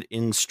printed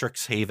in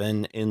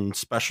Strixhaven in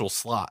special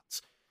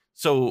slots.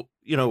 So,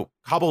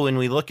 Cobble, when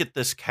we look at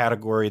this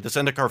category, the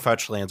Zendikar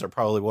Fetch lands are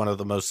probably one of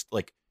the most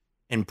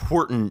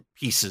important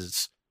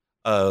pieces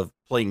of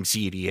playing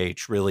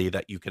cEDH, really,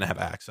 that you can have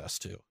access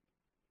to.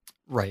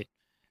 Right.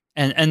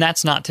 And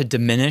that's not to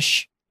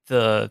diminish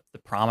the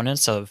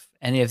prominence of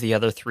any of the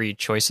other three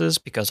choices,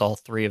 because all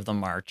three of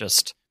them are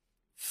just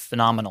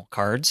phenomenal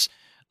cards.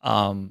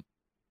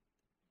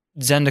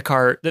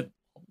 Zendikar,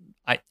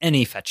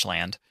 any fetch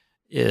land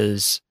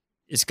is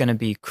going to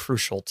be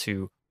crucial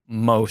to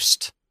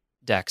most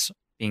decks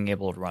being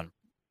able to run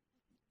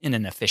in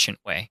an efficient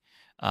way.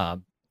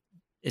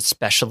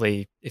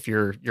 Especially if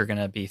you're going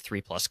to be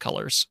 3+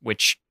 colors,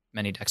 which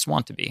many decks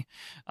want to be.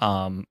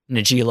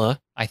 Najeela,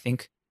 I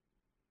think,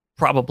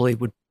 probably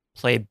would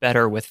play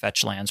better with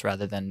fetch lands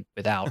rather than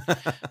without.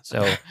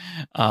 So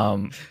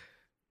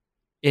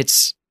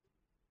it's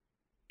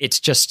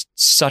just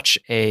such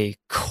a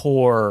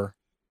core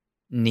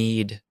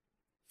need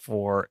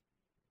for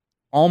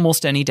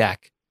almost any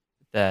deck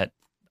that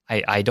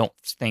I don't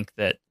think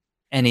that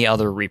any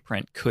other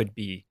reprint could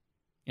be,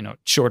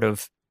 short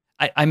of.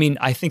 I mean,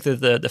 I think that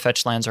the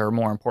fetch lands are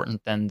more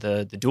important than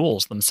the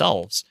duels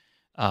themselves,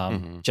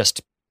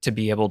 just to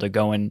be able to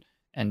go in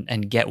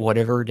and get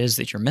whatever it is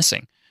that you're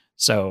missing.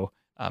 So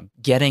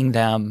getting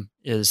them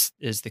is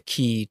the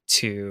key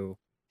to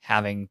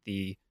having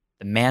the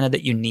mana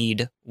that you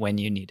need when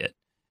you need it.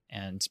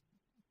 And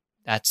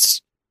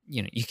that's,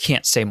 you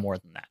can't say more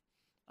than that.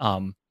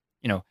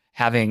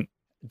 Having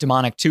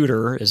Demonic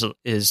Tutor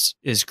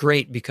is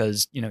great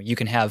because, you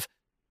can have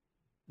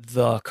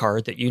the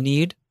card that you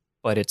need,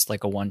 but it's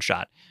like a one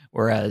shot.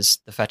 Whereas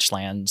the fetch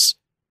lands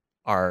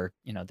are,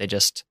 they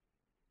just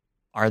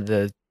are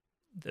the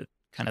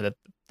kind of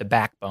the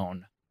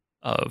backbone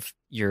of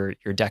your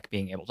deck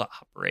being able to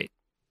operate.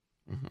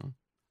 Mm-hmm.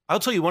 I'll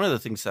tell you one of the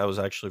things that I was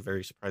actually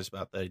very surprised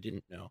about that I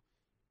didn't know.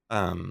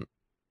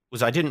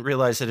 was I didn't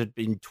realize it had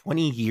been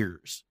 20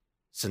 years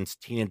since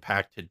Teen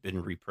Impact had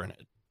been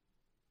reprinted.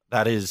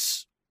 That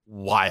is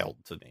wild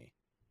to me.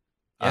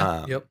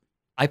 Yeah. Yep.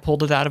 I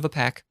pulled it out of a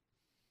pack.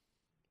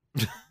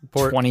 20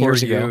 poor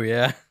years you, ago.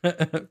 Yeah.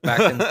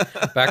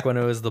 back when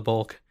it was the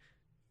bulk.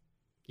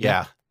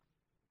 Yeah.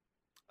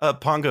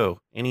 Pongo,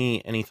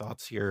 any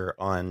thoughts here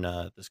on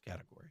this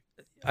category?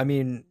 I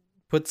mean,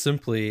 put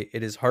simply,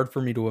 it is hard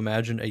for me to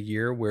imagine a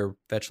year where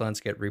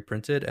fetchlands get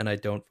reprinted and I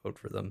don't vote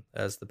for them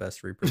as the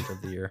best reprint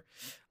of the year.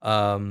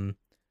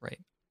 Right.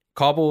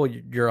 Cobble,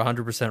 you're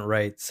 100%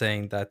 right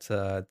saying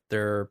that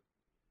they're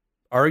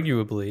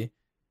arguably,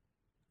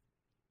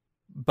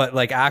 but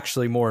like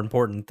actually more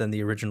important than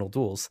the original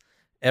duels.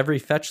 Every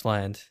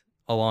fetchland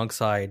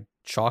alongside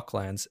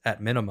chalklands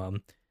at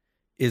minimum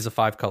is a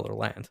 5-color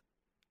land.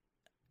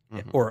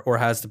 Or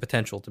has the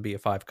potential to be a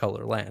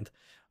 5-color land,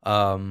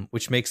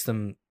 which makes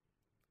them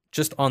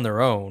just on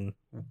their own,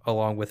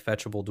 along with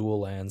fetchable dual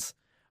lands,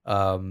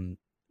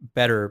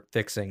 better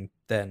fixing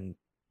than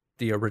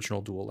the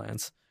original dual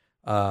lands.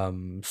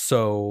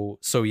 So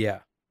yeah,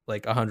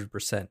 like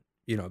 100%.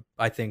 You know,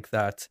 I think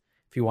that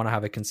if you want to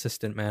have a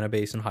consistent mana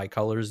base and high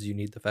colors, you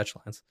need the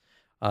fetchlands.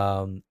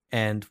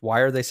 And why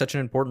are they such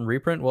an important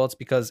reprint? Well, it's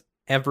because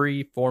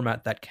every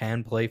format that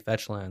can play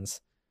fetchlands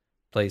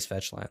plays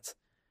fetchlands.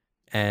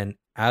 And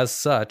as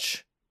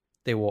such,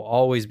 they will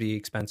always be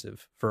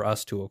expensive for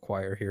us to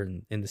acquire here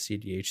in the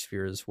CEDH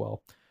sphere as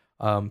well.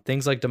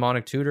 Things like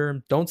Demonic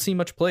Tutor don't see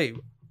much play,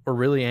 or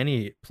really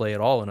any play at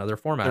all in other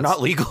formats. They're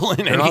not legal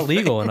in They're not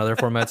legal in other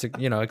formats,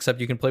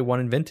 except you can play one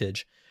in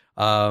Vintage,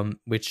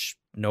 which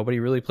nobody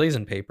really plays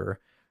in paper.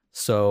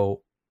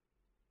 So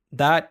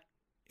that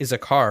is a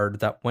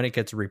card that when it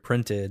gets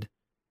reprinted,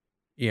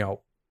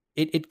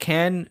 it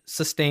can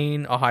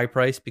sustain a high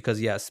price because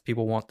yes,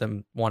 people want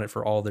it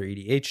for all their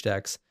EDH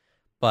decks,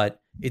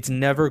 but it's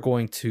never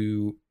going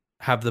to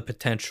have the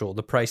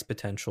price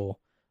potential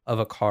of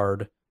a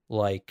card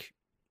like,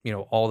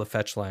 all the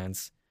fetch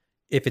lands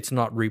if it's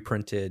not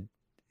reprinted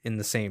in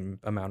the same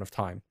amount of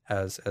time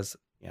as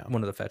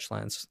one of the fetch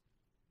lands.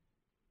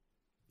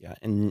 Yeah,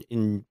 and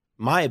in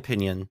my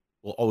opinion,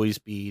 will always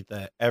be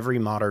that every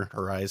Modern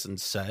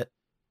Horizons set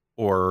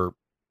or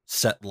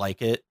set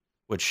like it,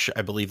 which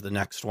I believe the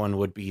next one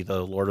would be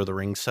the Lord of the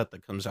Rings set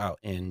that comes out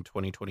in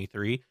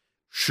 2023,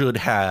 should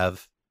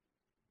have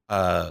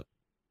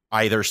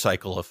either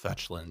cycle of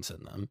fetchlands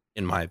in them,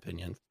 in my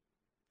opinion,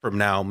 from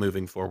now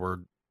moving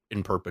forward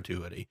in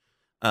perpetuity.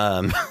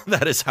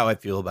 That is how I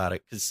feel about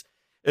it, because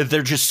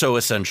they're just so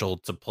essential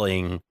to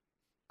playing,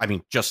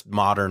 just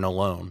Modern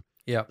alone.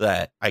 Yeah.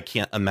 That I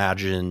can't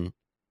imagine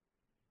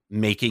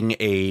making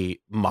a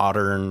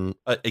Modern,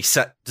 a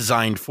set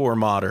designed for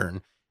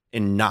Modern,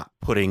 and not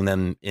putting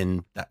them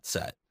in that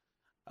set.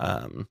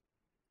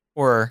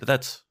 Or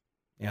that's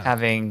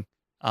having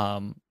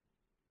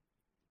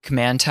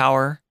command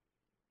tower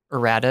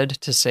errated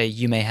to say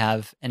you may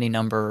have any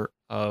number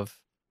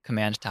of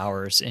command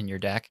towers in your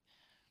deck.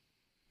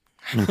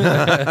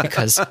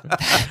 Because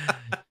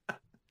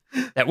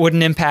that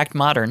wouldn't impact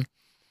Modern.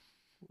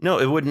 No,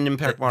 it wouldn't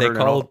impact Modern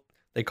at all.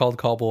 They called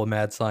Cobble a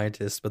mad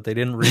scientist, but they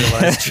didn't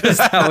realize just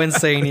how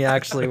insane he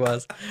actually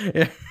was.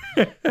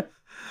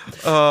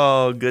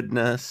 Oh,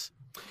 goodness.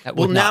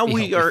 Well, now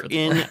we are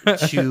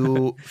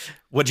into...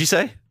 What'd you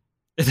say?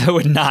 That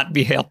would not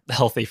be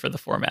healthy for the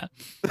format.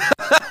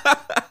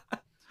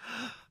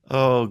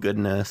 Oh,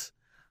 goodness.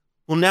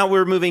 Well, now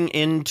we're moving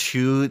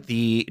into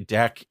the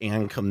deck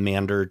and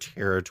commander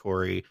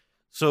territory.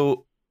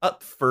 So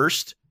up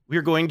first,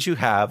 we're going to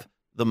have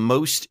the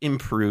Most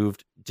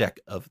Improved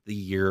Deck of the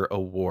Year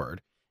award.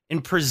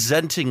 And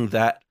presenting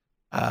that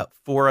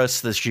for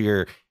us this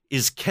year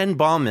is Ken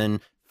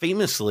Bauman,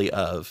 famously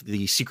of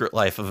The Secret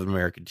Life of an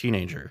American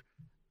Teenager,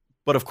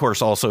 but of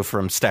course also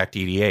from Stacked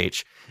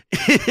EDH,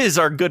 is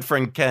our good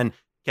friend Ken.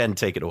 Ken,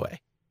 take it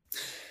away.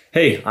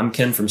 Hey, I'm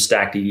Ken from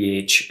Stacked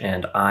EDH,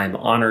 and I'm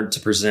honored to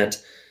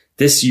present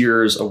this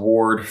year's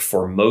award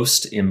for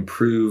Most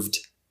Improved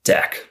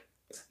Deck.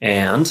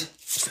 And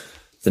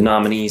the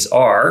nominees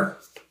are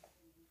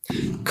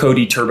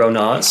Cody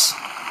Turbonaz,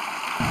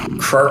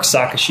 Krark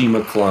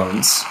Sakashima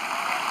Clones,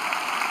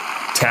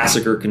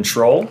 Tassiger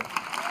Control,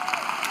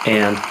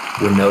 and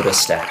Winota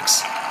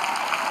Stacks.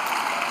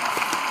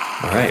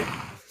 All right.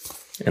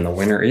 And the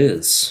winner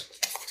is...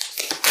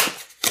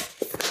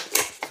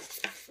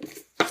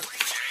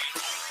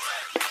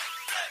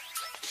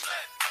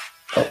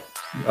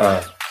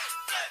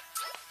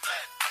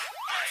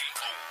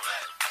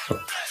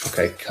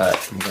 okay,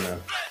 cut. I'm going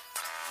to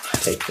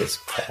take this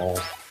call.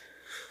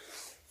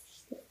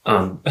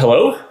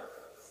 Hello?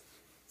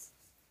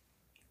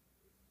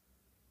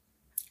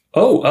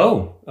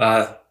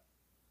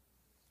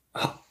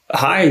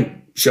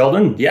 Hi,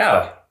 Sheldon.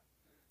 Yeah.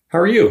 How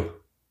are you?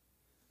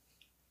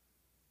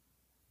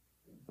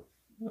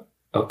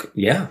 Okay.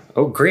 Yeah.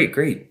 Oh,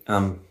 great.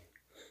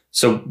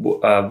 So,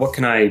 what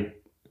can I...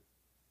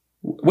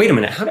 Wait a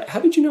minute. How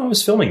did you know I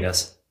was filming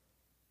this?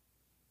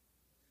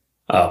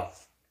 Oh.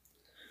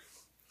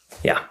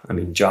 Yeah, I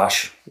mean,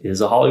 Josh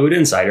is a Hollywood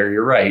insider.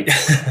 You're right.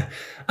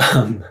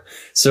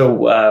 So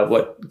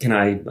what can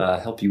I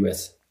help you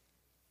with?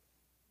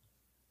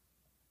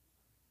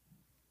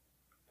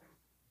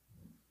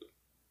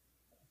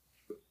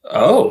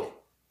 Oh,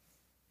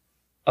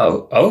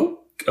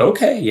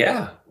 okay,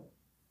 yeah.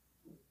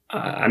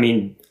 I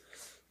mean,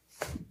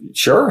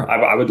 sure.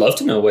 I would love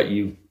to know what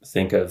you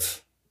think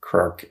of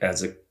Kirk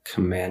as a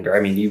commander. I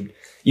mean,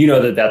 you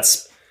know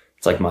it's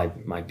like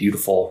my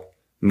beautiful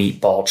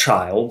meatball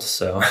child.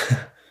 So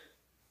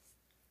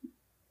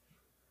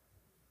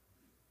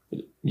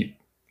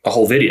a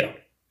whole video.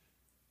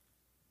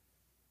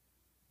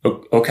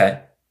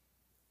 Okay.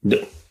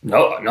 No.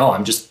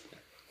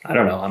 I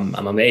don't know.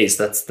 I'm amazed.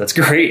 That's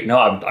great. No,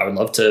 I would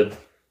love to.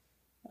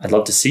 I'd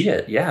love to see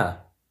it. Yeah.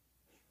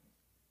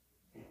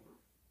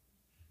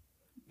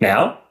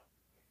 Now?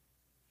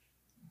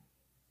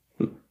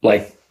 Do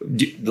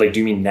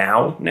you mean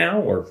now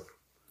or?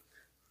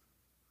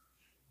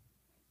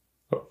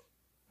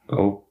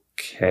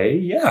 Okay.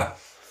 Yeah.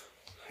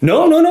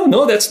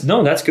 No.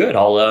 That's good.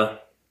 I'll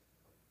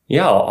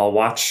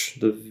watch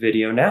the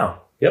video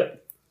now.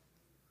 Yep.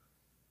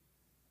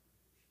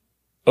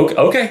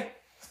 Okay.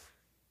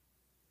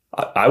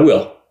 I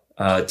will.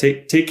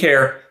 Take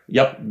care.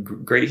 Yep.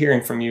 Great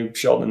hearing from you,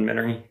 Sheldon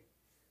Menery.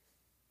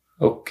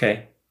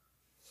 Okay.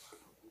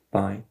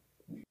 Bye.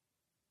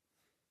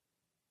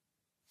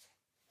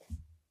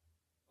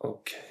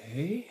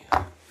 Okay.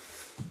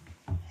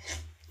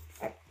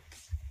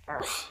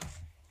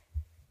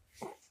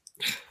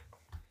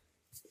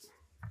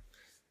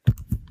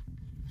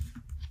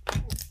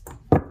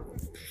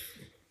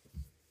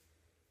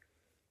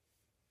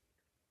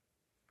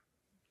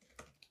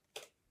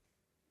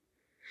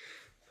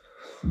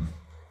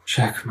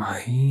 Check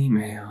my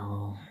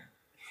email.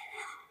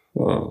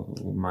 Oh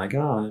my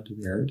God,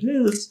 there it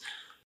is.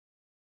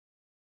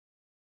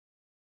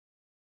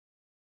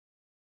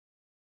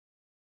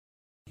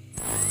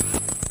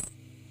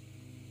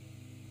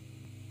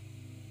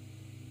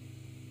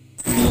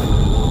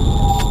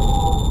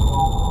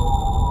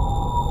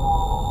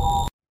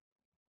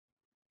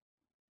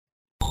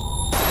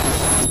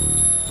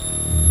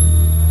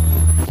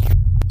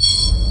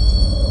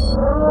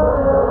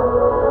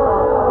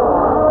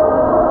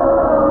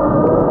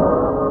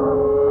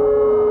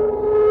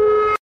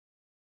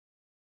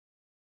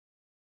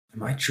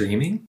 Am I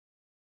dreaming?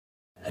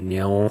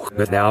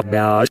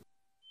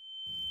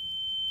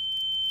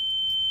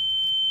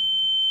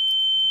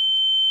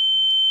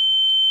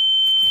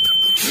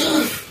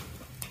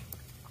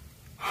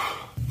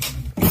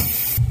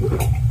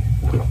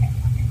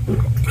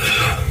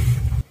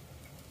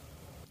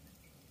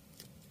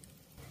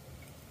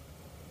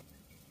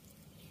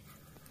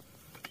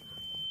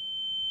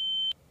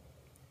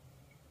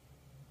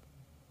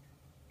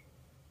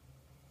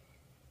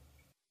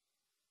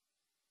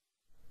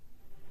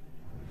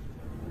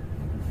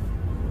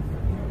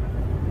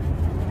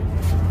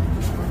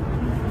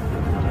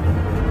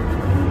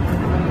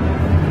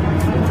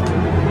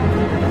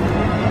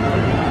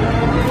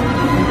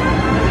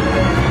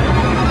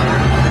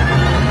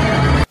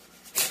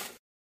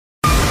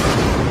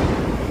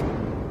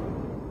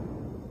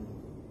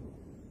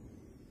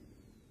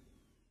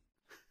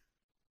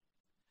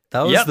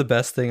 That was the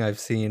best thing I've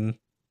seen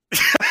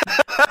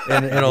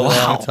in a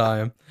long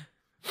time.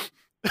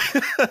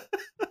 That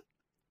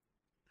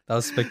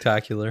was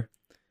spectacular.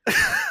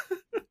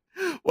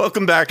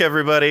 Welcome back,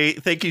 everybody.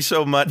 Thank you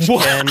so much,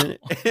 Ken.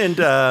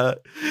 And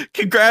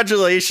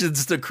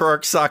congratulations to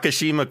Kirk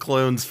Sakashima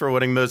clones for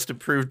winning Most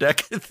Improved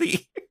Deck of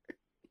the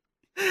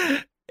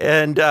Year.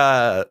 And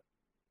oh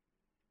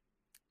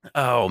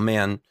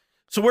man.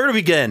 So where to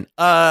begin?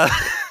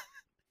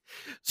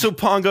 So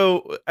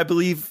Pongo, I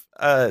believe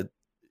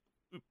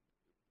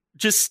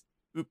just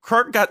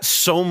Kirk got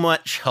so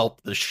much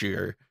help this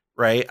year,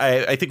 right?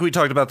 I think we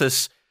talked about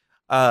this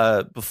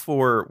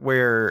before,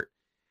 where,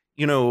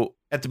 you know,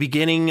 at the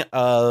beginning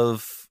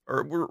of,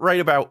 or right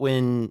about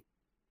when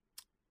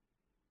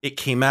it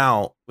came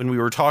out, when we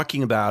were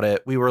talking about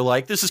it, we were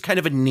like, this is kind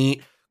of a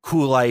neat,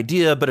 cool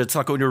idea, but it's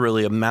not going to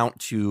really amount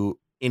to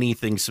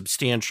anything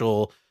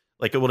substantial.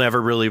 Like, it will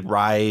never really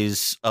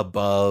rise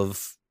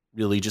above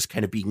really just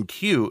kind of being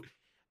cute.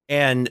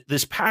 And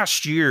this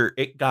past year,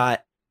 it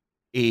got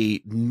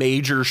a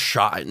major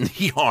shot in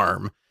the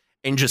arm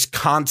and just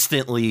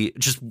constantly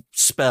just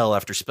spell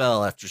after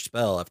spell after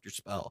spell after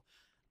spell.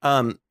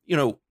 You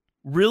know,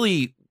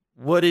 really,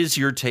 what is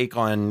your take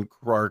on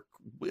Clark?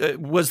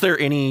 Was there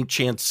any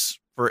chance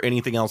for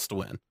anything else to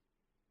win?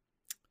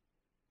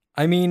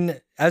 I mean,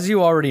 as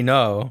you already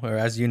know, or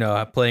as you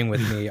know, playing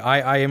with me,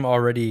 I am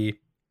already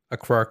a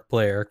Quark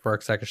player,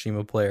 Quark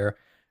Sakashima player.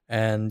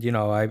 And, you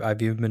know,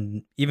 I've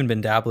even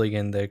been dabbling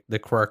in the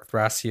Quark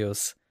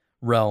Thrasios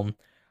realm.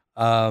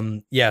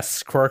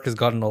 Yes, Quark has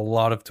gotten a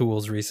lot of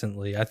tools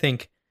recently. I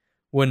think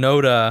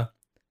Winota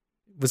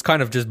was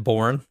kind of just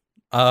born.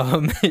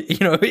 You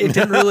know, it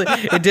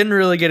didn't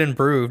really get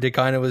improved. It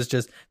kind of was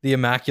just the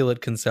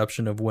immaculate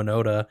conception of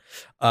Winota.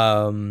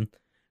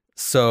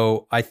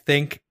 So I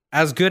think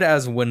as good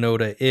as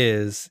Winota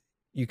is,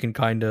 you can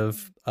kind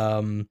of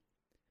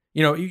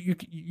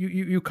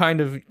you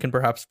kind of can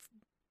perhaps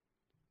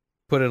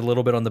put it a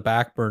little bit on the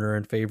back burner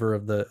in favor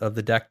of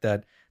the deck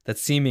that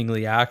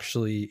seemingly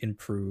actually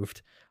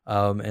improved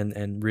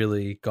and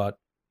really got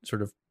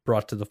sort of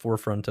brought to the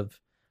forefront of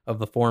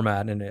the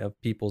format and of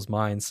people's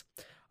minds.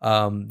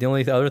 The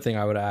only other thing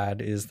I would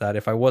add is that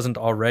if I wasn't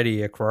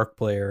already a Krark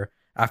player,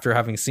 after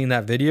having seen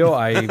that video,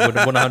 I would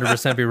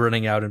 100% be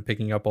running out and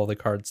picking up all the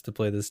cards to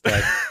play this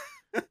deck.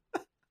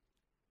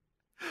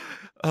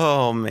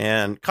 Oh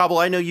man, Cobble,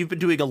 I know you've been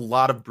doing a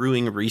lot of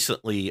brewing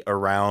recently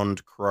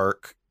around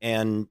Krark,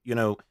 and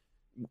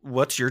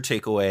what's your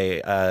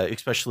takeaway?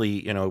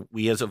 Especially,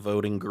 we as a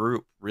voting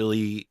group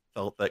really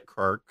felt that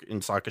Krark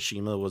in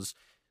Sakashima was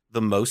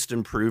the most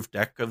improved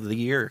deck of the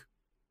year.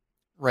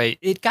 Right.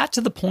 It got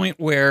to the point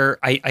where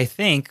I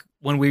think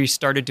when we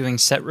started doing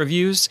set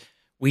reviews,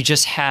 we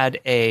just had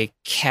a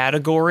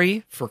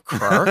category for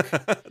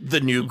Krark. The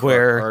new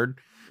Krark card.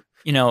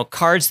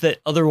 Cards that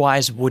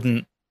otherwise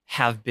wouldn't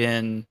have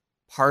been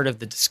part of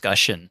the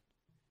discussion.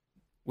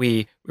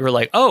 We were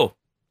like, oh,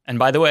 and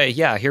by the way,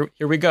 yeah, here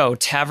we go.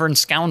 Tavern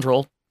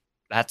Scoundrel.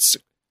 That's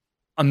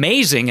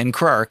amazing in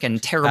Krark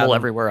and terrible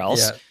everywhere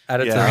else. Yeah,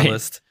 add it to the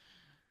list.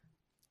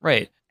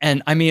 Right.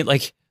 And I mean,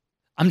 like,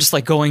 I'm just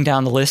like going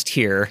down the list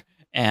here,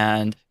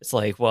 and it's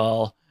like,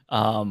 well,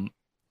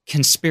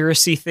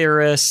 Conspiracy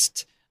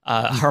Theorist,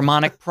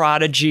 Harmonic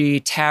Prodigy,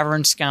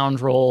 Tavern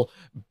Scoundrel,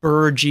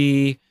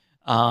 Burgie,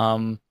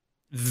 Veyron,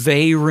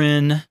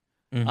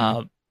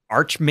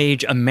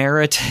 Archmage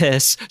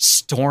Emeritus,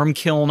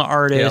 Stormkiln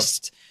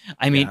Artist. Yep.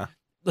 I mean,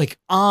 like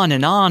on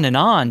and on and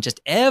on, just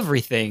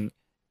everything.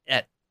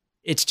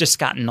 It's just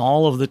gotten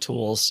all of the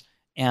tools,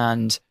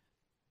 and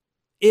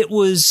it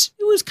was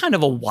kind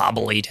of a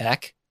wobbly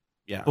deck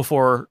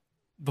before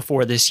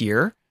this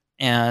year,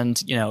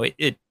 and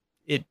it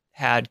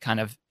had kind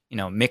of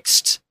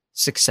mixed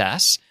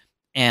success,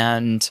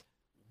 and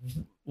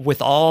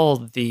with all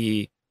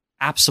the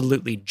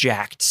absolutely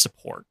jacked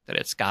support that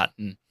it's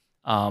gotten,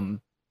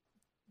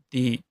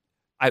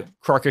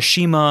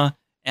 Krarkashima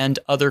and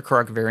other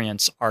Krark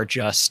variants are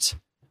just,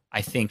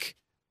 I think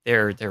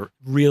they're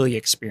really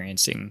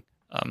experiencing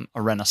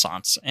a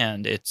renaissance,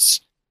 and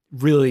it's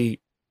really,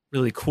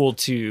 really cool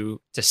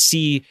to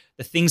see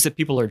the things that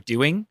people are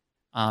doing,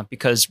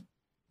 because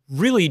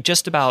really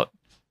just about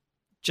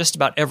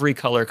every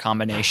color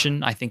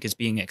combination I think is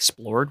being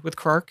explored with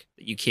Krark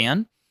that you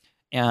can,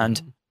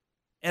 and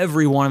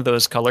every one of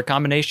those color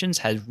combinations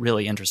has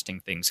really interesting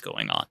things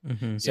going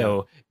on.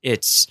 So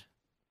it's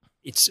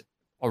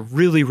a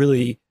really,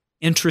 really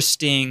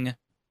interesting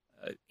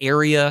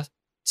area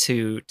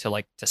to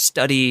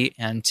study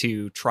and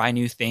to try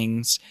new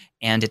things,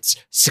 and it's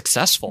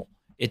successful.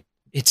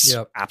 It's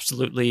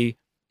absolutely,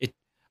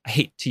 I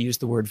hate to use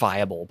the word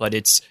viable, but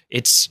it's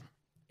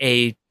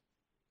in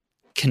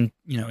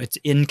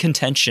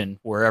contention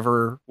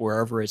wherever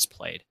it's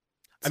played.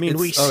 I mean,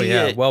 we see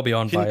it well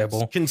beyond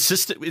viable.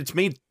 Consistent. It's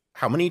made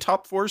how many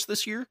top fours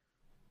this year?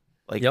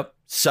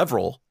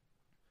 Several.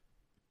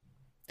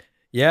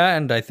 Yeah,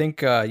 and I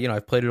think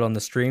I've played it on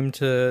the stream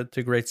to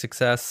great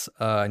success.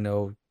 I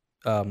know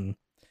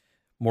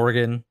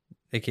Morgan,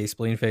 aka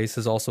Spleenface,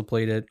 has also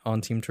played it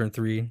on Team Turn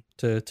 3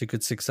 to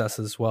good success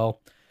as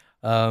well.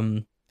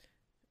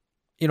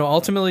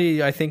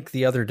 Ultimately, I think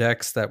the other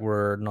decks that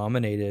were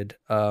nominated,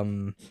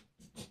 that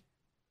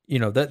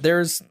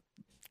there's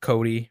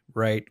Cody,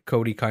 right?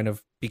 Cody kind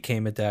of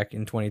became a deck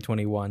in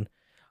 2021.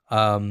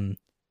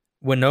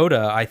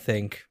 Winota, I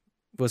think,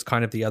 was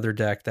kind of the other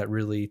deck that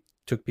really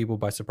took people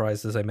by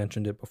surprise, as I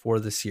mentioned it before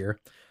this year.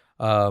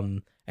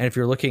 And if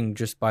you're looking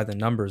just by the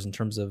numbers in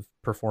terms of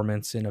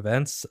performance in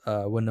events,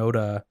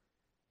 Winota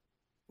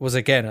was,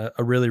 again,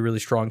 a really, really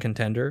strong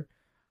contender.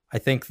 I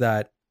think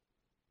that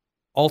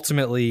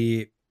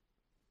ultimately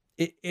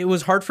it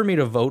was hard for me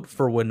to vote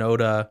for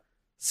Winota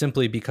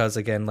simply because,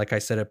 again, like I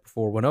said it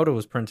before, Winota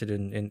was printed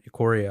in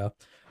Ikoria.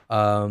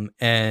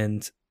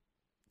 And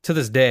to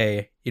this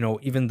day,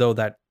 even though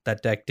that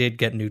deck did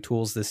get new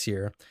tools this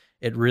year,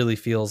 it really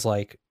feels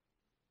like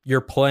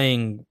you're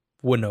playing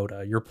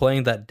Winota. You're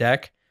playing that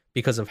deck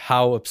because of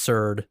how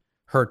absurd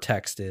her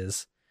text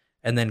is.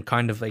 And then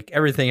kind of like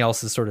everything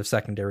else is sort of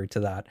secondary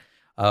to that.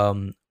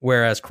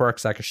 Whereas Krark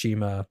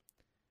Sakashima,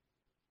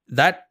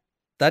 that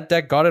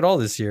deck got it all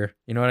this year.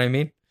 You know what I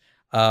mean?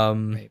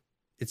 Right.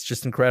 It's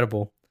just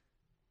incredible.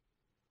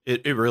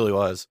 It really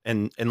was.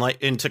 And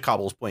to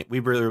Cobble's point, we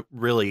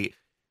really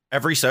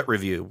every set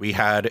review, we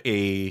had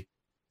a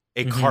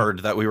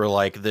card that we were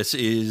like, this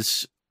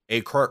is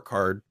a Krark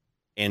card,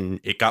 and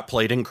it got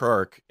played in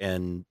Krark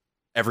and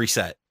every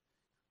set.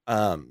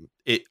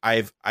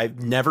 I've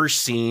never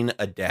seen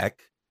a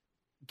deck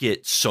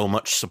get so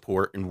much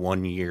support in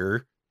 1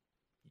 year.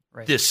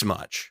 Right. This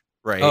much,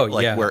 right? Oh,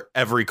 yeah. Where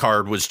every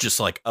card was just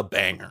like a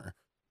banger.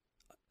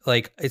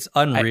 Like, it's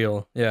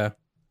unreal.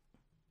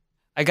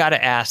 I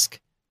gotta ask,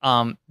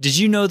 did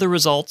you know the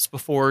results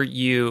before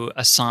you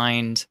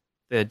assigned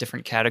the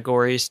different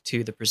categories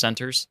to the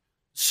presenters?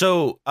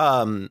 So,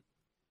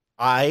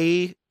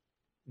 I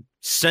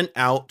sent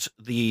out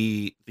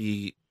a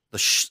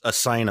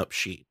sign up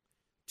sheet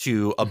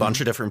to a bunch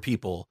of different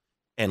people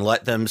and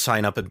let them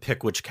sign up and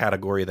pick which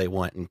category they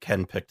want. And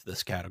Ken picked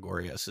this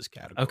category as his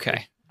category.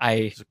 Okay.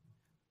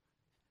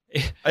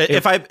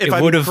 If I'm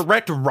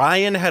correct,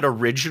 Ryan had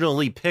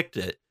originally picked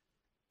it,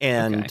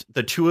 and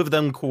the two of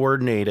them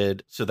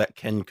coordinated so that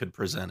Ken could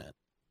present it.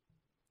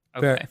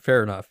 Okay.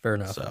 Fair enough.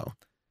 So,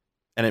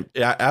 and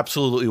it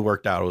absolutely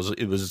worked out.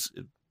 It was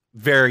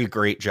very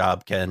great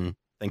job, Ken.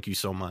 Thank you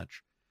so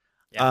much.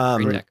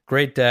 Yeah,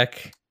 great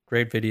deck,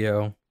 great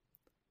video.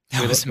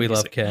 We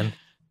love Ken.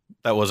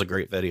 That was a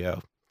great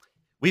video.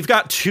 We've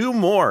got 2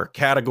 more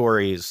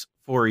categories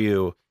for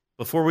you.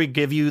 Before we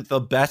give you the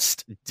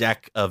best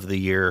deck of the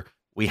year,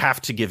 we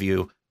have to give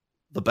you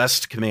the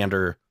best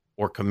commander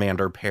or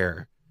commander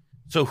pair.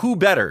 So who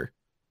better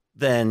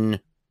than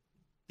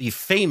the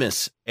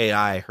famous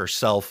AI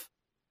herself?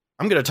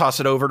 I'm going to toss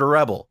it over to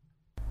Rebel.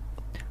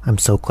 I'm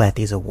so glad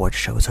these award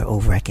shows are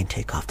over. I can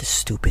take off this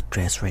stupid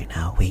dress right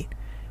now. Wait,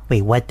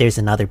 what? There's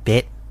another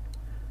bit?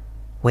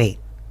 Wait,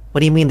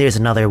 what do you mean there's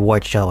another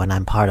award show and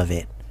I'm part of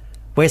it?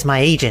 Where's my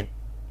agent?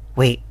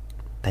 Wait,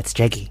 that's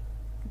Jeggy.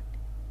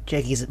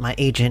 Jeggy's my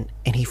agent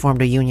and he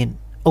formed a union.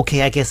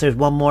 Okay, I guess there's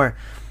one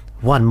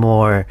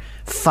more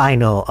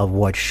final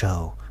award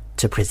show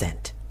to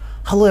present.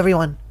 Hello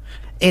everyone.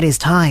 It is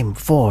time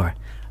for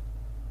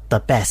the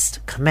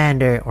best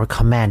commander or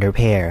commander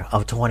pair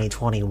of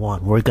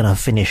 2021. We're gonna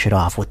finish it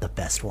off with the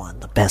best one,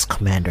 the best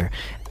commander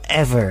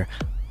ever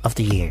of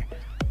the year.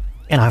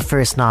 And our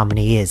first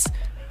nominee is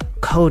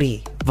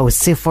Cody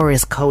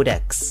Vociferous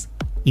Codex.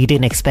 You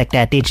didn't expect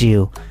that, did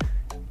you?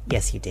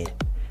 Yes, you did.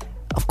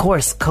 Of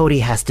course, Cody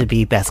has to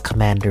be best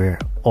commander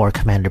or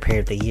commander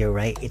pair of the year,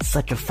 right? It's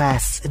such a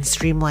fast and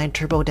streamlined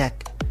turbo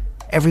deck.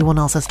 Everyone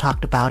else has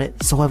talked about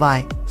it, so have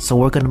I. So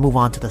we're gonna move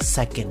on to the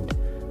second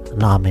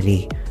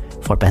nominee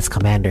for best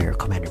commander or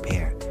commander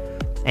pair.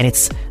 And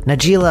it's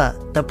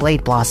Najila the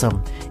Blade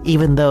Blossom.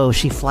 Even though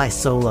she flies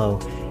solo,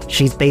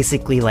 she's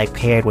basically like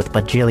paired with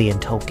bajillion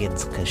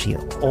tokens because she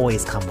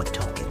always come with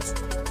tokens.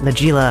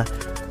 Najila,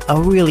 a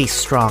really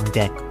strong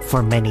deck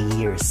for many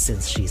years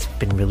since she's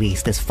been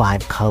released. This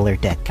 5-color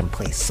deck can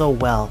play so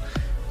well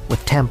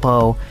with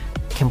tempo,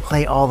 can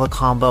play all the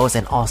combos,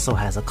 and also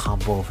has a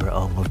combo of her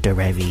own with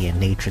Derevi and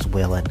Nature's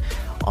Will and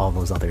all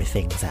those other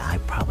things that I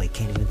probably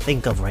can't even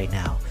think of right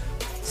now.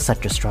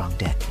 Such a strong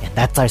deck, and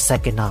that's our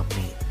second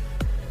nominee.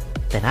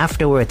 Then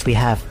afterwards we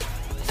have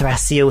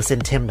Thrasios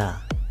and Tymna,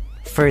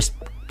 first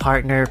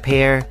partner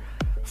pair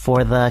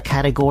for the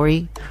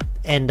category,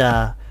 and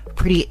a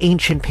pretty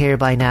ancient pair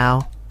by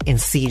now in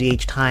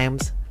cEDH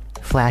times.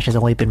 Flash has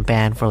only been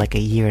banned for like a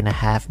year and a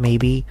half,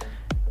 maybe.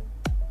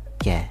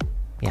 Yeah,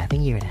 I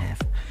think a year and a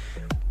half.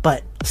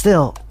 But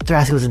still,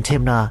 Thrasios and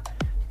Tymna,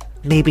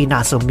 maybe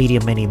not so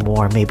medium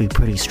anymore, maybe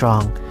pretty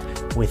strong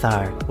with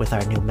our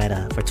new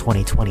meta for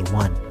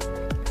 2021.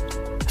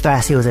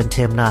 Thrasios and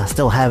Tymna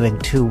still having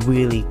 2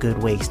 really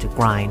good ways to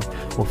grind,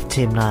 with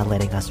Tymna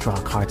letting us draw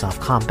cards off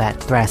combat,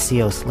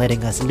 Thrasios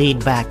letting us lean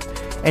back,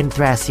 and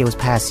Thrasios,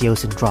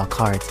 Passios, and draw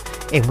cards.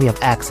 And we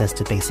have access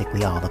to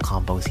basically all the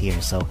combos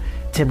here, so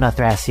Tymna,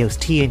 Thrasios,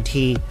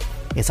 TNT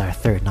is our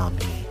third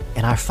nominee.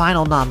 And our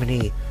final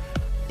nominee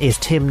is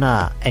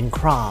Tymna and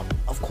Crom.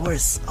 Of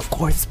course,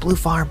 it's Blue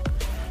Farm.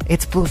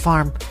 It's Blue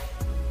Farm.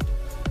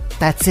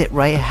 That's it,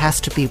 right? It has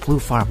to be Blue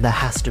Farm. That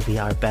has to be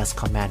our best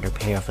commander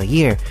pair of the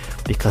year,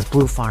 because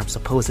Blue Farm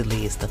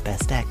supposedly is the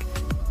best deck.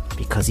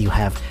 Because you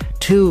have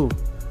 2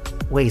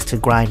 ways to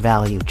grind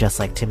value, just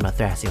like Tymna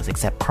Thrasios,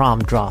 except Crom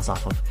draws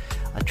off of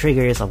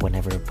triggers of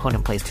whenever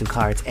opponent plays 2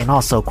 cards, and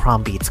also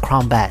Crom beats.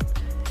 Crombat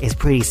is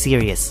pretty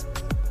serious.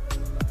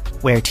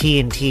 Where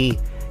TNT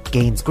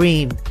gains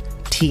green,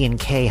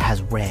 TNK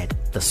has red,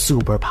 the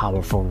super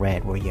powerful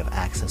red, where you have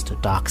access to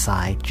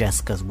Dockside,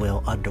 Jessica's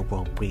Will,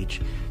 Underworld Breach,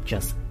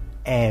 just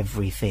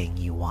everything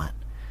you want.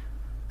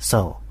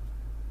 So,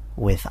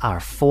 with our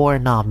 4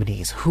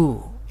 nominees,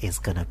 who is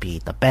gonna be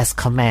the best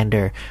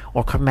commander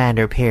or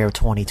commander pair of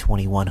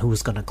 2021?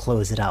 Who's gonna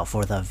close it out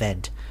for the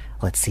event?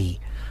 Let's see.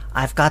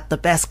 I've got the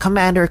best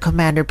commander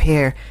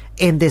pair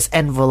in this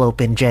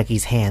envelope in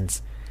Jeggy's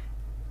hands.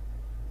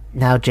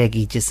 Now,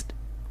 Jeggy, just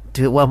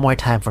do it one more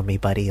time for me,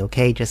 buddy,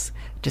 okay? Just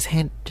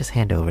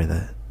hand over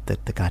the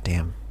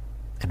goddamn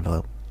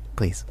envelope,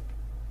 please.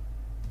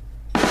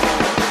 Come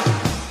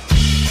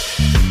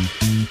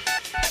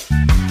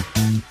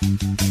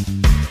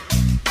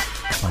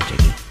on,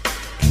 Jiggy.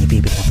 Can you be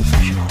a bit more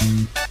professional?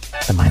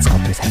 The Mind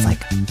Sculptors has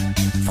like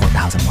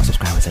 4,000 more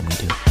subscribers than we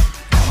do.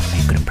 I want to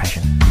make a good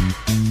impression.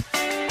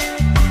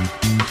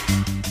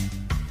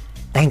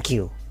 Thank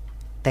you.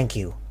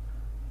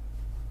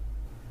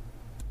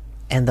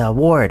 And the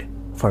award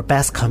for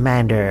best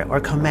commander or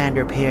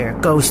commander pair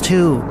goes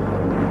to...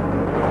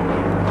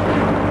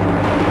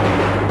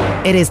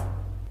 It is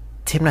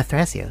Tymna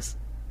Thrasios.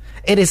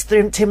 It is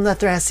Tymna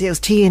Thrasios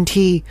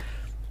TNT.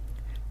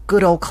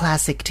 Good old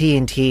classic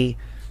TNT.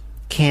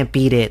 Can't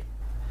beat it.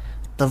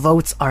 The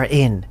votes are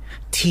in.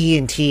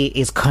 TNT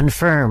is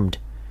confirmed.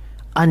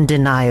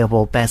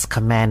 Undeniable best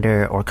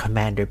commander or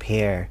commander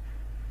pair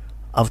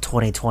of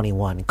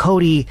 2021.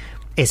 Cody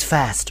is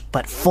fast,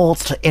 but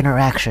folds to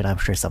interaction. I'm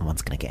sure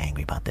someone's gonna get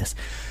angry about this.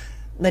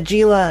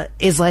 Najila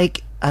is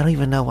like, I don't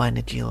even know why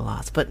Najila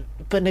lost, but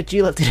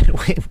Najila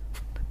didn't win.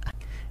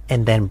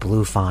 And then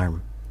Blue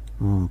Farm.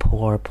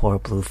 Poor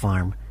Blue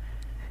Farm.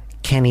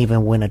 Can't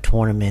even win a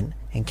tournament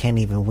and can't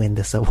even win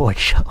this award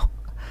show.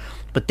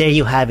 But there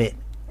you have it.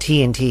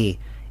 TNT.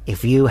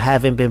 If you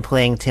haven't been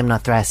playing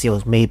Tymna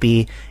Thrasios,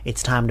 maybe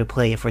it's time to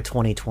play it for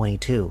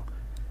 2022.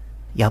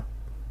 Yup.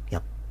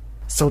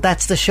 So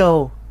that's the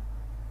show.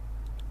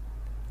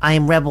 I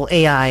am Rebel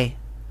AI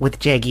with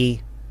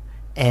Jeggy.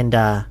 And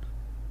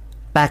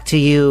back to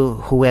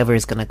you, whoever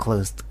is gonna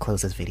close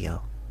this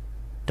video.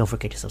 Don't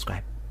forget to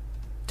subscribe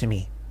to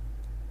me.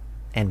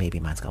 And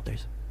maybe Mind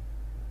Sculptors.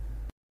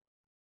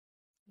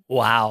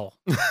 Wow.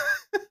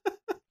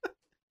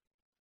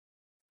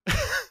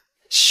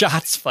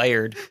 Shots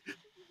fired.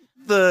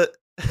 The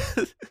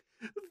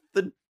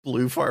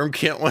Blue Farm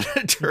can't win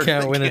a tournament.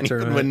 Can't win a even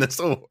tournament. win this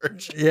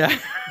award. Yeah.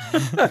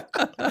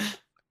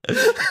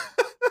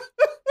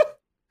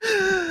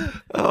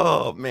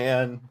 Oh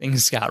man,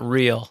 things got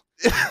real.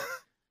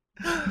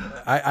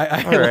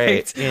 I All right,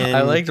 liked, and-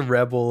 I liked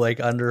Rebel like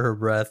under her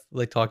breath,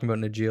 like talking about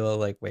Najila,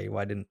 like, wait,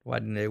 why didn't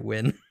it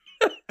win?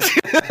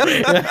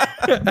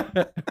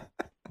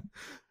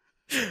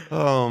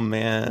 Oh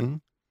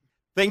man.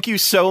 Thank you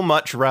so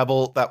much,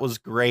 Rebel. That was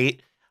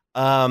great.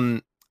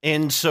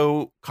 And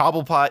so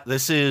Cobblepot,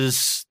 this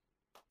is,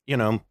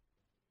 Thrasios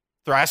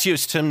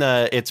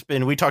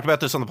Tymna. We talked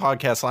about this on the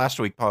podcast last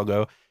week,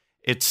 Pogo.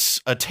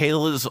 It's a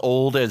tale as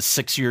old as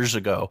 6 years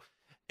ago.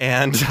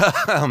 And,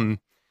 Tale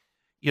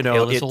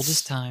as old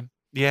as time.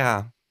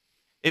 Yeah,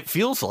 it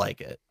feels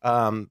like it.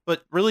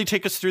 But really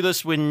take us through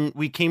this. When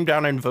we came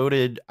down and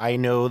voted, I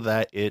know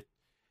that it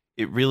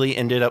really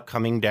ended up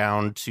coming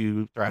down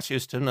to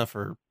Thrasios Tymna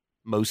for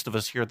most of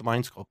us here at the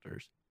Mind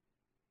Sculptors.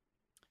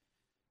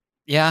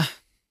 Yeah.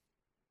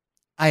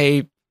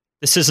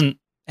 This isn't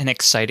an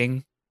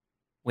exciting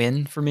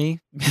win for me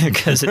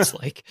because it's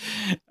like,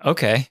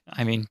 okay.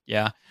 I mean,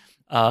 yeah.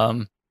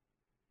 I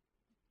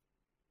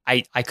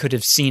could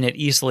have seen it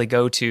easily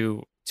go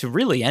to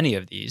really any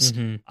of these.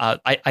 Mm-hmm.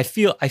 I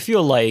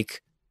feel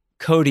like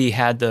Cody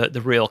had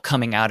the real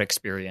coming out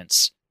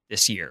experience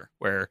this year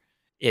where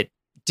it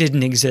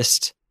didn't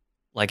exist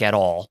like at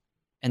all.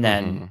 And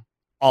then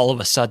all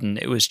of a sudden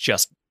it was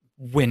just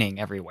winning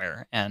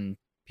everywhere and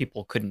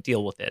people couldn't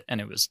deal with it.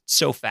 And it was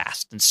so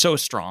fast and so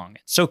strong and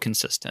so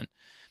consistent.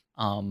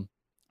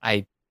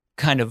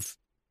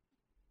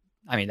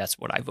 That's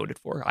what I voted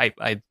for.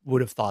 I would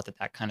have thought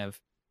that kind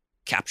of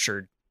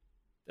captured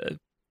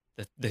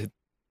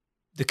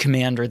the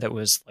commander that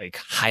was like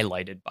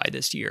highlighted by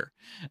this year.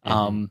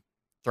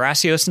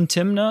 Thrasios and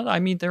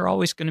Tymna, they're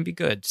always going to be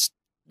good.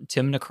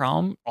 Tymna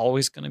Kraum,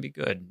 always going to be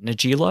good.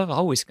 Najila,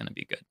 always going to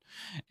be good.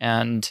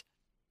 And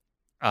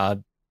I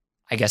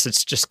guess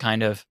it's just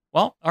kind of,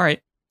 well, all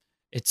right.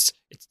 It's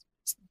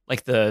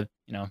like the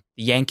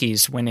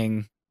Yankees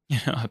winning,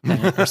 a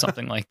pennant or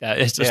something like that.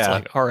 It's just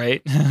like, all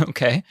right,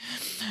 okay.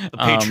 The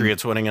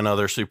Patriots winning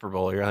another Super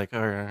Bowl. You're like,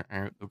 all right,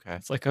 okay.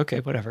 It's like, okay,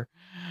 whatever.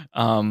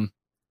 I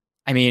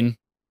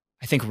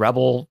think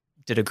Rebel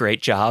did a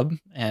great job,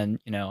 and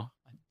I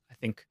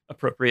think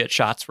appropriate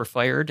shots were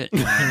fired. And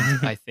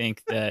I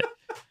think that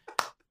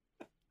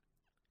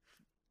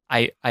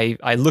I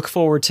look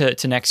forward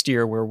to next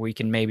year where we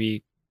can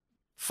maybe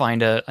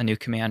find a new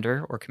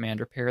commander or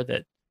commander pair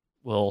that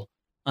will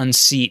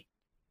unseat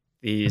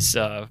these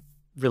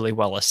really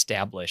well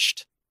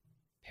established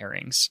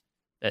pairings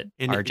that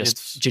are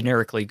just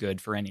generically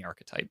good for any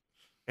archetype.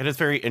 And it's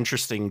very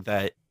interesting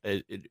that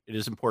it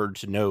is important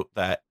to note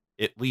that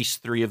at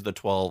least 3 of the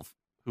 12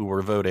 who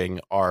were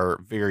voting are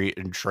very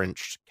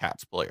entrenched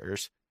Cats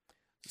players.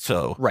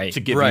 So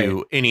to give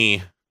you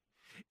any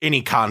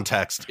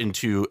context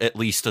into at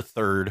least a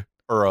third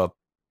or a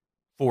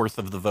fourth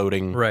of the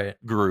voting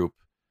group,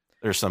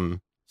 there's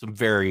some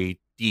very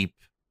deep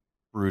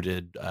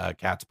rooted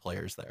Cats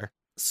players there.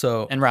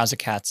 So and Raza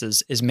Cats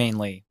is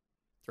mainly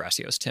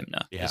Thrasios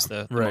Tymna is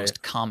the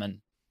most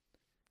common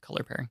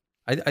color pairing.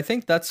 I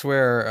think that's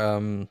where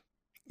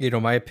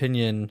my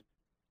opinion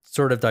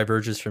sort of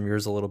diverges from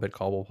yours a little bit,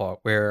 Cobblepot,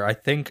 where I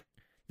think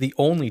the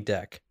only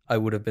deck I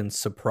would have been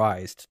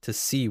surprised to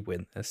see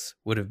win this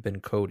would have been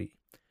Cody.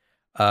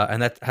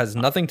 And that has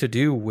nothing to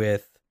do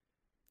with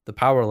the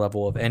power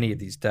level of any of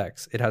these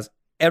decks. It has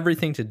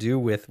everything to do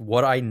with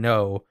what I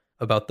know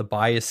about the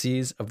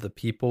biases of the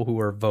people who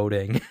are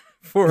voting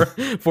for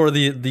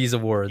these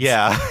awards.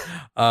 Yeah.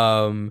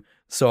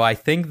 So I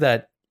think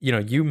that,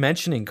 you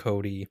mentioning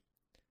Cody,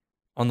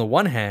 on the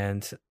one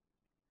hand,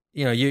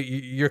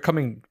 you're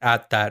coming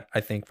at that, I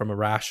think, from a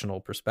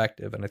rational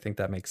perspective, and I think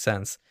that makes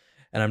sense.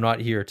 And I'm not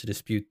here to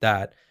dispute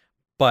that.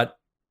 But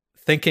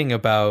thinking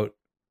about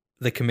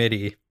the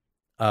committee,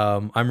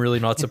 I'm really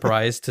not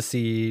surprised to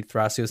see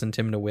Thrasios and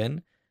Tymna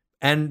win.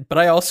 But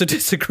I also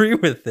disagree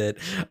with it.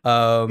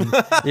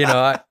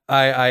 I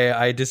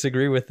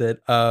disagree with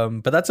it.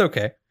 But that's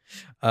okay.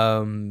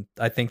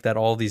 I think that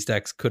all these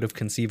decks could have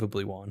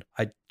conceivably won.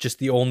 Just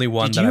the only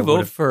one Did that you I vote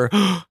would for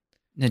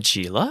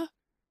Najila?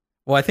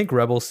 Well, I think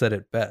Rebel said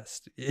it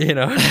best.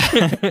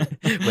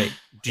 Wait,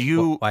 do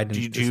you why do,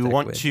 didn't do this you deck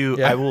want win? to?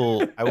 Yeah.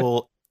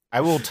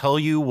 I will tell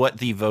you what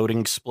the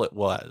voting split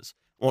was.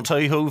 Won't tell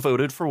you who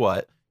voted for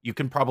what. You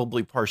can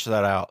probably parse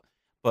that out.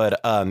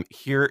 But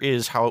here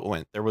is how it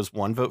went. There was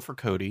 1 vote for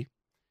Cody.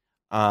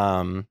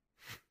 So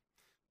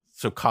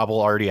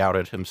Cobble already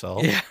outed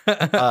himself.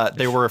 Yeah.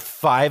 There were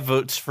 5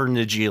 votes for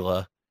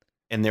Najila,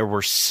 and there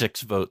were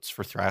 6 votes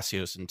for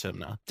Thrasios and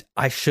Timna.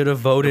 I should have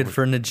voted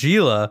for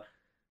Najila.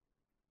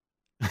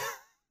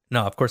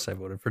 No, of course I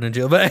voted for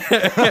Najila, but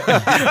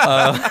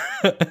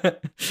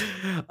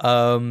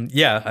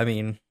yeah, I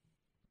mean,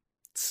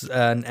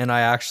 and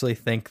I actually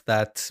think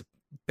that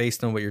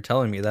based on what you're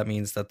telling me, that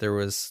means that there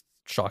was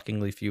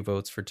shockingly few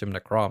votes for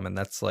Timna Krom, and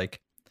that's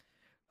like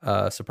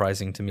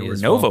surprising to me. There were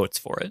as no well. votes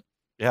for it.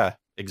 Yeah,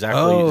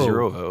 exactly. Oh.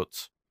 0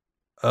 votes.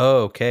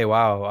 Oh, okay.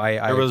 Wow.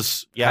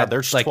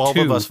 There's like 12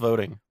 of us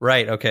voting.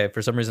 Right. Okay.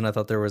 For some reason, I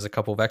thought there was a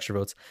couple of extra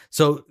votes.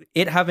 So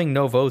it having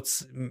no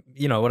votes,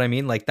 you know what I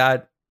mean? Like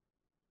that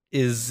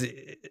is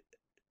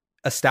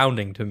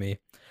astounding to me.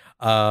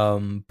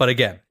 But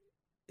again,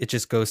 it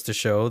just goes to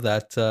show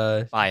that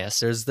bias.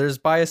 There's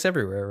bias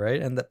everywhere,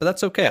 right? And but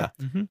that's okay. Yeah.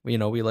 Mm-hmm. You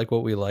know, we like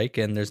what we like,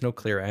 and there's no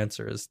clear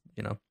answers.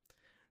 You know,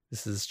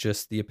 this is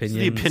just the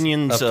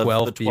opinions, of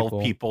 12 the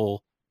 12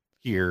 people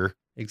here.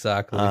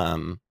 Exactly.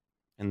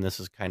 And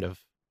this is kind of,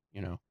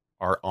 you know,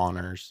 our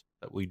honors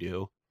that we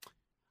do.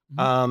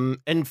 Mm-hmm.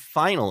 And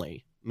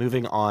finally,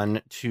 moving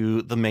on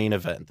to the main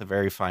event, the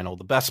very final,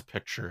 the best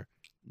picture,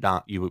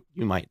 not you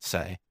might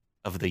say,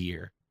 of the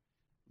year.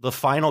 The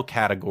final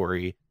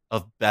category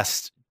of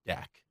best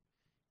deck.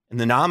 And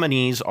the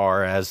nominees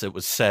are, as it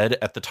was said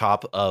at the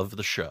top of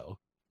the show,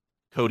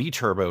 Cody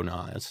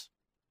Turbonaz,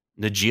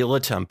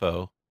 Najila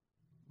Tempo,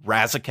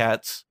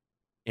 Razakets,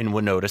 and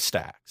Winota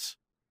Stacks.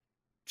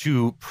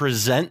 To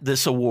present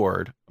this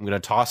award, I'm going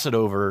to toss it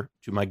over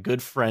to my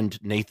good friend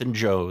Nathan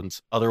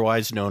Jones,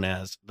 otherwise known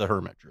as the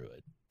Hermit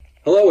Druid.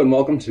 Hello and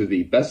welcome to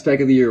the Best Deck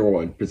of the Year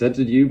Award,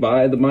 presented to you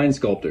by the Mind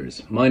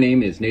Sculptors. My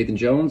name is Nathan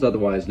Jones,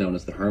 otherwise known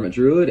as the Hermit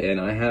Druid,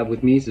 and I have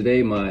with me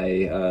today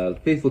my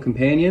faithful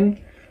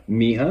companion,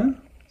 Miha.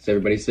 So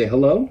everybody say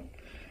hello.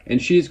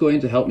 And she's going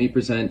to help me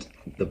present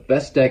the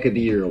Best Deck of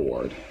the Year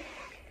Award.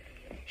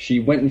 She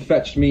went and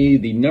fetched me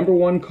the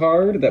 #1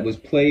 card that was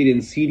played in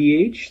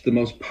cEDH, the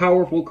most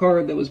powerful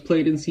card that was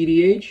played in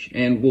cEDH,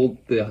 and will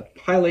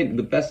highlight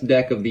the best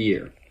deck of the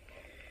year.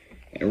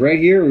 And right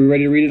here, are we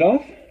ready to read it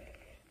off?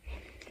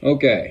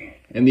 Okay,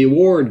 and the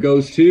award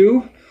goes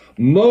to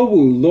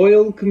Mowu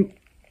Loyal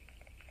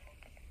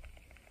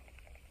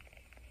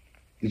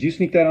Did you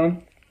sneak that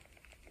on?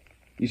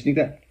 You sneak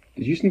that?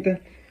 Did you sneak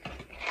that?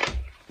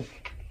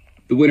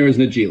 The winner is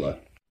Najila.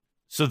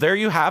 So there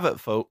you have it,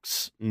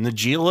 folks.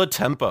 Najila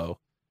Tempo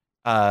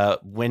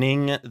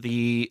winning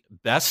the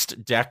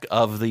Best Deck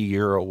of the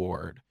Year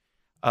award.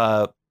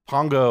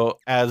 Pongo,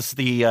 as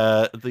do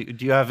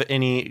you have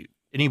any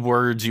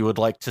words you would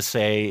like to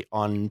say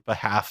on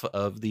behalf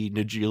of the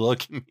Najila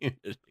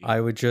community? I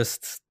would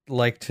just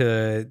like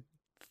to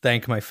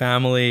thank my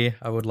family.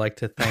 I would like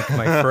to thank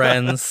my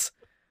friends.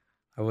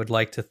 I would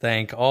like to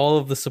thank all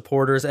of the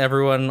supporters,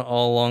 everyone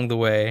all along the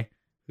way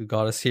who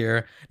got us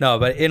here. No,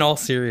 but in all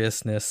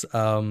seriousness,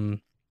 I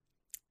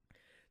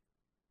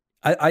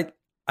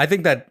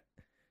think that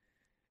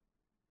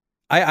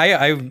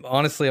I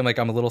honestly I'm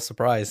a little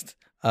surprised.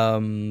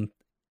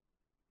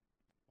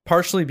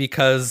 Partially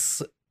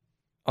because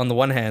on the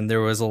one hand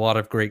there was a lot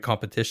of great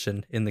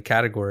competition in the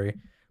category,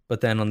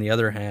 but then on the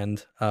other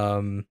hand,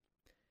 I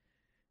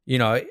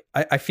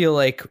feel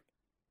like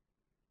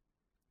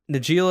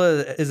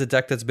Najila is a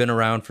deck that's been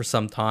around for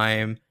some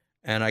time,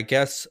 and I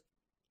guess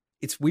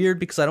it's weird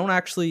because I don't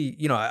actually,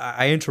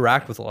 I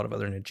interact with a lot of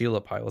other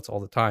Najila pilots all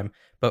the time,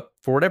 but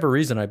for whatever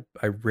reason,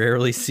 I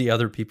rarely see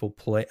other people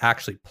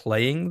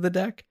playing the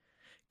deck.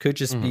 Could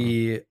just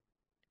be,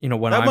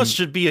 when that must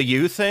should be a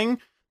you thing,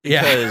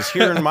 because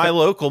here in my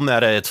local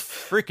meta, it's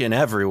freaking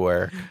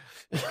everywhere.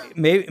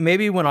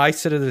 Maybe when I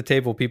sit at the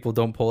table, people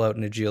don't pull out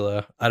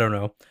Najila. I don't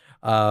know.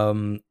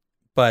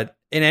 But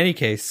in any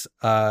case,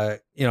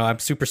 I'm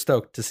super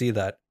stoked to see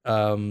that.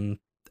 And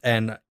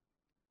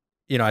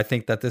I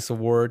think that this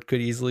award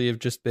could easily have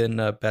just been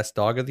best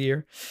dog of the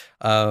year.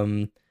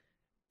 And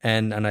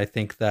I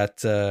think that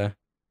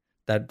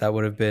that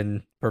would have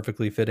been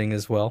perfectly fitting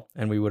as well.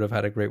 And we would have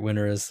had a great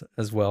winner as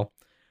well.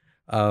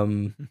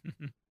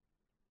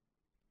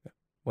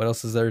 What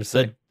else is there to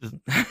say?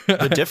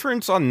 The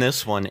difference on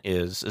this one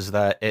is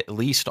that at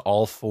least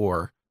all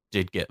 4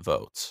 did get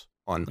votes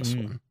on this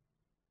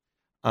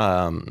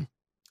one.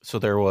 So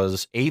there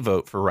was a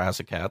vote for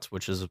Razakats,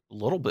 which is a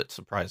little bit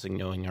surprising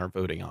knowing our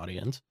voting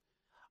audience.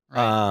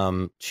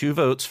 Right. 2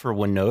 votes for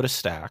Winota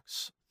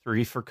Stacks,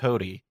 3 for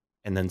Cody,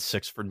 and then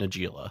 6 for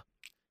Najila.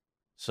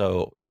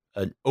 So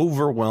an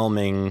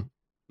overwhelming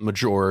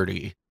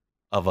majority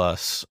of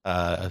us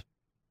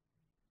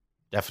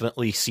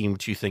definitely seem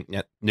to think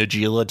that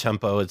Najeela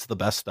Tempo is the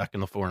best deck in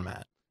the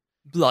format.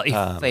 Bloody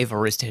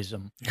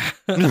favoritism.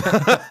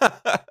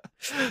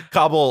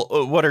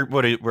 Cobble, what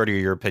are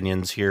your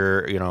opinions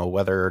here? You know,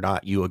 whether or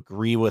not you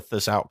agree with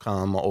this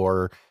outcome,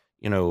 or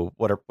you know,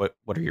 what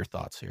are your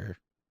thoughts here?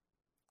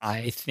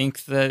 I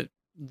think that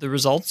the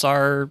results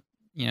are,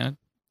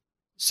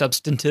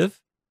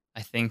 substantive.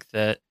 I think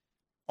that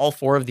all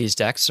 4 of these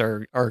decks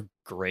are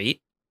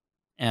great,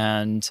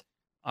 and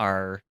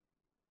are.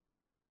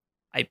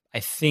 I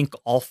think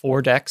all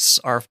 4 decks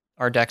are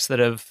decks that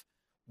have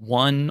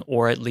won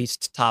or at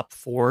least top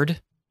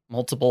 4'd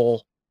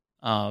multiple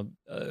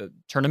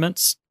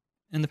tournaments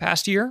in the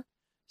past year.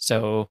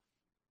 So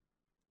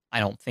I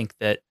don't think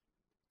that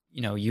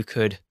you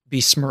could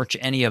besmirch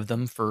any of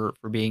them for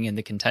being in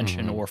the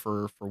contention or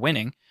for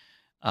winning.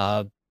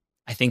 I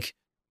think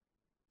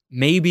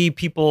maybe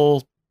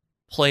people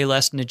play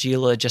less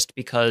Najeela just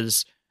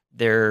because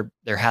there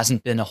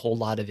hasn't been a whole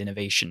lot of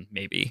innovation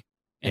maybe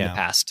in the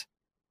past.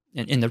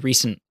 In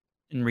recent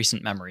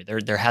memory,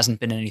 there hasn't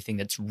been anything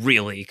that's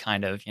really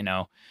kind of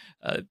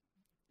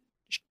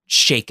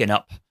shaken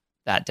up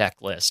that deck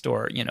list,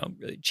 or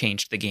really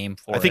changed the game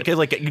for it. I think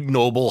like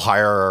Ignoble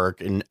Hierarch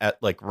and at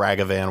like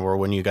Ragavan were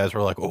when you guys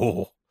were like,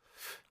 oh.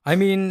 I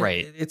mean,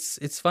 right.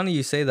 It's funny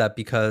you say that,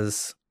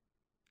 because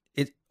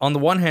on the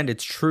one hand,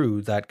 it's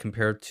true that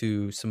compared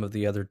to some of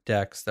the other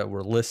decks that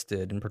were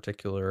listed, in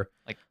particular,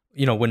 like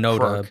Winota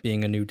Quirk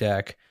being a new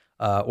deck,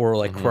 or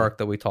like Quirk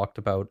that we talked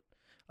about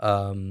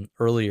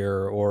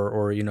earlier,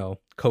 or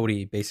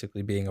Cody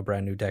basically being a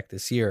brand new deck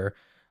this year.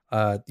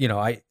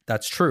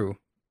 That's true.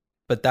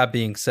 But that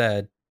being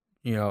said,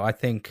 I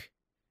think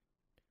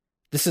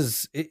this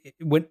is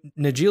when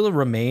Najeela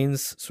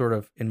remains sort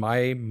of, in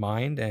my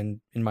mind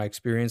and in my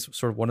experience,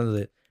 sort of one of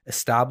the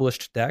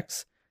established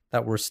decks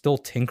that we're still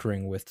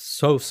tinkering with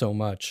so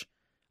much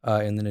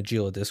in the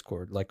Najeela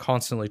Discord, like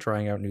constantly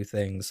trying out new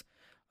things.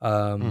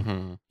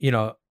 On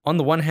the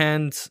one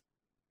hand,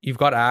 you've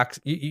got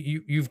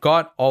you've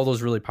got all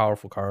those really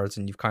powerful cards,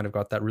 and you've kind of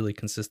got that really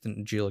consistent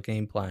Najeela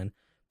game plan.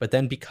 But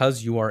then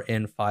because you are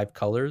in 5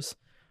 colors,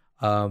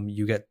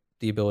 you get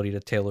the ability to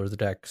tailor the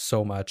deck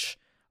so much.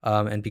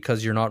 And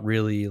because you're not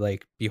really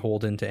like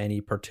beholden to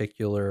any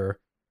particular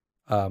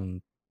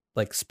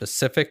like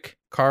specific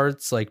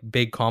cards, like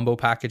big combo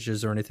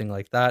packages or anything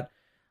like that,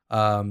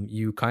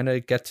 you kind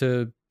of get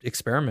to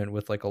experiment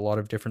with like a lot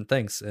of different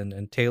things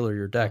and tailor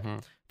your deck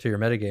to your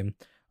metagame.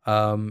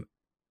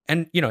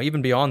 And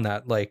even beyond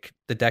that, like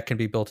the deck can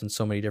be built in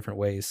so many different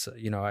ways.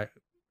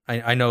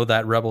 I know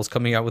that Rebel's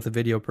coming out with a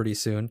video pretty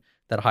soon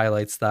that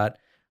highlights that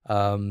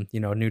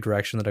new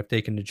direction that I've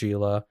taken to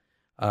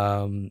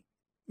Najeela.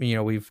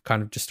 We've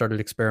kind of just started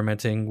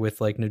experimenting with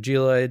like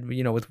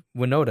Najeela, with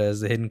Winota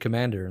as the hidden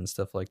commander and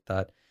stuff like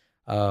that.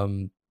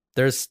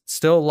 There's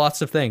still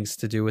lots of things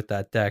to do with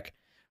that deck.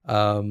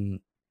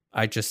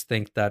 I just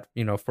think that,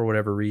 for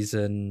whatever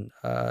reason,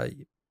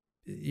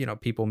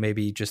 people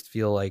maybe just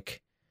feel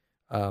like,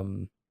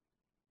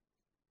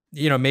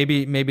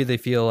 maybe they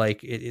feel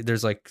like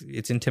there's like,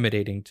 it's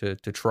intimidating to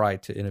try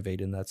to innovate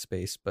in that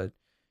space, but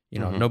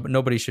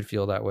nobody should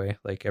feel that way.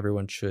 Like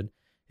everyone should,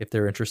 if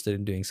they're interested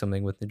in doing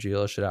something with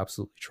Najeela, should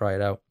absolutely try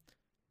it out.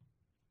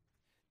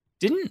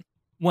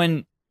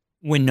 When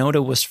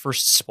Winota was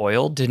first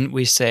spoiled, didn't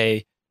we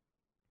say,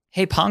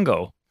 hey,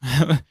 Pongo,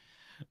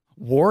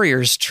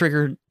 Warriors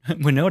triggered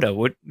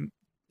Winota?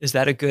 Is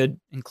that a good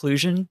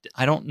inclusion?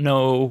 I don't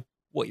know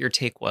what your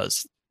take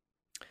was.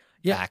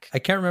 Yeah, I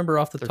can't remember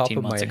off the top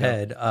of my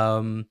head.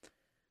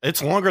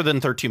 It's longer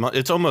than 13 months.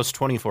 It's almost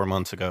 24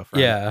 months ago.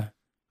 Frank. Yeah.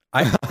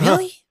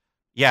 Really?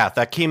 Yeah,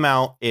 that came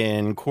out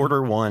in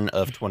Q1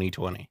 of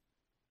 2020.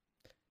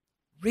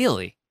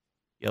 Really?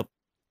 Yep.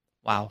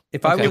 Wow.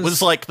 It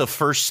was like the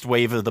first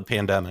wave of the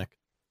pandemic.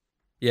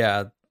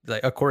 Yeah,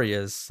 like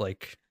Ikoria is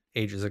like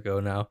ages ago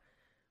now,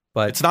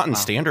 but it's not in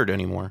standard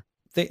anymore.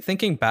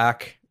 Thinking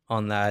back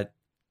on that,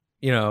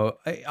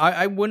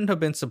 I wouldn't have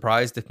been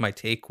surprised if my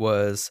take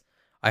was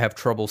I have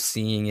trouble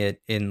seeing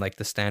it in like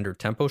the standard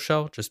tempo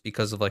shell, just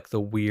because of like the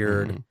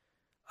weird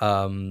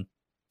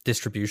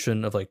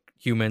distribution of like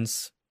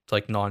humans to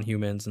like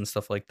non-humans and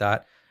stuff like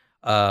that,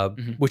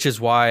 which is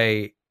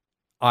why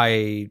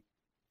I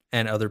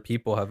and other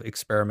people have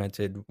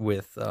experimented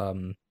with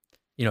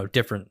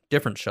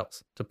different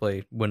shells to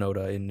play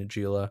Winota in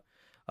Najeela,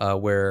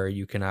 where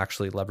you can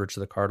actually leverage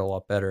the card a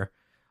lot better.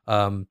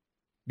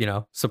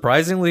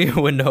 Surprisingly,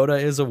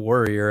 Winota is a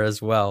warrior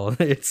as well.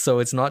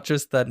 It's not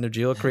just that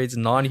Najeela creates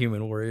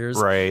non-human warriors.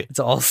 Right. It's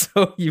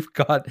also, you've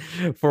got,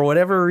 for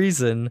whatever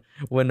reason,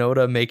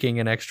 Winota making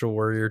an extra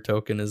warrior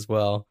token as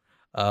well.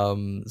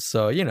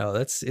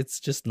 It's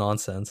just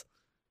nonsense.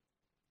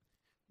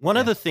 One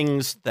of the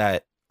things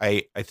that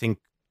I think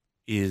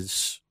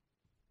is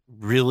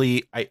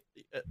really,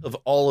 of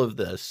all of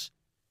this,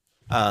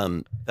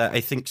 that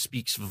I think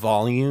speaks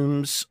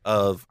volumes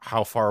of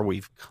how far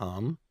we've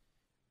come,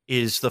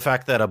 is the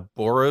fact that a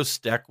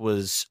Boros deck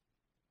was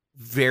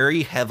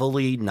very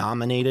heavily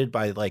nominated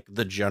by like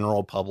the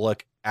general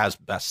public as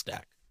best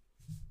deck,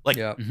 like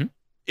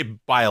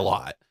by a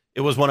lot.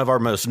 It was one of our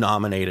most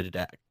nominated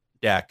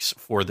decks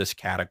for this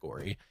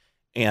category.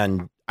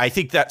 And I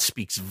think that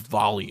speaks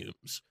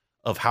volumes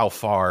of how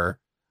far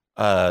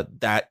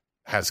that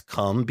has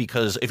come,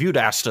 because if you'd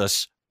asked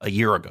us a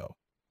year ago,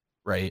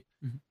 right,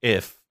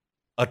 if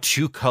a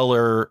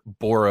 2-color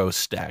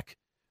Boros deck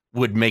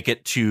would make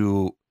it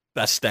to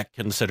best deck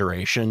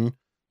consideration,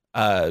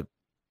 I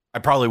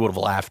probably would have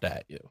laughed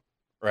at you,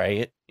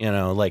 right? You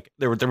know, like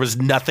there was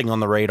nothing on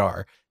the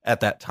radar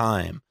at that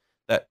time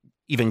that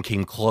even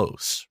came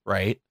close,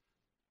 right?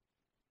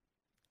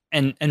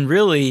 And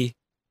really,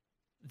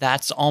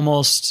 that's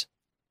almost,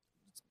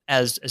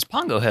 as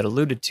Pongo had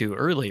alluded to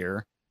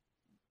earlier,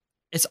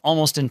 it's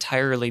almost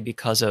entirely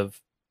because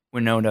of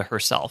Winona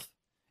herself.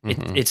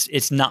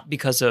 It's not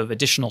because of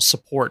additional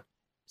support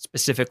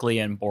specifically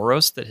in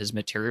Boros that has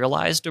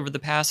materialized over the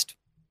past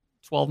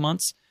 12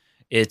 months.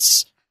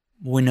 It's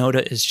Winona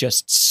is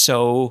just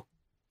so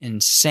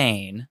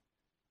insane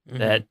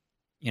that,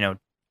 you know,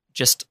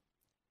 just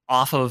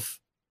off of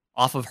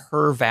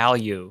her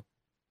value,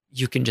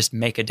 you can just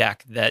make a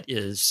deck that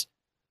is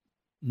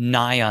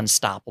nigh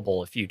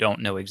unstoppable if you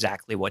don't know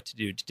exactly what to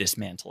do to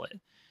dismantle it.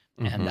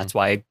 And that's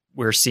why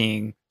we're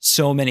seeing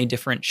so many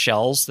different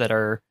shells that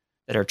are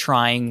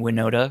trying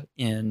Winota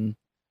in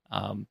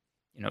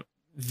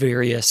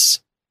various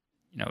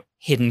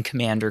hidden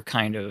commander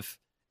kind of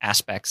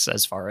aspects,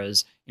 as far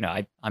as,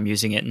 I'm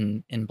using it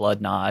in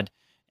Blood Nod,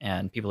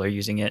 and people are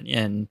using it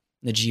in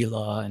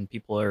Najila, and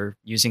people are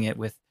using it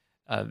with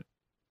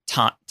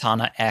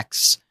Tana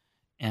X,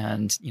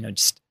 and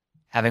just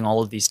having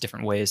all of these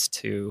different ways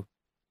to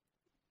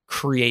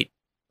create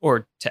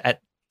or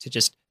to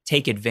just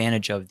take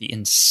advantage of the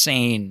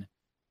insane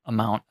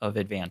amount of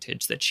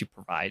advantage that she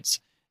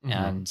provides.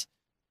 And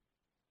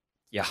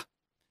yeah,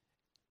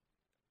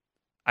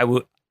 I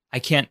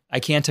can't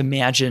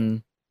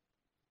imagine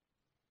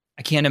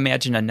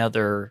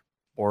another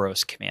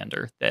Boros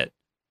commander that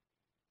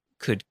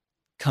could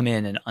come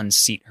in and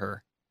unseat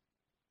her.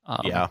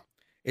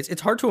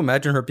 It's hard to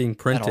imagine her being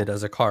printed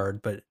as a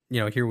card, but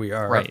here we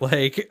are. Right.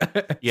 Like,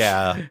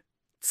 yeah,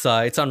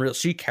 it's unreal.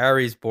 She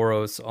carries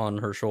Boros on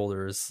her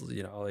shoulders.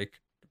 Like,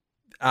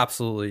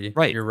 absolutely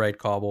right. You're right,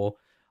 Cobble.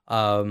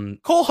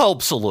 Cole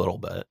helps a little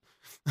bit.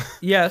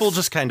 Yes, Cole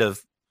just kind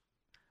of.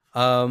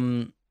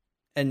 And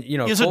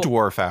he's Cole, a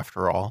dwarf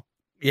after all.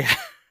 Yeah,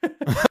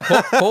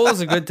 Cole is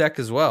a good deck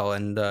as well,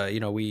 and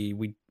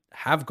we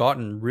have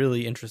gotten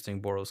really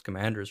interesting Boros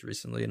commanders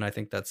recently, and I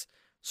think that's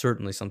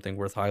certainly something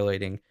worth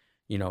highlighting.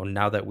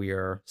 Now that we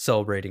are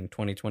celebrating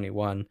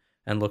 2021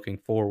 and looking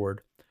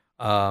forward,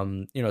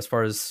 as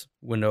far as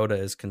Winota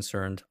is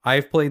concerned,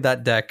 I've played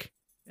that deck,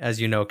 as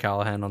you know,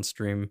 Callahan, on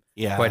stream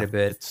quite a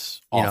bit.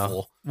 It's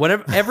awful.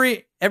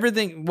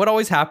 Everything. What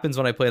always happens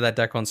when I play that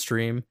deck on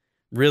stream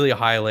really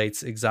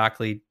highlights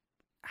exactly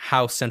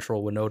how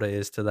central Winota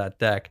is to that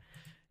deck.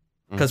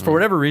 Because for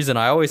whatever reason,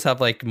 I always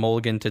have like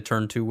mulligan to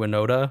turn 2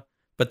 Winota,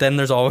 but then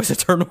there's always a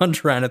turn 1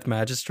 Tyrannith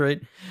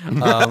Magistrate,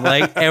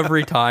 like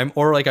every time,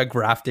 or like a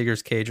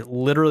Grafdigger's Cage,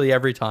 literally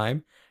every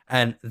time.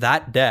 And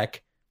that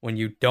deck, when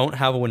you don't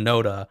have a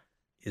Winota,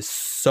 is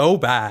so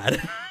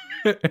bad.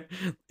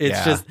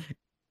 It's just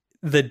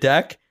the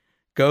deck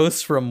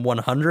goes from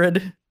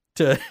 100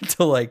 to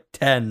like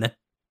 10,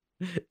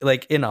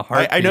 like in a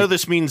heartbeat. I know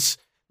this means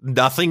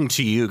nothing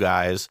to you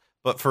guys,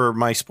 but for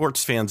my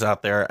sports fans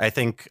out there, I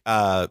think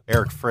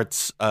Eric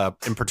Fritz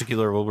in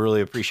particular will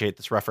really appreciate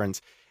this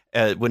reference.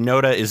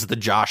 Winota is the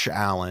Josh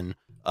Allen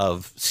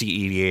of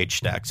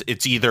cEDH decks.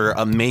 It's either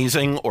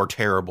amazing or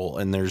terrible,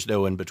 and there's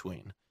no in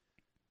between.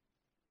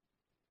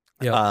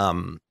 Yeah.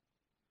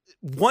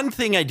 One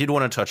thing I did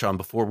want to touch on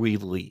before we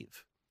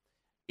leave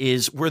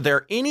is, were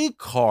there any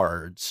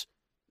cards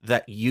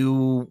that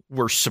you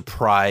were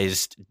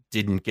surprised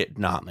didn't get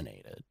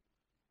nominated?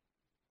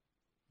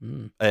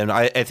 And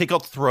I think I'll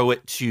throw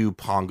it to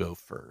Pongo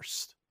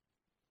first.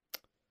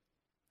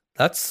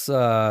 That's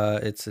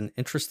it's an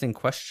interesting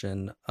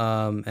question,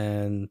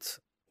 and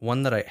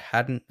one that I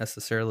hadn't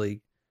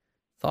necessarily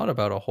thought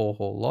about a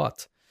whole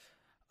lot.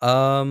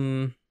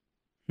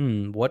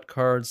 What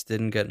cards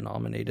didn't get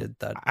nominated?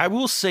 That I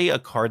will say a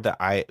card that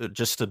I,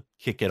 just to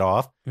kick it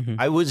off,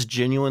 I was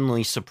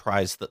genuinely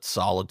surprised that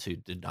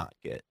Solitude did not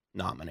get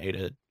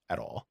nominated at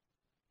all.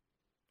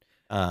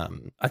 I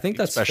think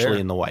that's especially fair.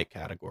 in the white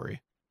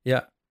category.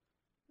 Yeah,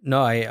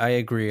 no, I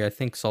agree. I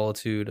think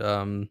Solitude,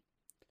 the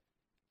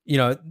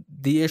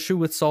issue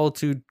with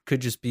Solitude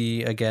could just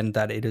be, again,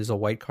 that it is a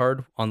white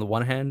card on the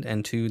one hand,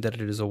 and two, that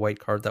it is a white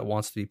card that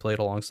wants to be played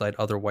alongside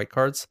other white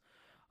cards.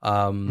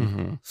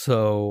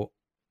 So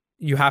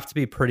you have to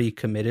be pretty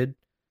committed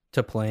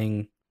to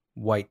playing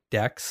white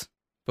decks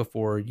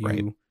before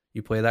you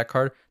play that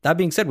card. That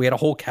being said, we had a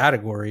whole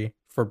category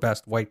for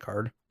best white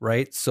card,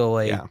 right? So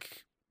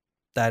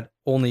that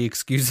only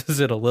excuses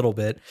it a little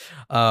bit.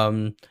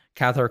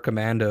 Cathar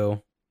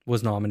Commando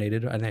was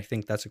nominated, and I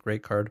think that's a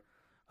great card.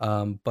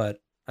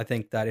 But I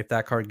think that if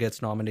that card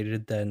gets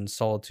nominated, then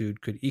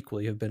Solitude could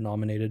equally have been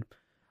nominated.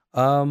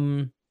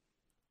 I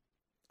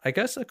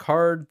guess a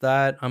card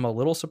that I'm a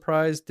little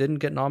surprised didn't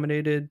get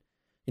nominated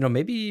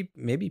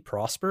maybe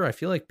Prosper. I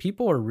feel like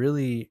people are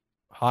really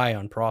high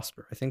on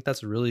Prosper. I think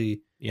that's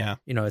really,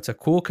 it's a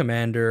cool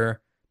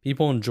commander.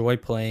 People enjoy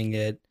playing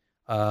it.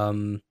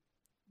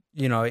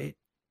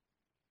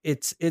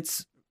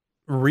 It's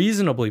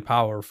reasonably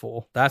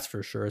powerful. That's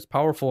for sure. It's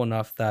powerful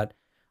enough that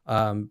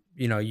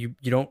you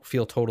don't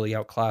feel totally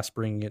outclassed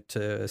bringing it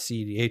to a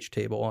cEDH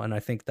table. And I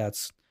think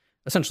that's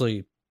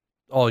essentially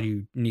all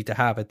you need to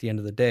have at the end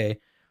of the day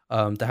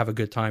to have a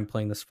good time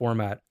playing this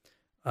format.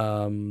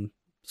 So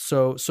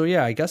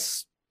yeah, I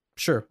guess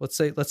sure. Let's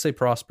say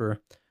Prosper.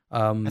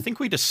 I think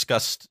we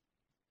discussed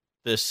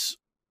this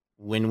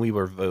when we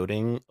were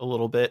voting a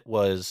little bit.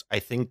 I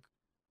think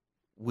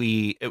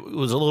it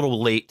was a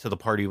little late to the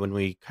party when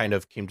we kind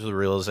of came to the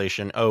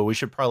realization, we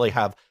should probably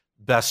have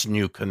best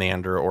new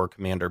commander or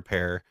commander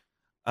pair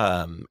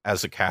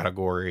as a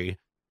category.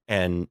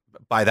 And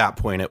by that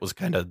point, it was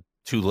kind of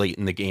too late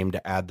in the game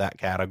to add that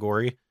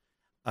category.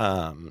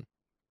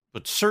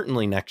 But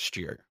certainly next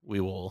year we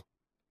will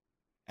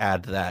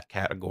add that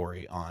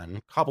category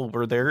on. Cobble,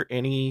 were there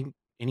any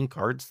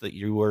cards that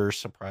you were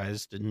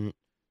surprised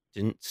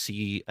didn't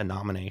see a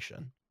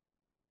nomination?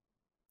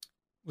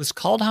 Was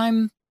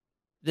Kaldheim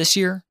this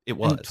year? It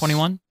was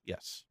 21.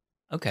 Yes.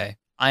 Okay,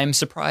 I'm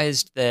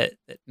surprised that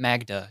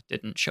Magda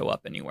didn't show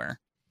up anywhere.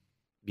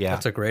 Yeah,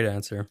 that's a great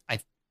answer.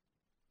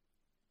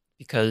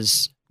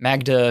 Because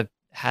Magda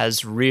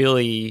has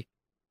really,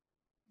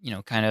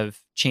 kind of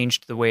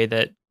changed the way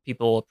that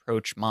people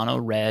approach mono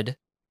red,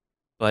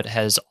 but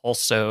has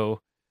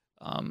also,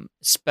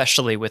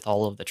 especially with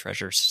all of the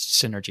treasure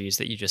synergies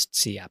that you just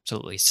see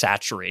absolutely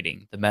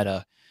saturating the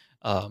meta,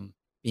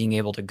 being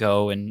able to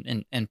go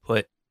and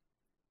put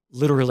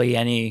literally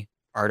any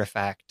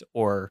artifact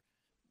or,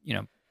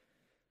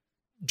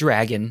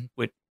 dragon,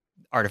 with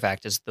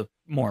artifact is the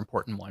more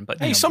important one. But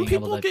hey, some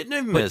people get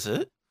Niv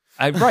Mizzet.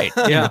 Right.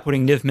 Yeah.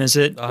 Putting Niv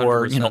Mizzet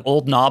or, 100%.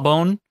 old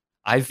Gnawbone.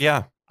 I've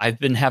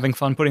been having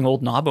fun putting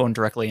old Gnawbone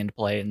directly into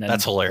play, and then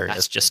that's hilarious.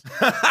 That's just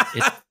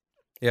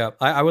yeah.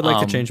 I would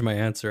like to change my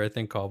answer. I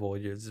think Cobble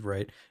is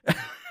right.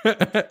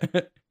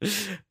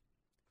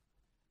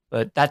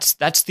 But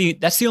that's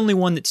the only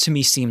one that to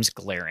me seems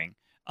glaring.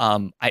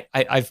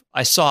 I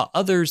saw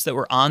others that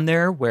were on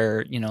there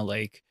where,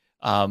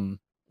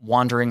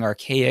 Wandering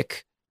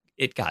Archaic,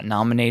 it got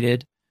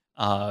nominated.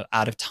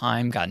 Out of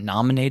Time got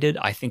nominated.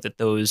 I think that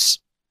those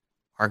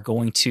are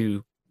going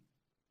to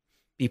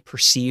be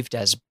perceived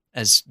as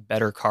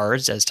better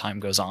cards as time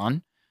goes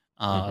on,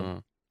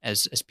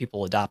 as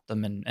people adopt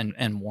them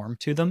and warm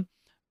to them.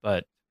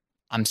 But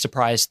I'm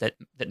surprised that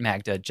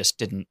Magda just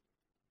didn't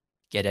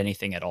get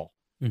anything at all.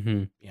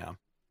 Mm-hmm. Yeah,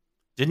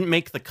 didn't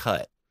make the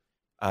cut.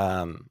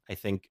 I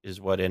think is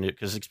what ended,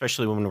 because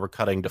especially when we're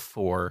cutting to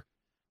 4,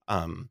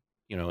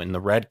 in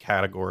the red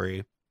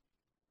category,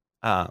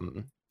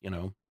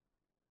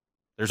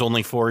 there's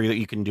only 4 that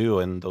you can do,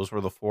 and those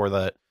were the 4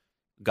 that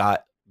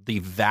got the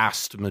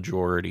vast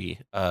majority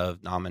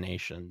of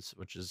nominations,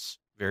 which is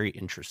very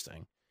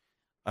interesting.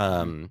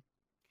 Any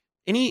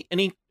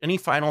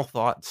final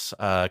thoughts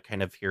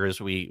kind of here as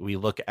we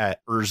look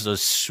at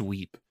Urza's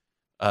sweep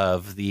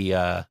of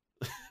the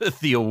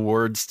the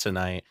awards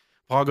tonight?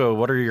 Pago,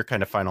 what are your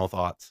kind of final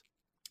thoughts?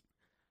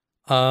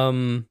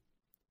 I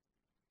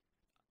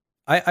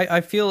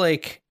feel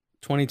like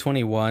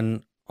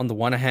 2021 on the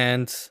one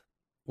hand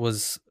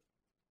was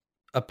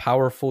a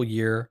powerful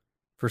year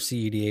for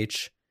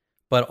cEDH,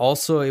 but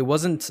also it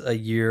wasn't a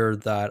year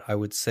that I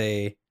would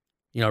say,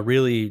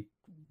 really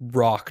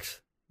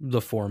rocked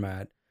the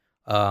format,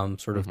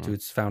 sort of to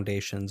its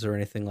foundations or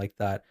anything like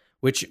that,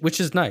 which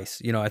is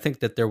nice. I think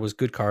that there was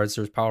good cards,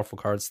 there's powerful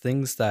cards,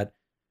 things that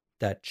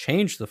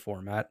changed the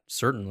format,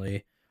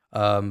 certainly,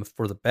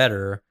 for the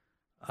better,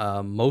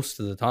 most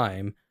of the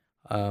time,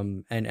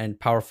 and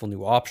powerful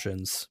new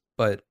options.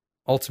 But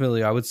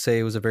ultimately, I would say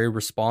it was a very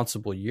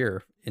responsible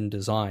year in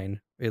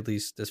design, at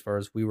least as far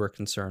as we were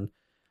concerned.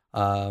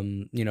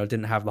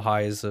 Didn't have the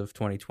highs of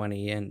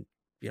 2020 and,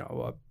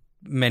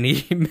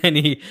 many,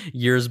 many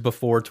years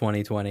before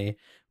 2020.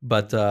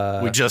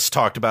 But we just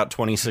talked about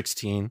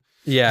 2016.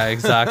 Yeah,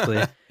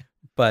 exactly.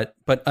 but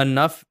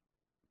enough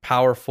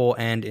powerful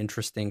and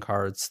interesting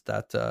cards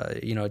that,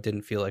 it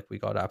didn't feel like we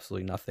got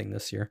absolutely nothing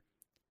this year.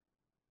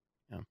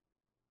 Yeah.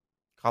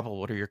 Cobble,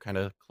 what are your kind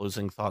of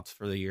closing thoughts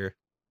for the year?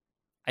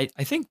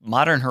 I think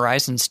Modern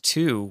Horizons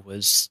 2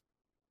 was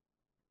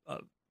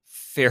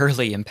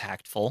fairly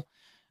impactful,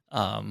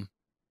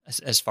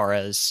 as far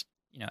as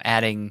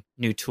adding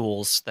new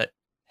tools that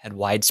had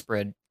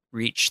widespread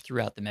reach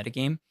throughout the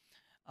metagame.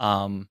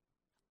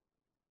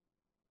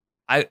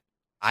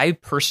 I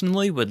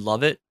personally would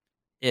love it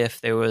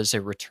if there was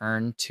a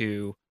return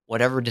to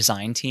whatever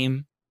design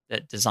team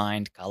that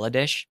designed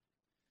Kaladesh,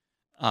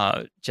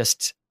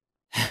 just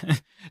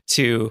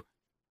to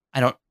I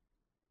don't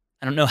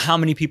know how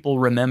many people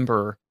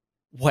remember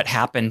what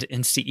happened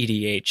in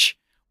cEDH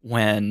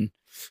when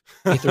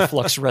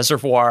Aetherflux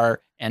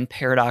Reservoir and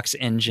Paradox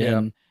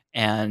Engine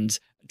and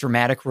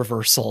Dramatic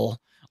Reversal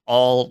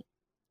all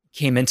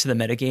came into the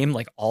metagame,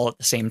 like all at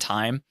the same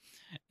time.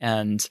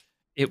 And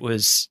it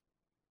was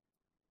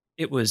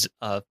it was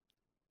a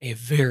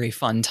very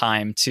fun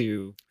time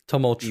to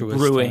tumultuous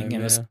brewing. time,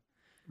 And it was, yeah.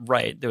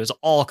 right. There was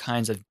all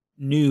kinds of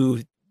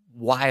new,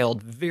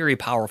 wild, very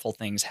powerful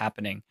things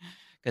happening,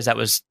 because that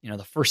was,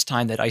 the first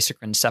time that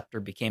Isochron Scepter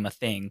became a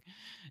thing.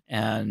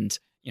 And,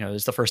 it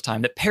was the first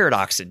time that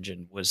Paradox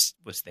Engine was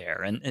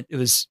there. And it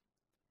was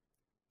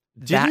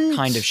that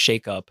kind of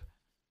shakeup.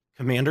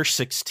 Commander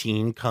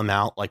 16 come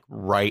out like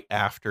right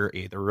after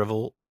Aether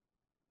Revolt?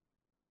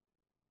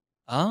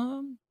 They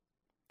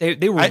were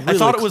really I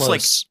thought it was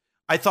close.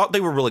 I thought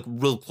they were like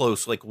real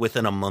close, like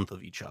within a month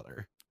of each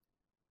other.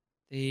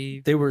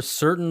 They were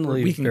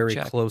certainly we can very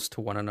check. close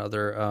to one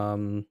another.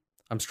 I'm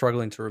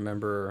struggling to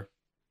remember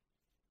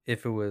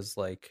if it was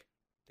like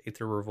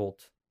Aether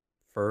Revolt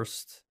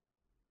first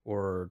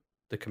or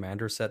the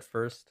Commander set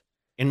first.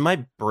 In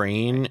my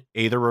brain,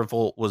 Aether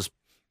Revolt was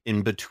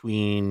in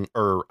between,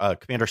 or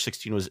Commander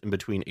 16 was in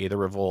between Aether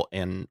Revolt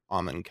and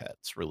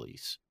Amonkhet's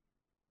release.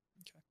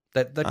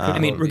 That could I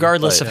mean, well be,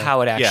 regardless but, of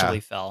how it yeah. actually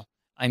fell.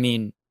 I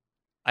mean,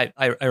 I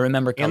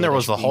remember. And there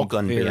was the Kaladesh Hulk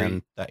being gun very-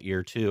 ban that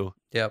year too.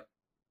 Yep.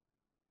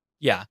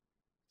 Yeah.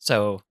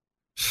 So.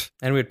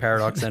 And we had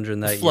Paradox Engine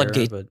that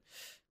Floodgate- year, but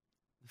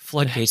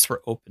floodgates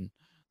were open.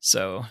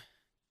 So.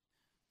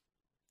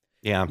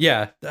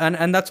 Yeah,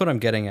 and that's what I'm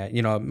getting at.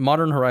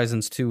 Modern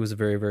Horizons 2 was a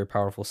very, very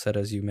powerful set,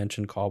 as you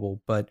mentioned,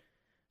 Cobble. But,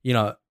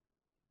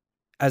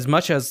 as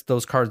much as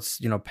those cards,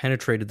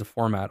 penetrated the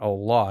format a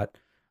lot,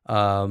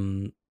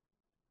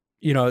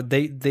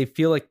 they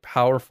feel like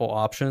powerful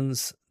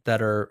options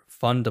that are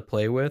fun to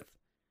play with.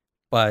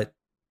 But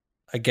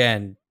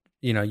again,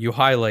 you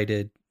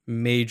highlighted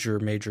major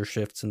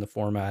shifts in the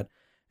format.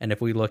 And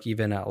if we look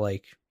even at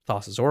like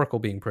Thassa's Oracle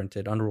being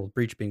printed, Underworld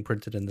Breach being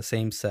printed in the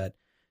same set,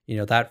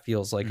 that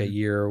feels like a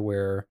year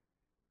where,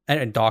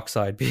 and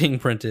Dockside being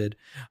printed,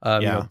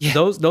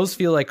 those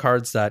feel like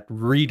cards that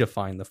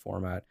redefine the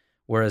format.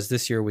 Whereas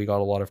this year we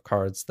got a lot of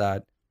cards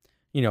that,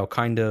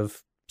 kind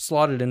of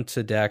slotted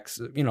into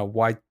decks,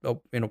 wide,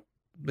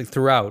 like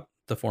throughout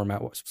the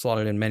format, was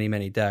slotted in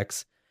many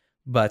decks,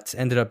 but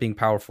ended up being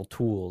powerful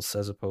tools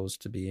as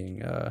opposed to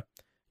being,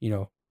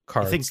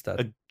 cards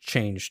that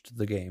changed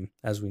the game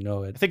as we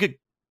know it.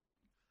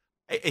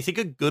 I think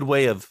a good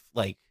way of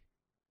like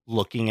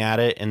looking at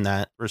it in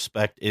that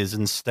respect is,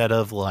 instead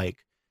of like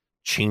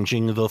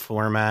changing the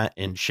format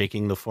and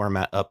shaking the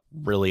format up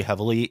really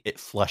heavily, it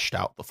fleshed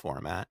out the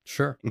format.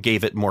 Sure. And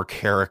gave it more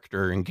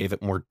character and gave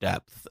it more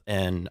depth.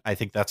 And I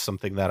think that's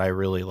something that I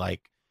really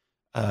like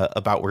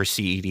about where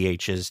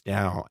cEDH is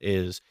now,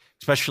 is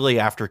especially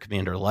after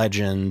Commander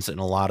Legends and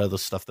a lot of the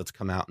stuff that's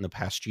come out in the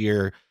past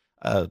year,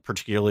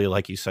 particularly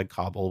like you said,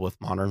 Cobble, with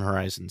Modern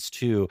Horizons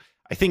 2.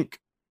 I think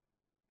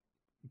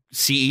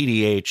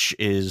cEDH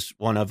is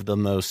one of the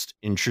most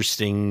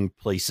interesting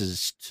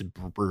places to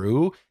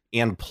brew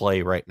and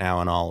play right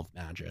now in all of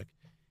Magic.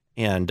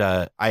 And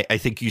I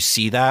think you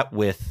see that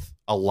with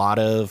a lot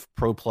of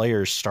pro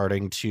players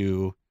starting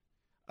to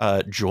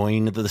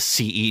join the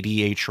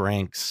cEDH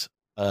ranks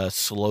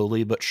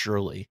slowly but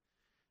surely.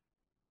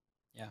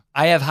 Yeah,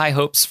 I have high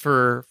hopes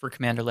for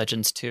Commander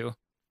Legends 2.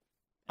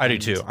 I do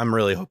too. I'm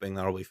really hoping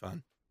that'll be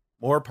fun.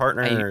 More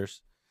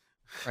partners.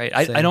 Right.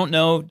 I don't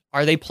know.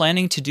 Are they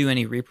planning to do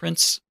any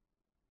reprints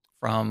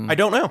from I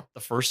don't know. the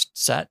first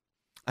set?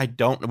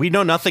 We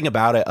know nothing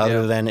about it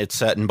other than it's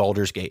set in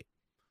Baldur's Gate.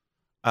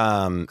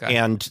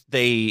 And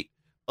they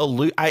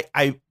allude,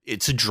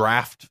 it's a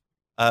draft,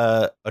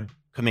 a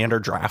Commander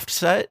draft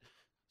set.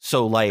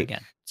 So like,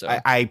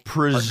 I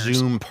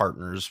presume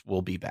partners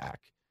will be back.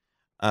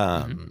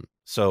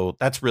 So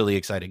that's really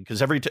exciting,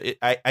 because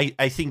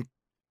I think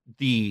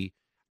the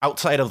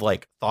outside of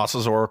like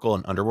Thassa's Oracle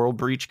and Underworld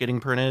Breach getting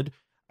printed,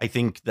 I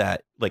think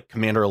that like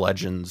Commander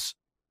Legends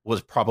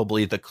was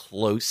probably the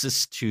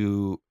closest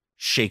to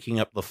shaking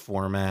up the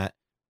format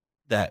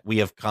that we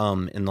have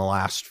come in the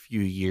last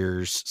few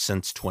years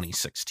since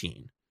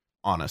 2016,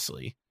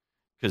 honestly.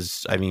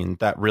 Because I mean,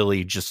 that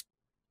really just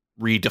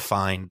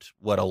redefined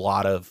what a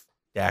lot of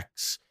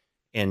decks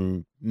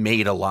and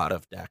made a lot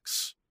of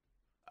decks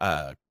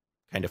kind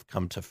of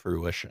come to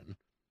fruition.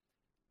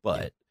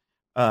 But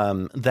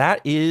that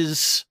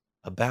is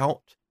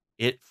about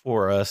it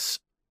for us.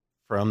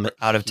 From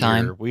out of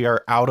time. We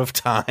are out of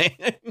time.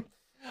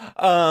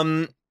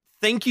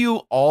 Thank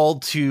you all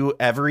to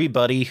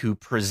everybody who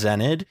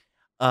presented.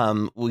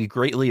 We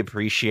greatly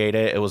appreciate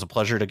it. It was a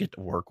pleasure to get to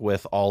work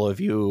with all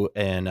of you,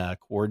 and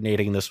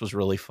coordinating this was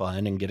really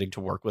fun, and getting to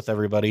work with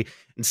everybody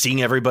and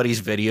seeing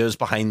everybody's videos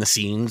behind the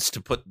scenes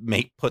to put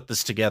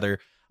this together.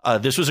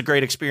 This was a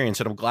great experience,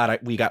 and I'm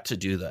glad we got to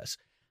do this.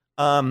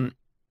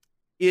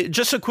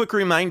 Just a quick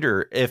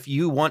reminder, if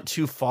you want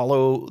to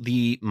follow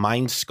the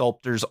Mind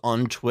Sculptors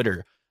on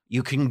Twitter,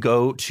 you can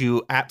go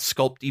to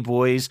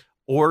 @SculptyBoys,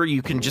 or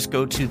you can just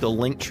go to the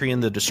link tree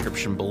in the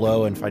description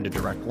below and find a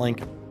direct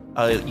link.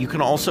 You can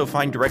also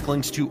find direct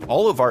links to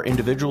all of our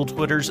individual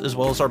Twitters as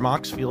well as our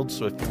Mox fields.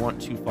 So if you want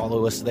to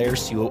follow us there,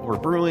 see what we're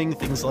brewing,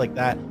 things like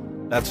that,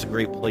 that's a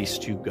great place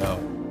to go.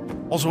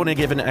 Also want to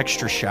give an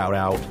extra shout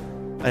out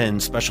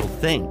and special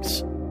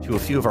thanks to a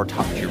few of our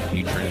top tier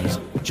patrons: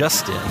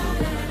 Justin,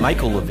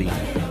 Michael Levine,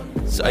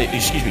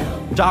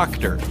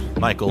 Dr.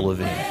 Michael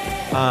Levine,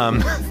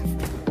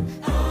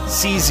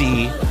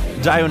 CZ,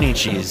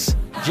 Dionyches,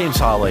 James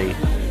Hawley,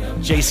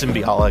 Jason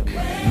Bialik,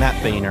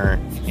 Matt Boehner,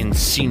 and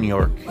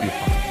Senior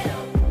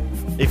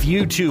Coupon. If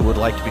you too would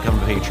like to become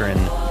a patron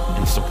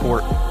and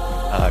support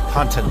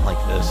content like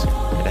this,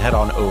 head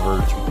on over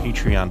to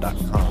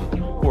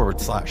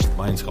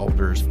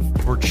patreon.com/Mindsculptors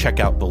or check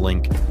out the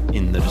link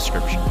in the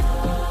description.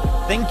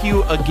 Thank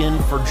you again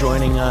for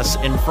joining us,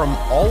 and from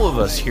all of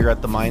us here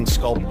at the Mind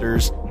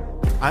Sculptors,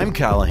 I'm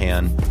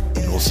Callahan,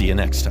 and we'll see you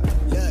next time.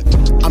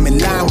 I'm in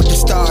line with the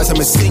stars, I'm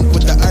in sync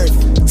with the earth.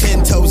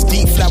 10 toes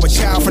deep, flower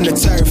child from the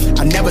turf.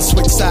 I never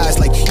switch sides,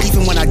 like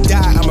even when I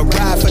die, I'm a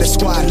ride for the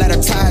squad, let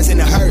her ties in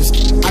the hearse.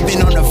 I've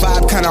been on the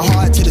vibe, kinda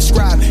hard to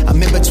describe.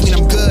 I'm in between,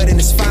 I'm good and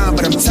it's fine,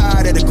 but I'm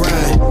tired of the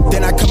grind.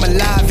 Then I come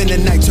alive in the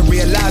night to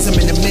realize I'm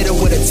in the middle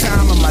of the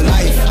time of my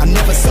life. I'm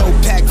never so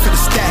packed for the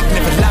stack,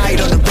 never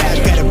lied on the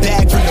rap. Got a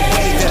bag from the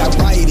way that I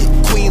write it.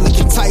 Queen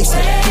looking Tyson,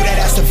 do that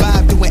I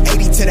survive, doing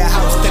 80 to the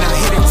house, then I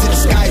hit it to the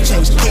sky,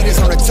 change haters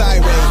on a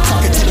tirade.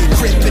 Talking to the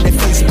grip in the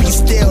face, be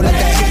still, let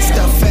that hit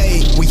stuff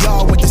fade. We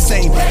all want the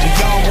same, we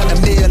all want a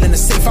meal in the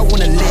safe. I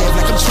wanna live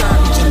like I'm trying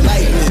to reach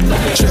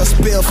enlightenment. Trail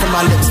spill from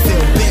my lips, feel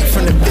bent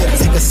from the bib.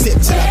 Take a sip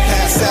till I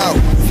pass out.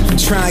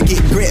 Try and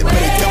get grit, but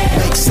it don't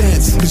make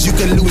sense, cause you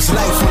can lose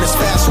life on this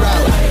fast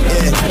route.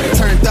 Yeah,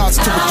 turn thoughts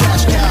to a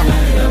cash cow.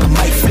 I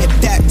might flip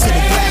that to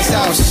the glass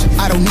house.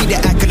 I don't need the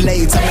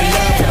accolades, I'm in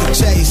love with the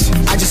chase.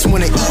 I just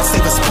wanna eat,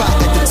 save a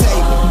spot at the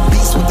table.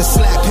 Beast with the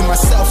slap, pin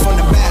myself on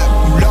the map.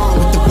 You long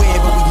with the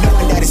wind, but we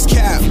knowing that it's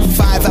capped.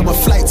 5-hour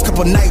flights,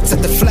 couple nights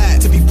at the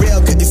flat. To be real,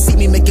 couldn't see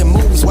me making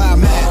moves while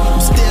I'm at. I'm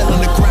still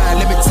on the grind,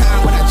 limit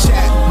time when I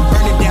chat. I'm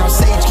burning down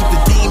sage, keep the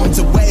demons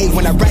away.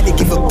 When I write to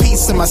give a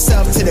piece of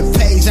myself to the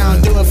page, I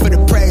don't do it for the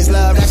praise,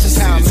 love, that's just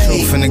how I'm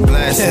made. Truth in the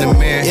glass in the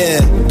mirror.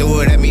 Yeah.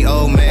 Do it at me,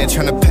 old man,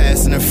 trying to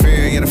pass in the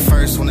fear. You're the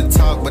first one to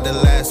talk, but the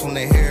last one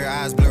to hear.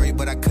 Eyes blurry,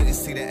 but I couldn't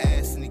see the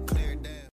ass.